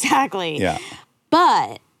 Exactly. Yeah.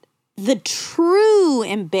 But the true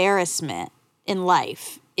embarrassment in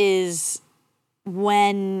life is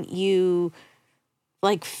when you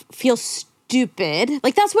like feel stupid.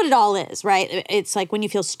 Like, that's what it all is, right? It's like when you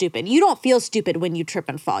feel stupid. You don't feel stupid when you trip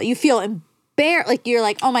and fall. You feel embarrassed. Like, you're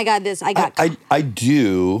like, oh my God, I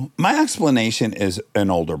do. My explanation is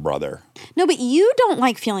an older brother. No, but you don't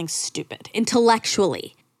like feeling stupid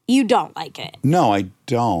intellectually. You don't like it. No, I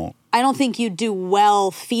don't. I don't think you do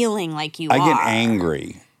well feeling like you I are. get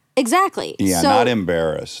angry. Exactly. Yeah, not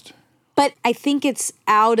embarrassed. But I think it's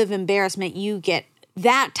out of embarrassment. You get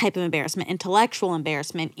that type of embarrassment, intellectual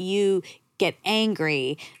embarrassment. You get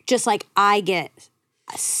angry, just like I get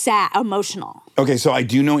sad, emotional. Okay, so I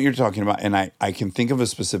do know what you're talking about, and I can think of a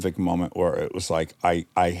specific moment where it was like I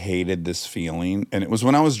hated this feeling, and it was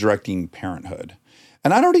when I was directing Parenthood.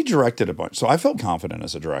 And I'd already directed a bunch, so I felt confident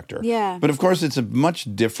as a director. Yeah. But of course, it's a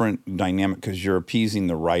much different dynamic because you're appeasing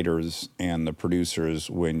the writers and the producers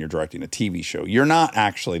when you're directing a TV show. You're not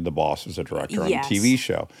actually the boss as a director on a TV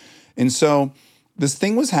show. And so this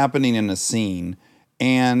thing was happening in a scene,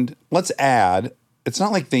 and let's add, it's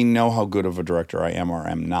not like they know how good of a director I am or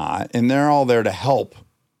am not, and they're all there to help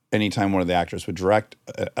anytime one of the actors would direct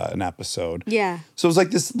an episode. Yeah. So it was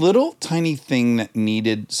like this little tiny thing that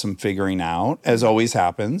needed some figuring out, as always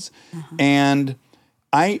happens. And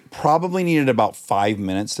I probably needed about 5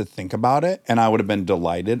 minutes to think about it, and I would have been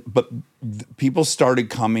delighted. But people started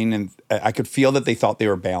coming, and I could feel that they thought they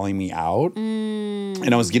were bailing me out.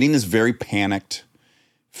 And I was getting this very panicked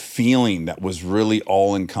feeling that was really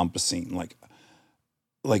all-encompassing. Like,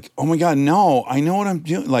 oh my God, no, I know what I'm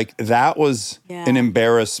doing. Like, that was an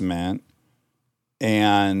embarrassment,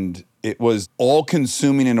 and it was all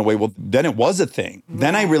consuming in a way. Well, then it was a thing. Right.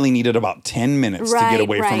 Then I really needed about 10 minutes to get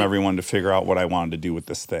away from everyone to figure out what I wanted to do with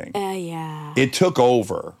this thing. Yeah. It took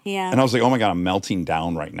over. Yeah. And I was like, oh my God, I'm melting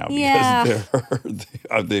down right now because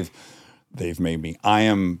they've made me. I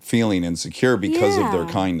am feeling insecure because of their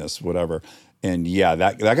kindness, whatever. And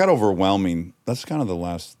that got overwhelming. That's kind of the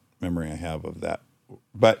last memory I have of that.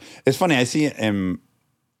 But it's funny. I see it, and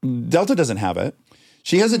Delta doesn't have it.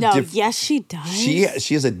 She has a yes, she does. She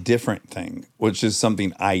has a different thing, which is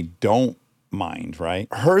something I don't mind. Right?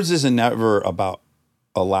 Hers is never about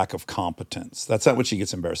a lack of competence. That's not what she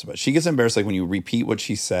gets embarrassed about. She gets embarrassed like when you repeat what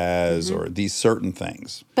she says or these certain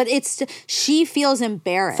things. But she feels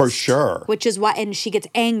embarrassed. For sure. Which is why, and she gets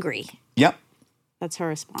angry. Yep. That's her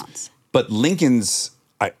response. But Lincoln's,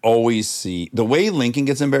 I always see, the way Lincoln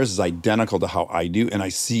gets embarrassed is identical to how I do. And I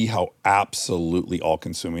see how absolutely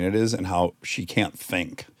all-consuming it is and how she can't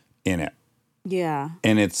think in it. Yeah.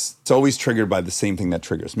 And it's always triggered by the same thing that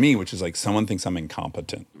triggers me, which is like someone thinks I'm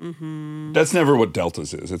incompetent. That's never what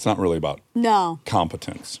Delta's is. It's not really about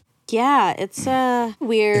competence. Yeah, it's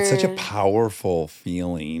weird. It's such a powerful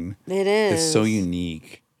feeling. It is. It's so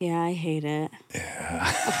unique. Yeah, I hate it.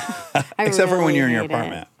 Yeah. Except for when you're in your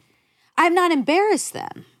apartment. I'm not embarrassed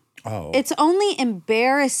then. Oh. It's only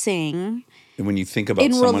embarrassing when you think about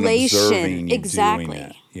in someone relation. Observing you Exactly. doing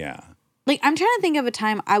it. Yeah. Like, I'm trying to think of a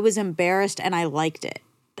time I was embarrassed and I liked it.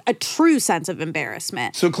 A true sense of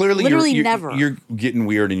embarrassment. So clearly Literally never. You're getting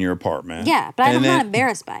weird in your apartment. Yeah, but I'm not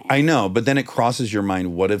embarrassed by it. I know, but then it crosses your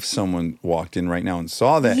mind, what if someone walked in right now and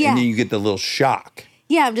saw that? Yeah. And then you get the little shock.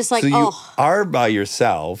 Yeah, I'm just like, so you are by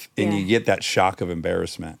yourself and you get that shock of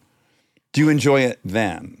embarrassment. Do you enjoy it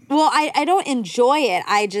then? Well, I don't enjoy it.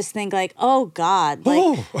 I just think like, oh God,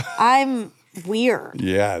 like I'm weird.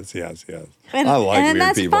 Yes. And, I like and weird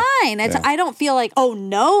that's people. fine. I don't feel like, oh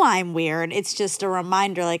no, I'm weird. It's just a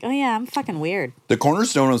reminder like, oh yeah, I'm fucking weird. The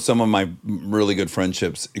cornerstone of some of my really good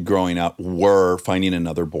friendships growing up were finding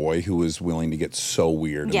another boy who was willing to get so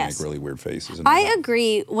weird and make really weird faces. And I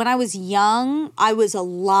agree. When I was young, I was a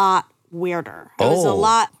lot weirder. I was a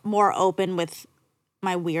lot more open with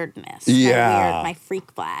my weirdness. My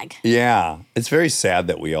freak flag. Yeah. It's very sad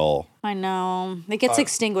that we all... I know. It gets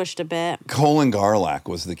extinguished a bit. Colin Garlack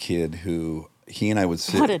was the kid who he and I would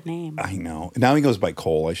sit. What a name. I know. Now he goes by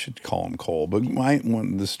Cole. I should call him Cole. But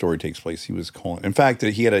when this story takes place, he was Colin. In fact,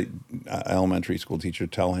 he had an elementary school teacher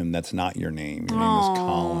tell him, that's not your name. Your name is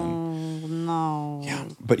Colin. No. Yeah.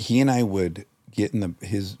 But he and I would get in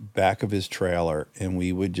his back of his trailer and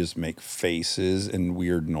we would just make faces and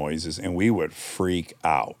weird noises and we would freak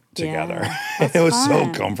out together. Yeah, it was so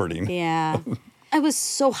comforting. Yeah. I was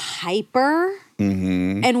so hyper.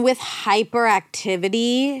 And with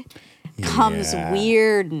hyperactivity comes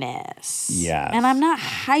weirdness. Yes. And I'm not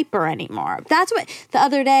hyper anymore. That's what the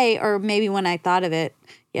other day, or maybe when I thought of it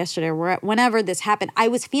yesterday, or whenever this happened, I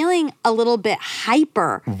was feeling a little bit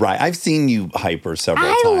hyper. Right. I've seen you hyper several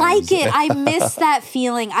times. I like it. I miss that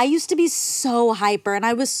feeling. I used to be so hyper, and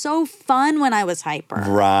I was so fun when I was hyper.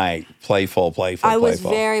 Right. Playful. I was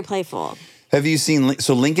very playful. Have you seen,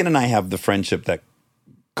 so Lincoln and I have the friendship that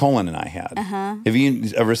Colin and I had. Have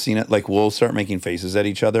you ever seen it? Like, we'll start making faces at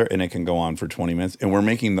each other and it can go on for 20 minutes and we're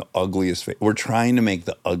making the ugliest, we're trying to make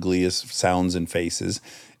the ugliest sounds and faces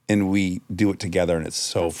and we do it together and it's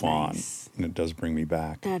so fun. Nice. And it does bring me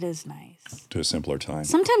back. That is nice. To a simpler time.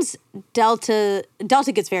 Sometimes Delta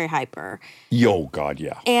gets very hyper. Yo, God,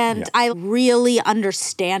 yeah. And I really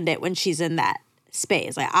understand it when she's in that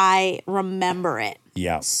space. Like, I remember it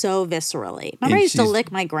so viscerally. Remember I used to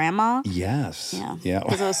lick my grandma? Yes. Yeah.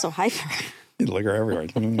 Because I was so hyper. You'd lick her everywhere.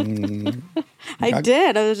 I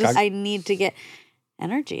did. I was just, I need to get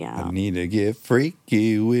energy out. I need to get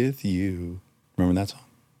freaky with you. Remember that song?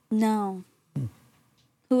 No.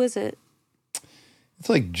 Who is it? It's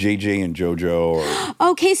like JJ and JoJo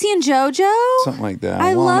or Casey and JoJo? Something like that.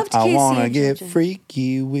 I loved Casey and JoJo. I want to get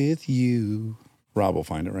freaky with you. Rob will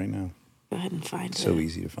find it right now. Go ahead and find it. So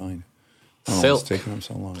easy to find. Silk. It's taking him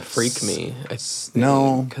so long. Freak me.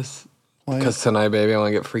 No. Because tonight, baby, I want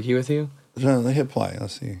to get freaky with you. Hit play.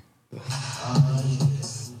 Let's see. Yeah,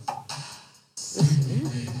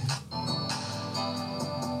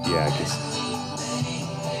 I guess.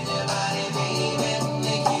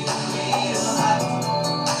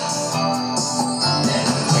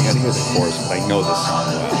 I gotta hear the chorus, but I know the song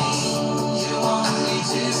well.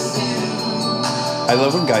 I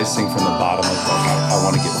love when guys sing from the bottom of like, I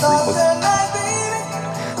want to get freaky.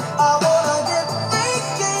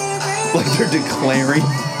 Like they're declaring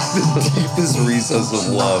the deepest recess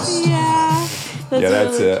of love. Yeah.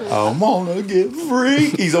 That's it. I want to get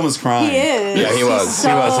freaky. He's almost crying. He is. Yeah, he was. He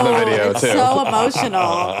was in the video, too. So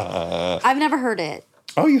emotional. I've never heard it.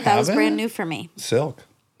 Oh, you haven't? That was brand new for me. Silk.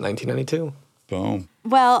 1992. Boom.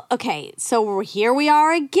 Well, okay, so here we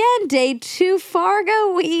are again, day 2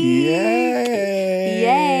 Fargo week.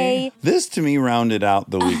 Yay. This, to me, rounded out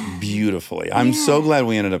the week beautifully. I'm so glad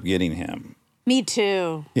we ended up getting him. Me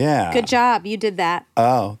too. Yeah. Good job. You did that.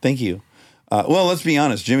 Oh, thank you. Well, let's be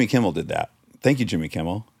honest. Jimmy Kimmel did that. Thank you, Jimmy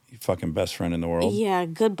Kimmel. You fucking best friend in the world. Yeah,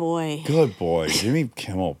 good boy. Good boy. Jimmy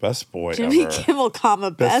Kimmel, best boy Jimmy ever. Kimmel,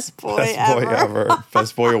 best boy best ever. Boy ever.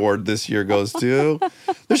 Best boy award this year goes to...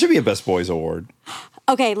 There should be a Best Boys award.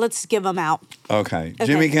 Okay, let's give them out. Okay.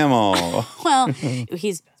 Jimmy Kimmel. Well,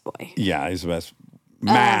 he's best boy. Yeah, he's the best.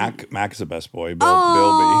 Mac is the best boy.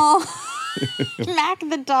 Oh, Mac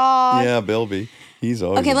the dog. Bilby. Yeah, Bilby. He's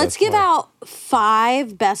always Okay, the let's best give boy. out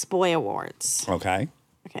 5 best boy awards. Okay.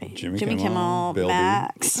 Okay, Jimmy Kimmel, Kimmel, Bilby.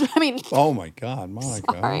 Max. I mean, Oh my God,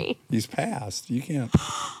 Monica. Sorry. He's passed. You gotta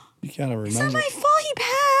it's not remember. my fault he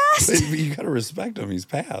passed. You gotta respect him. He's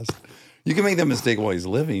passed. You can make that mistake while he's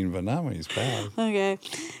living, but not when he's passed. Okay,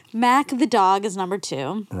 Mac the dog is number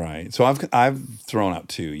 2. Right. So I've thrown out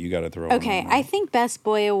 2. You got to throw. Okay, one out. I think best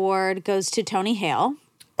boy award goes to Tony Hale.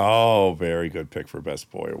 Oh, very good pick for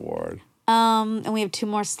best boy award. And we have 2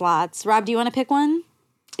 more slots. Rob, do you want to pick one?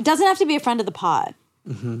 It doesn't have to be a friend of the pod.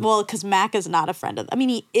 Mm-hmm. Well, because Mac is not a friend of. I mean,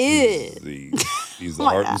 he is. He's the Oh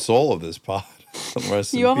my heart God. and soul of this pod.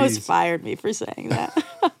 Rest You in almost peace. fired me for saying that.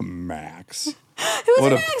 Max. It was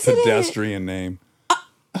What an a accident. pedestrian name.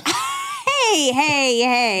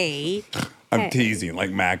 Hey. I'm teasing.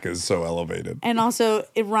 Like Mac is so elevated. And also,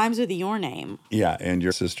 it rhymes with your name. Yeah, and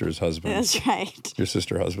your sister's husband. That's right. Your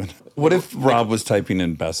sister husband. What if Rob was typing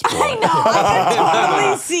in best boy?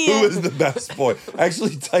 Totally see Who it. is the best boy?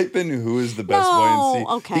 Actually, type in who is the best boy No, and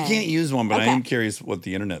see. okay. You can't use one, but I Okay. am curious what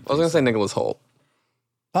the internet I was gonna thinks. say Nicholas Holt.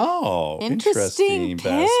 Oh, Interesting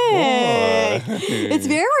best pick. boy. It's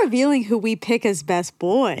very revealing who we pick as best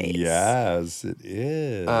boys. Yes, it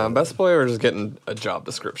is. Best boy or just getting a job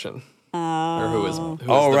description? Or who is the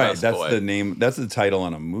right. best That's boy? the name. That's the title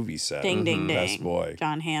on a movie set. Ding, ding, ding. Best boy.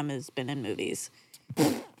 John Hamm has been in movies.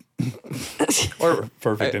 Or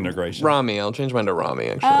Perfect integration. Rami. I'll change mine to Rami,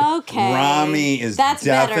 actually. Okay. Rami is That's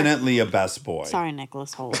better. definitely a best boy. Sorry,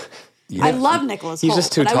 Nicholas Holt. Yeah. I love Nicholas He's Holt.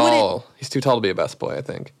 just too but I wouldn't- tall. He's too tall to be a best boy, I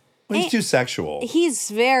think. Well, he's too sexual. He's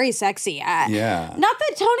very sexy. Yeah. Not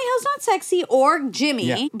that Tony Hill's not sexy or Jimmy,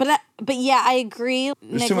 Yeah. but yeah, I agree.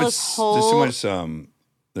 There's Nicholas too Holt.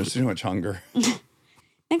 There's too much hunger.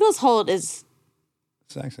 Nicholas Holt is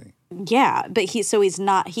Sexy. yeah, but he's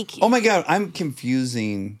not. He can't. Oh my God, I'm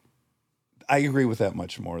confusing. I agree with that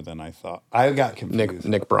much more than I thought. I got confused.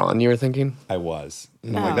 Nick Braun, you were thinking? I was.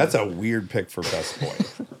 I'm Oh. like, that's a weird pick for best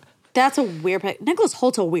boy. That's a weird pick. Nicholas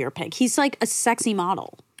Holt's a weird pick. He's like a sexy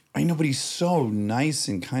model. I know, but he's so nice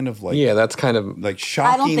and kind of like, Yeah, that's kind of. like I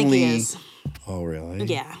shockingly. don't think he is. Oh, really?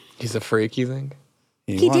 Yeah. He's a freak, you think?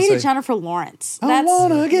 He wants dated to- Jennifer Lawrence. I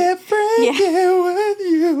wanna get freaky with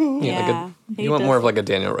you. Yeah, he You want does. more of like a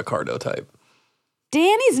Daniel Ricciardo type.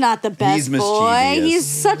 Danny's not the best He's boy.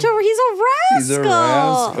 mischievous. He's a rascal. He's a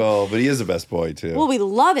rascal, but he is a best boy too. Well, we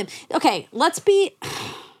love him. Okay, let's be.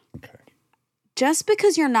 Okay. Just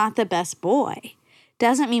because you're not the best boy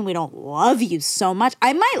doesn't mean we don't love you so much.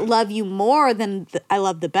 I might love you more than I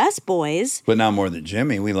love the best boys. But not more than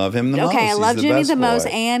Jimmy. We love him the most. Okay, I He's love Jimmy best the most,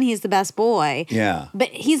 boy. and he's the best boy. Yeah. But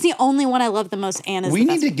he's the only one I love the most, and is We the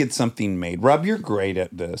need best. to get something made. Rob, you're great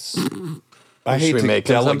at this. I Should hate we to make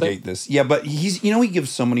him delegate something? this. Yeah, but he gives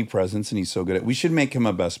so many presents and he's so good at. We should make him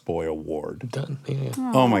a best boy award. Done. Yeah.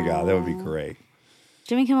 Oh my God, that would be great.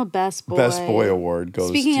 Jimmy Kimmel best boy. Best boy award goes.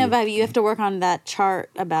 Speaking to, of, you have to work on that chart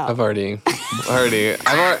about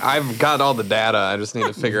I've got all the data. I just need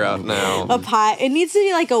to figure out now. a pie. It needs to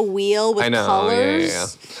be like a wheel with I know.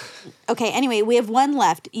 colors. Yeah. Okay. Anyway, we have one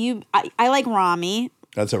left. I like Rami.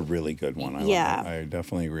 that's a really good one. I Yeah. love that. I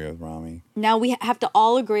definitely agree with Rami. Now we have to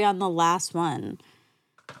all agree on the last one.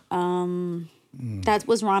 That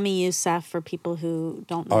was Rami Youssef for people who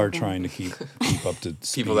don't know. Are him. trying to keep up to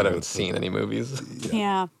speed People that haven't with seen any movies.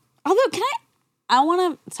 Yeah. Although, I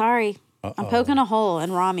want to. Sorry, I'm poking a hole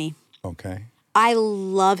in Rami. Okay. I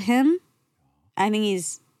love him. I think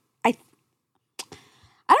he's. I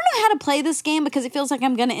don't know how to play this game because it feels like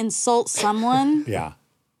I'm going to insult someone. Yeah.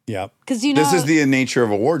 Yep. 'Cause you know- this is the nature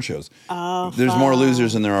of award shows. Oh, there's more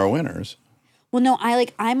losers than there are winners. Well, no,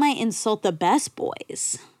 I might insult the best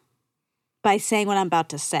boys by saying what I'm about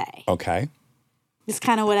to say. Okay. It's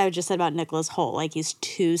kind of what I just said about Nicholas Holt. Like, he's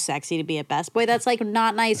too sexy to be a best boy. That's, like,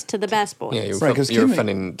 not nice to the best boys. Yeah, Right, 'cause you're Kimmel-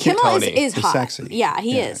 offending Kimmel Tony. is He's hot. sexy. Yeah,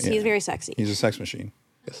 he Yeah, is. yeah. He's very sexy. He's a sex machine.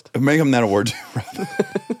 Yes. Make him that award too.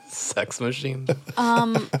 Sex machine.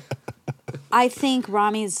 I think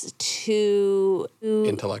Rami's too...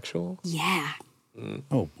 Intellectual. Yeah.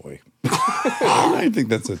 Oh boy. I think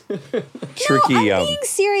that's a tricky No, I'm being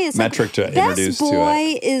serious. metric to introduce best to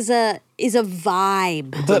boy is a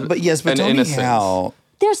vibe. But yes, but An Tony innocence. Hal.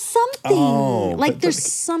 There's something. Oh, like, but- there's but-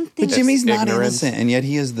 something. But Jimmy's not ignorance. innocent, and yet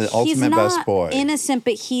he is the he's ultimate not best boy. innocent,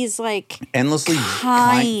 but he's, like... Endlessly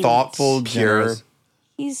kind. thoughtful, Pure. generous.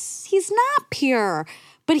 He's not pure,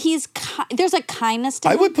 but there's a kindness to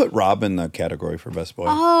I him. would put Rob in the category for best boy.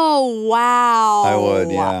 Oh, wow. I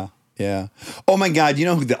would, yeah. Yeah. Oh my God, you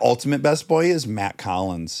know who the ultimate best boy is? Matt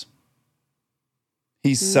Collins.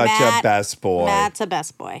 He's such a best boy. Matt's a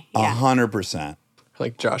best boy. Yeah. 100%.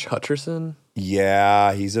 Like Josh Hutcherson.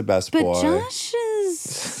 Yeah, he's a best But boy. Josh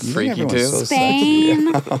is You think Freaky everyone's too. so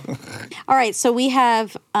Spain. sexy. All right, so we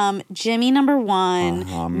have Jimmy number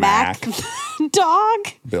 1, Mac Dog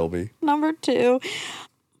Bilby. number 2.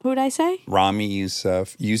 Who'd I say? Rami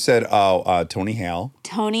Youssef. You said, Tony Hale.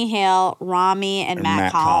 Tony Hale, Rami, and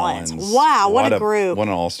Matt Collins. Wow, what a group. What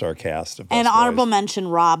an all-star cast of And best honorable boys. mention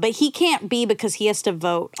Rob, but he can't be because he has to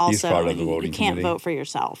vote also. He's part of the voting You can't committee. vote for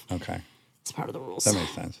yourself. Okay, It's part of the rules. that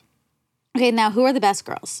makes sense. Okay, now who are the best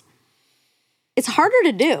girls? It's harder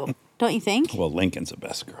to do, don't you think? Well, Lincoln's a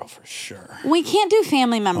best girl for sure. We can't do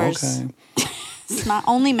family members. Okay. It's not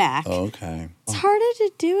only Mac. Okay. It's harder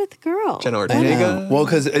to do with girls. Jenna I Ortega. know. Well,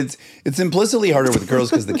 because it's implicitly harder with girls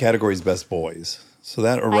because the category is best boys. So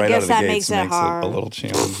that right out guess of the that gates makes it hard. a little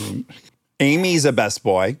challenging. Amy's a best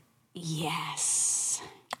boy. Yes.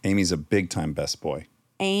 Amy's a big time best boy.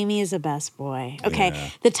 Amy is a best boy. Okay. Yeah.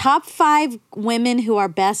 The top 5 women who are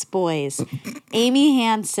best boys. Amy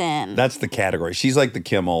Hansen. That's the category. She's like the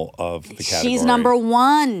Kimmel of the category. She's number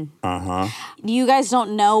 1. Uh-huh. You guys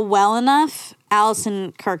don't know well enough.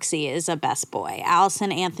 Allison Kirksey is a best boy.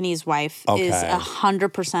 Allison Anthony's wife is Okay.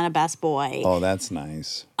 100% a best boy. Oh, that's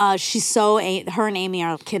nice. She's her and Amy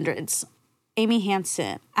are kindreds. Amy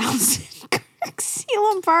Hansen, Allison Kirksey,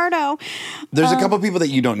 Lombardo. There's a couple people that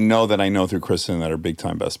you don't know that I know through Kristen that are big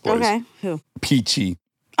time best boys. Okay, who? Peachy.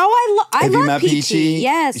 Oh, I Have love you met Peachy?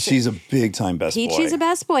 Yes, She's a big time best boy. Peachy's a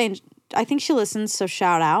best boy, and I think she listens. So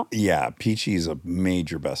shout out. Yeah, Peachy's a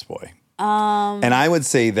major best boy. And I would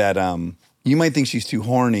say that you might think she's too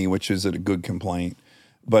horny, which is a good complaint.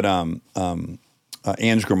 But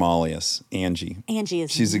Ange Gramalius, Angie. Angie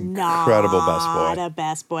is She's an incredible best boy. not a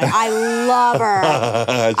best boy. I love her.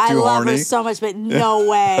 I Too love horny? her so much, but no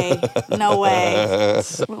way. No way.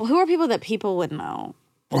 Well, who are people that people would know?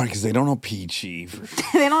 Right, because they don't know Peachy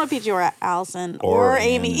They don't know Peachy or Allison or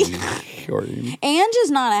Amy. Angie. Or Amy. Ange is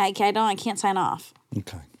not. I can't sign off.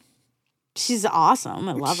 Okay. She's awesome.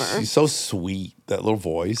 I love her. She's so sweet. That little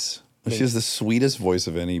voice. She has the sweetest voice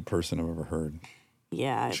of any person I've ever heard.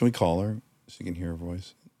 Yeah. Should we call her so you can hear her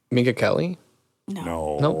voice? Minka Kelly.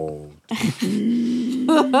 No.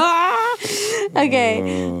 Okay.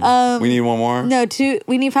 We need one more? No, 2.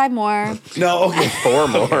 We need 5 more. No, okay. 4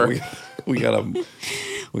 more. We gotta Whoa,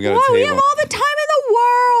 we table. have all the time in the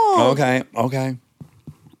world. Okay.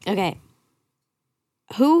 Okay.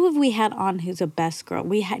 Who have we had on who's a best girl?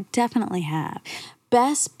 We definitely have.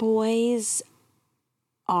 Best boys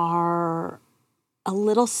are a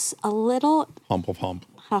little Hump.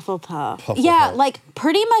 Hufflepuff. Yeah, like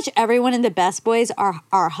pretty much everyone in the Best Boys are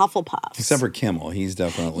Hufflepuffs. Except for Kimmel. He's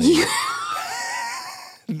definitely.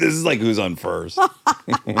 This is like who's on first.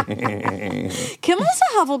 Kimmel's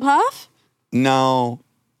a Hufflepuff. No,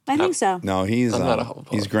 I think so. he's I'm not a Hufflepuff.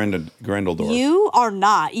 He's Grendeldorf. You are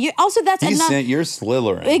not. You also that's He's enough. you're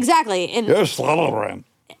Slytherin. Exactly. And You're Slytherin.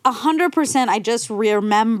 100%, I just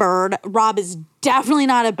remembered Rob is definitely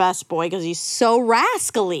not a best boy because he's so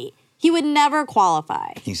rascally. He would never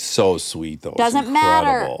qualify. He's so sweet though. Doesn't It's matter.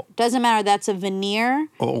 incredible. Doesn't matter. That's a veneer.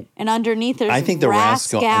 Oh. And underneath there's I think the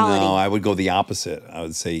rascal. rascality. No, I would go the opposite. I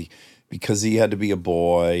would say because he had to be a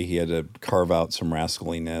boy, he had to carve out some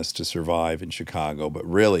rascaliness to survive in Chicago. But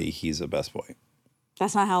really, he's a best boy.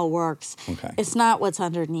 That's not how it works. Okay. It's not what's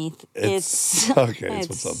underneath. It's okay. It's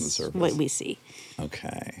what's on the surface. what we see.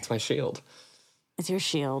 Okay. It's my shield. It's your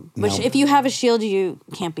shield. Which, if you have a shield, you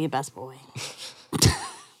can't be a best boy.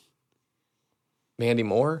 Mandy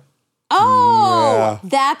Moore. Oh,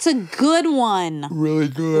 that's a good one. Really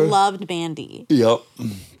good. Loved Mandy. Yep.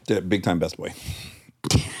 Big time best boy.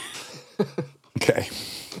 Okay.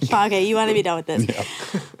 Okay, you want to be done with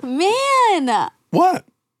this. Man. What?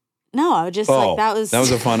 No, I was just like, that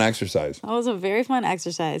was a fun exercise. that was a very fun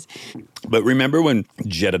exercise. But remember when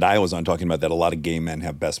Jedediah was on talking about that a lot of gay men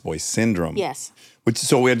have best boy syndrome? Yes,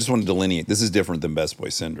 So we just want to delineate. This is different than best boy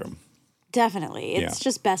syndrome definitely. It's Yeah.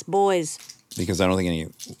 just best boys. because I don't think any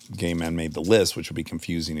gay men made the list, which would be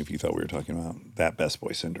confusing if you thought we were talking about that best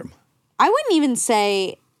boy syndrome. I wouldn't even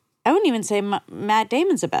say Matt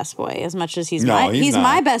Damon's a best boy as much as he's No, he's not.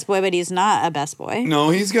 my best boy, but he's not a best boy.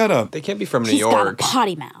 No, he's got a They can't be from New He's got a York.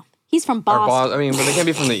 potty mouth. He's from Or Boston. I mean, but they can't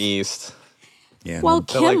be from the East. yeah. Well,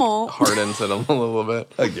 That like Kimmel. hardens it a little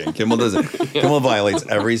bit. Again, Kimmel doesn't. Kimmel violates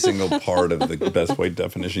every single part of the best boy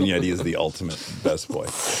definition. Yet he is the ultimate best boy.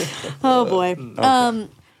 Oh boy.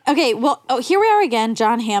 Okay. Well, here we are again.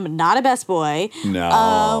 John Hamm, not a best boy.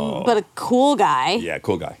 No. But a cool guy. Yeah,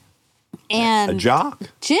 cool guy. And A jock.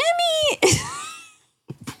 Jimmy.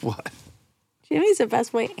 What? Jimmy's the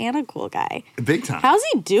best boy and a cool guy. Big time. How's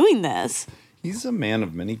he doing this? He's a man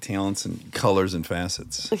of many talents and colors and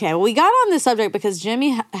facets. Okay, well, we got on this subject because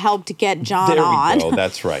Jimmy helped get John There on. we go.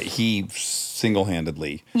 That's right. He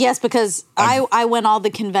single-handedly. Yes, because I went all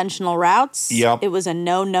the conventional routes. Yep. It was a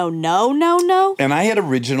no, no, no, no, no. And I had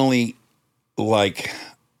originally,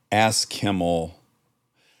 asked Kimmel,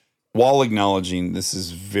 while acknowledging this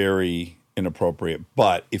is very inappropriate,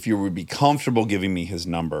 but if you would be comfortable giving me his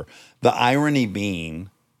number, the irony being,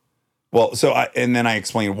 and then I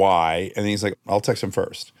explained why, and then he's like, I'll text him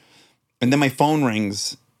first. And then my phone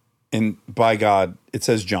rings, and by God, it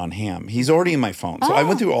says John Hamm. He's already in my phone. So I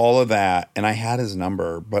went through all of that, and I had his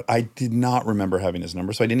number, but I did not remember having his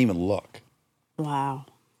number, so I didn't even look. Wow.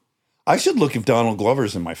 I should look if Donald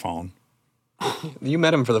Glover's in my phone. You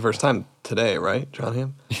met him for the first time today, right, John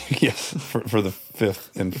Hamm? Yes, for the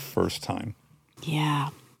fifth and first time. Yeah.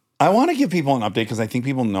 I want to give people an update because I think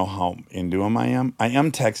people know how into him I am. I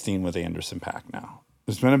am texting with Anderson .Paak now.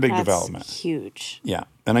 There's been a big development. Huge. Yeah.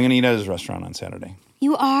 And I'm going to eat at his restaurant on Saturday.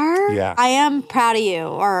 You are? Yeah. I am proud of you,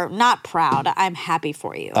 or not proud. I'm happy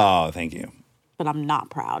for you, Oh, thank you. but I'm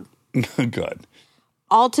not proud. Good.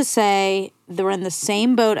 All to say, they were in the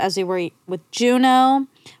same boat as we were with Juno.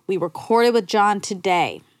 We recorded with John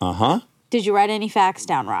today. Uh-huh. Did you write any facts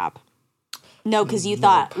down, Rob? No, because you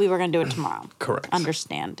thought we were going to do it tomorrow. Correct.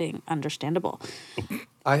 Understandable.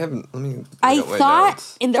 I haven't. Let me. I look at my thought,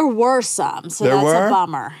 notes. and there were some, so There that's were? a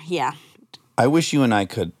bummer. Yeah. I wish you and I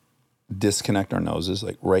could disconnect our noses,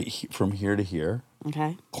 from here to here.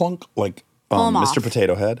 Okay. Clunk, like Pull 'em Mr. off.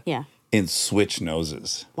 Potato Head. Yeah. And switch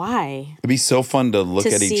noses. Why? It'd be so fun to look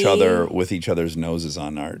To at each see- other with each other's noses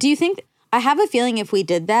on our... Do you think, I have a feeling if we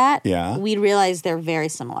did that, Yeah. we'd realize they're very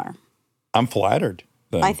similar. I'm flattered.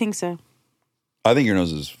 Then. I think so. I think your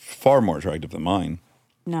nose is far more attractive than mine.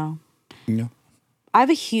 No. No. I have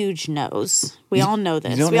a huge nose. We all know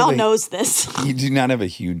this. don't We have all a- knows this. You do not have a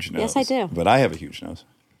huge nose. Yes, I do. But I have a huge nose.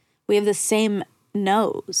 We have the same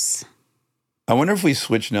nose. I wonder if we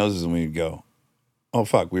switch noses and we'd go, oh,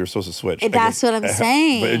 fuck, we were supposed to switch. That's what I'm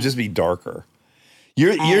saying. But it'd just be darker.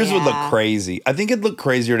 Yours would look yeah. crazy. I think it'd look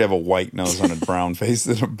crazier to have a white nose on a brown face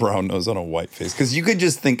than a brown nose on a white face. Because you could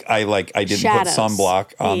just think I didn't Shadows. put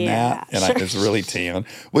sunblock on Yeah, that. And it's really tan,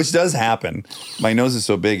 which does happen. My nose is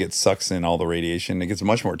so big, it sucks in all the radiation. It gets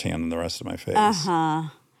much more tan than the rest of my face. Uh-huh.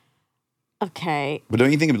 Okay. But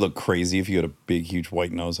don't you think it would look crazy if you had a big, huge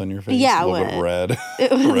white nose on your face? Yeah, a it little bit would. red.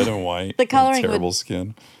 Red and white. The coloring and terrible would-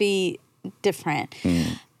 skin. Be different. Hmm.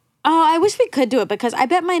 Oh, I wish we could do it because I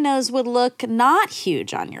bet my nose would look not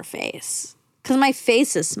huge on your face because my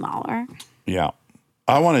face is smaller. Yeah.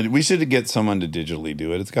 We should get someone to digitally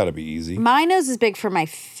do it. It's got to be easy. My nose is big for my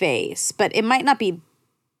face, but it might not be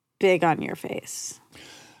big on your face.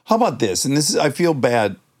 How about this? And I feel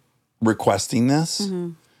bad requesting this, Mm-hmm.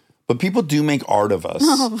 but people do make art of us.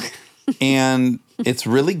 And it's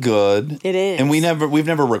really good. It is. And we've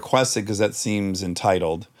never requested because that seems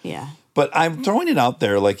entitled. Yeah. But I'm throwing it out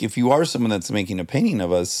there. Like, if you are someone that's making a painting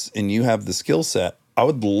of us and you have the skill set, I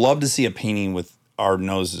would love to see a painting with our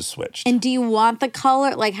noses switched. And do you want the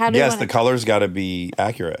color? Like, how do you Yes, want the color's got to be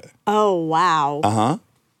accurate. Oh, wow. Uh-huh.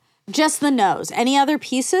 Just the nose. Any other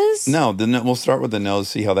pieces? No, we'll start with the nose,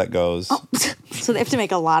 see how that goes. Oh. So they have to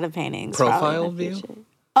make a lot of paintings. Profile probably in the view? future.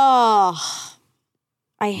 Oh,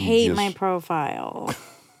 I hate just- my profile.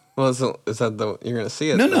 Well, is that the you're gonna see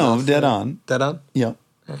it? No, but no, also- dead on. Dead on. Yeah.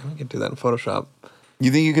 I could do that in Photoshop. You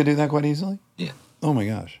think you could do that quite easily? Yeah. Oh my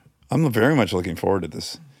gosh. I'm very much looking forward to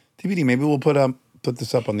this. DVD, maybe we'll put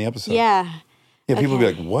this up on the episode. Yeah. Yeah, people will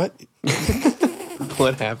Okay. be like, what?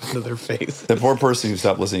 What happened to their face? The poor person who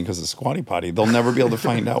stopped listening because of Squatty Potty, they'll never be able to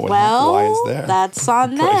find out why it's there. That's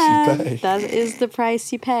on Price you them. pay. That is the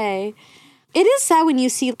price you pay. It is sad when you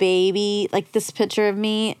see baby, like this picture of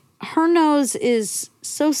me. Her nose is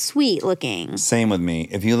so sweet looking. Same with me.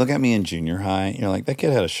 If you look at me in junior high, you're like, that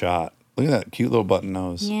kid had a shot. Look at that cute little button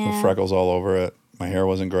nose. Yeah. With freckles all over it. My hair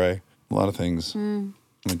wasn't gray. A lot of things.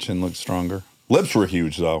 My chin looked stronger. Lips were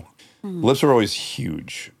huge, though. Lips were always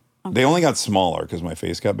huge. Okay. They only got smaller because my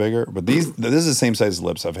face got bigger. But this is the same size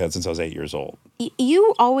lips I've had since I was 8 years old.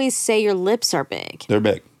 You always say your lips are big, They're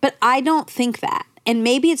big. but I don't think that. And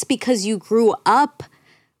maybe it's because you grew up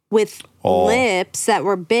with lips that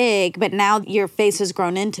were big, but now your face has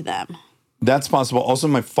grown into them. That's possible. Also,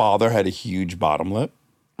 my father had a huge bottom lip.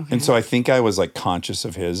 Okay. And so I think I was like conscious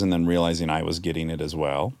of his and then realizing I was getting it as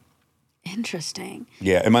well. Interesting.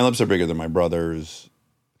 Yeah, and my lips are bigger than my brother's.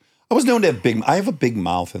 I was known to have I have a big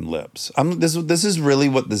mouth and lips. This is really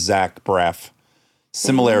what the Zach Braff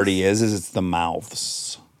similarity is it's the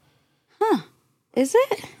mouths. Is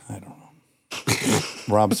it? I don't know.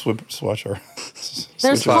 Rob Swasher.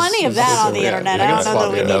 There's plenty of that on the Yeah, internet. you I can don't know swap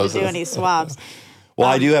that we your need to noses. do any swabs. Well,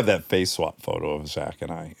 I do have that face swap photo of Zach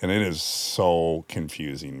and I, and it is so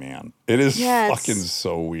confusing, man. It is fucking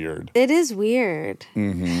so weird. It is weird.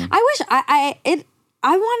 Mm-hmm. I wish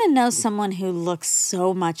I want to know someone who looks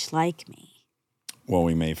so much like me. Well,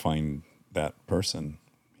 we may find that person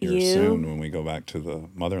here You? soon when we go back to the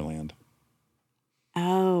motherland.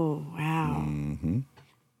 Oh, wow. Mm-hmm.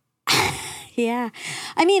 Yeah.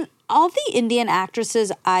 I mean, all the Indian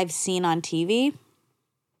actresses I've seen on TV,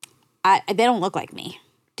 they don't look like me.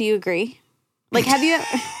 Do you agree? Like, have you?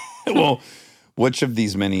 Well, which of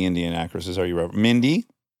these many Indian actresses are you? Mindy?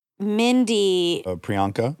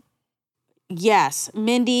 Priyanka? Yes.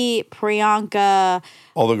 Mindy, Priyanka.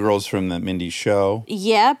 All the girls from the Mindy show.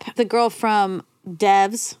 Yep. The girl from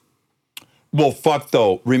Devs. Well, fuck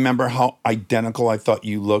though. Remember how identical I thought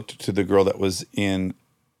you looked to the girl that was in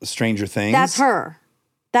Stranger Things? That's her.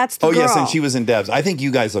 That's the girl. Oh, yes, and she was in Devs. I think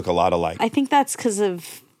you guys look a lot alike. I think that's because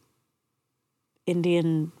of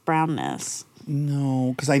Indian brownness.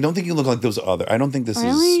 No, because I don't think you look like those other. I don't think this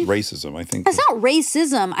Really? is racism. I think That's not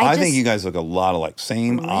racism. I think you guys look a lot alike.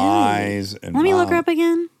 Same eyes and Let me look her mouth. up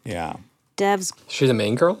again. Yeah. Devs, She's a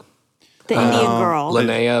main girl? the Indian girl.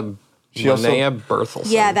 Linnea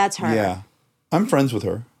Berthelsen. Yeah, that's her. Yeah. I'm friends with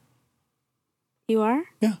her. You are?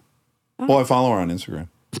 Yeah. Well, I follow her on Instagram.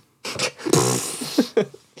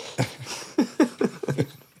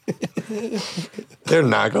 They're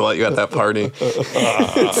not going to let you at that party.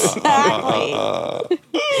 Exactly.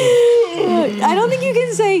 I don't think you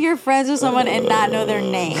can say you're friends with someone and not know their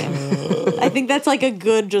name. I think that's like a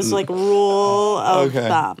good just like rule of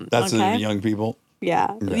thumb. That's okay? the young people.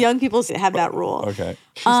 Yeah. Young people have that rule. Okay.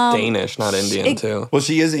 She's Danish, not Indian, too. Well,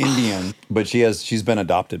 she is Indian, but she's been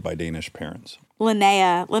adopted by Danish parents.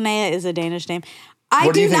 Linnea is a Danish name. I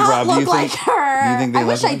What do do you think, not Rob? Do look you like think- her. do you think they I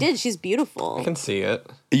look wish I like- did. She's beautiful. I can see it.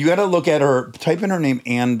 You got to look at her. Type in her name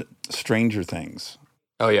and Stranger Things.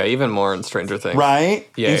 Oh, yeah, even more in Stranger Things. Right?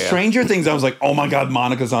 Yeah, In yeah. Stranger Things, I was like, oh my God,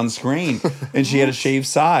 Monica's on screen. And she had a shaved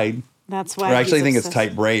side. That's why. Or actually, I he's think it's obsessed.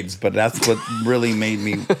 tight braids, but that's what really made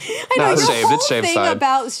me. I know No, it's the shaved. whole It's shaved thing side.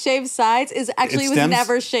 about shaved sides is actually It it was stems-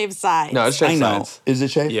 never shaved sides. No, it's shaved I know. sides. Is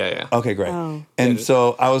it shaved? Yeah, yeah. Okay, great. Oh. And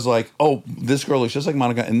so I was like, oh, this girl looks just like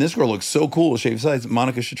Monica, and this girl looks so cool with shaved sides.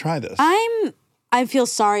 Monica should try this. I feel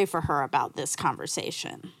sorry for her about this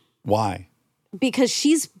conversation Why? because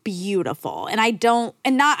she's beautiful, and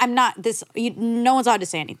no one's allowed to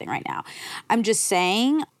say anything right now. I'm just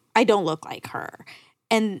saying I don't look like her,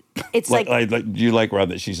 and it's Like, do you like Rob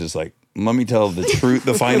that she's just like, let me tell the truth,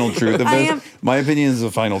 the final truth of I this? am- My opinion is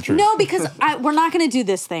the final truth. no, because we're not going to do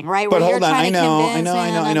this thing, right? But Where hold you're on, trying I to know.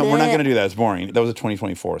 convince We're not going to do that. It's boring. That was a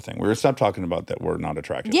 2024 thing. We're going to stop talking about that we're not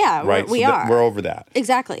attractive. Yeah, right. we So are. We're over that.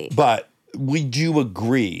 Exactly. But we do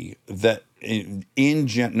agree that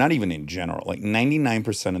not even in general, like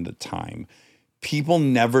 99% of the time, people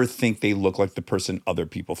never think they look like the person other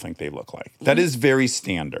people think they look like. That is very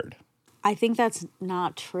standard. I think that's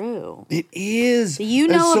not true. It is. You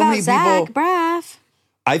There's know so about many Zach people- Braff.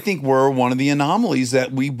 I think we're one of the anomalies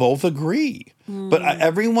that we both agree. But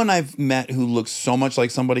everyone I've met who looks so much like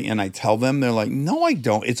somebody and I tell them, they're like, no, I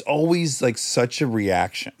don't. It's always like such a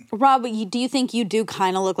reaction. Rob, do you think you do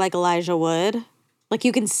kind of look like Elijah Wood? Like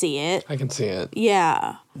you can see it. I can see it.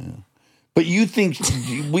 Yeah. But you think,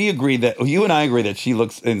 we agree that, you and I agree that she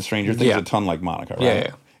looks in Stranger Things Yeah. a ton like Monica, right?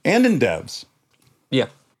 Yeah. And in Devs. Yeah.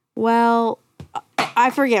 Well, I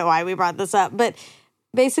forget why we brought this up, but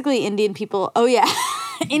basically Indian people, oh yeah,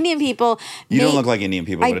 Indian people. You don't look like Indian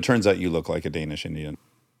people, I- but it turns out you look like a Danish Indian.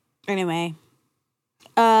 Anyway,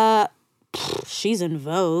 she's in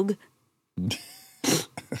Vogue.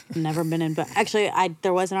 Never been in Vogue. Actually,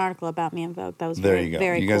 there was an article about me in Vogue. That was There very, you go.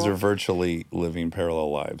 very You cool. guys are virtually living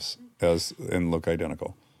parallel lives and look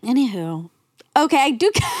identical. Anywho, okay, I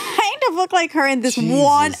do kind of look like her in this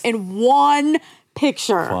Jesus. one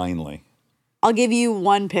picture. Finally. I'll give you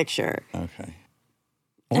one picture. Okay.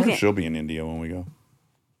 I wonder Okay. if she'll be in India when we go.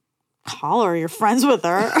 Call her. You're friends with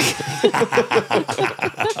her.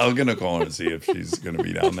 I'm going to call her and see if she's going to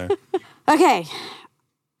be down there. Okay.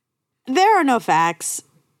 There are no facts,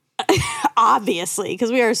 obviously,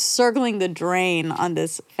 because we are circling the drain on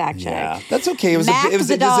this fact check. Yeah, that's okay. Mac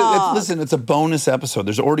the dog. Listen, it's a bonus episode.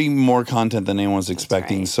 There's already more content than anyone's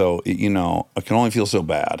expecting, right. so I can only feel so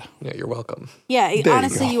bad. Yeah, you're welcome. Yeah, There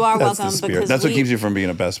honestly, go. you are That's welcome the spirit. because That's what keeps you from being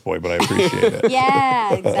a best boy, but I appreciate it.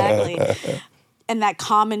 Yeah, exactly. And that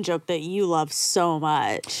common joke that you love so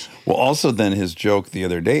much. Well, also then his joke the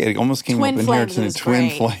other day, it almost came Twin up in here. flames It's in was Twin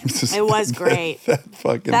great. Flames. It was great. That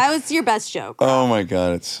fucking. That was your best joke. Oh my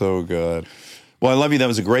God, it's so good. Well, I love you. That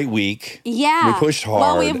was a great week. Yeah. We pushed hard.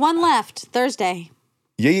 Well, we have one left Thursday.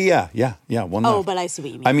 Yeah. One left. Oh, but I see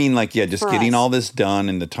what you mean. I mean, like, just For getting us. all this done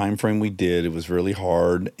in the time frame we did. It was really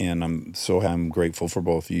hard, and I'm grateful for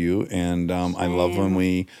both of you. And I love when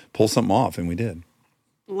we pull something off, and we did.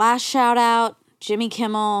 Last shout out, Jimmy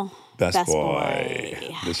Kimmel. Best boy.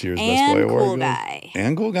 This year's And Best Boy Award. cool guy.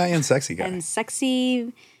 And cool guy and sexy guy. And sexy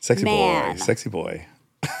boy. man. Sexy boy.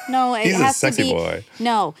 No, it He's a has sexy to be. boy.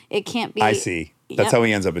 No, it can't be. I see. That's Yep. how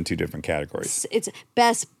he ends up in two different categories. It's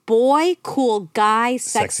best boy, cool guy,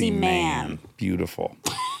 sexy man. Beautiful.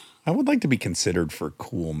 I would like to be considered for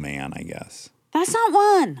cool man, I guess. That's not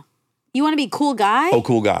one. You want to be cool guy? Oh,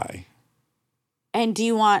 cool guy. And do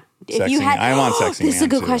you want if Sexy you had? man. I want sexy This is a man,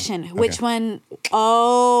 good too. question. Okay. Which one?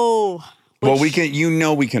 Oh. Well, we can.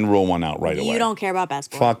 We can roll one out right away. You don't care about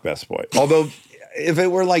best boy. Fuck best boy. Although, if it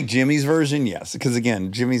were like Jimmy's version, yes. Because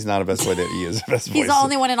again, Jimmy's not a best boy. That he is a best boy. He's the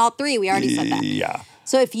only one in all three. We already said that. Yeah.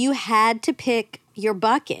 So if you had to pick your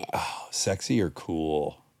bucket, Sexy or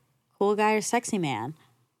cool? cool guy or sexy man?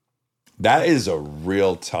 That is a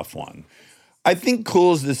real tough one. I think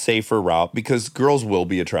cool is the safer route because girls will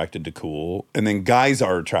be attracted to cool, and then guys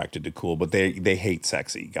are attracted to cool, but they hate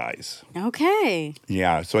sexy guys. Okay.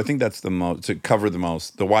 Yeah, so I think that's the most to cover the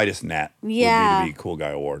widest net. Yeah. Would be the cool guy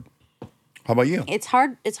award. How about you? It's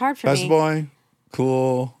hard. It's hard for Best me. boy,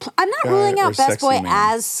 cool. I'm not guy ruling or out best sexy boy man?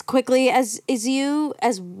 as quickly as you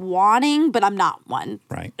as wanting, but I'm not one.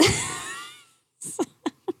 Right.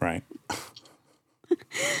 Right.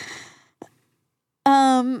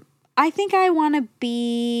 I think I want to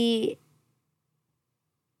be.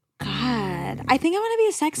 God, I think I want to be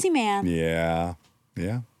a sexy man. Yeah.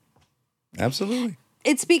 Absolutely.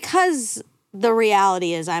 It's because the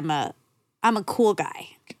reality is I'm a cool guy.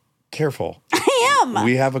 Careful. I am.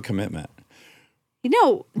 We have a commitment. You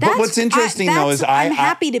know, that's, But what's interesting though is I'm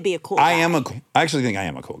happy to be a cool guy. I actually think I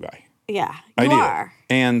am a cool guy. Yeah, I you do. are.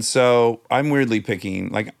 And so I'm weirdly picking,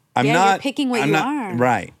 like, I'm Yeah, not. you're picking what I'm you not- are.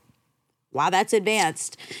 Right. Wow, that's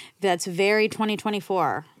advanced. That's very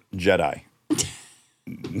 2024. Jedi.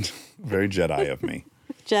 Very Jedi of me.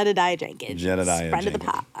 Jedediah Jenkins. Jedediah Friend of the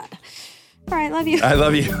Jenkins. pod. All right, love you. I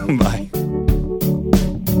love you. Bye.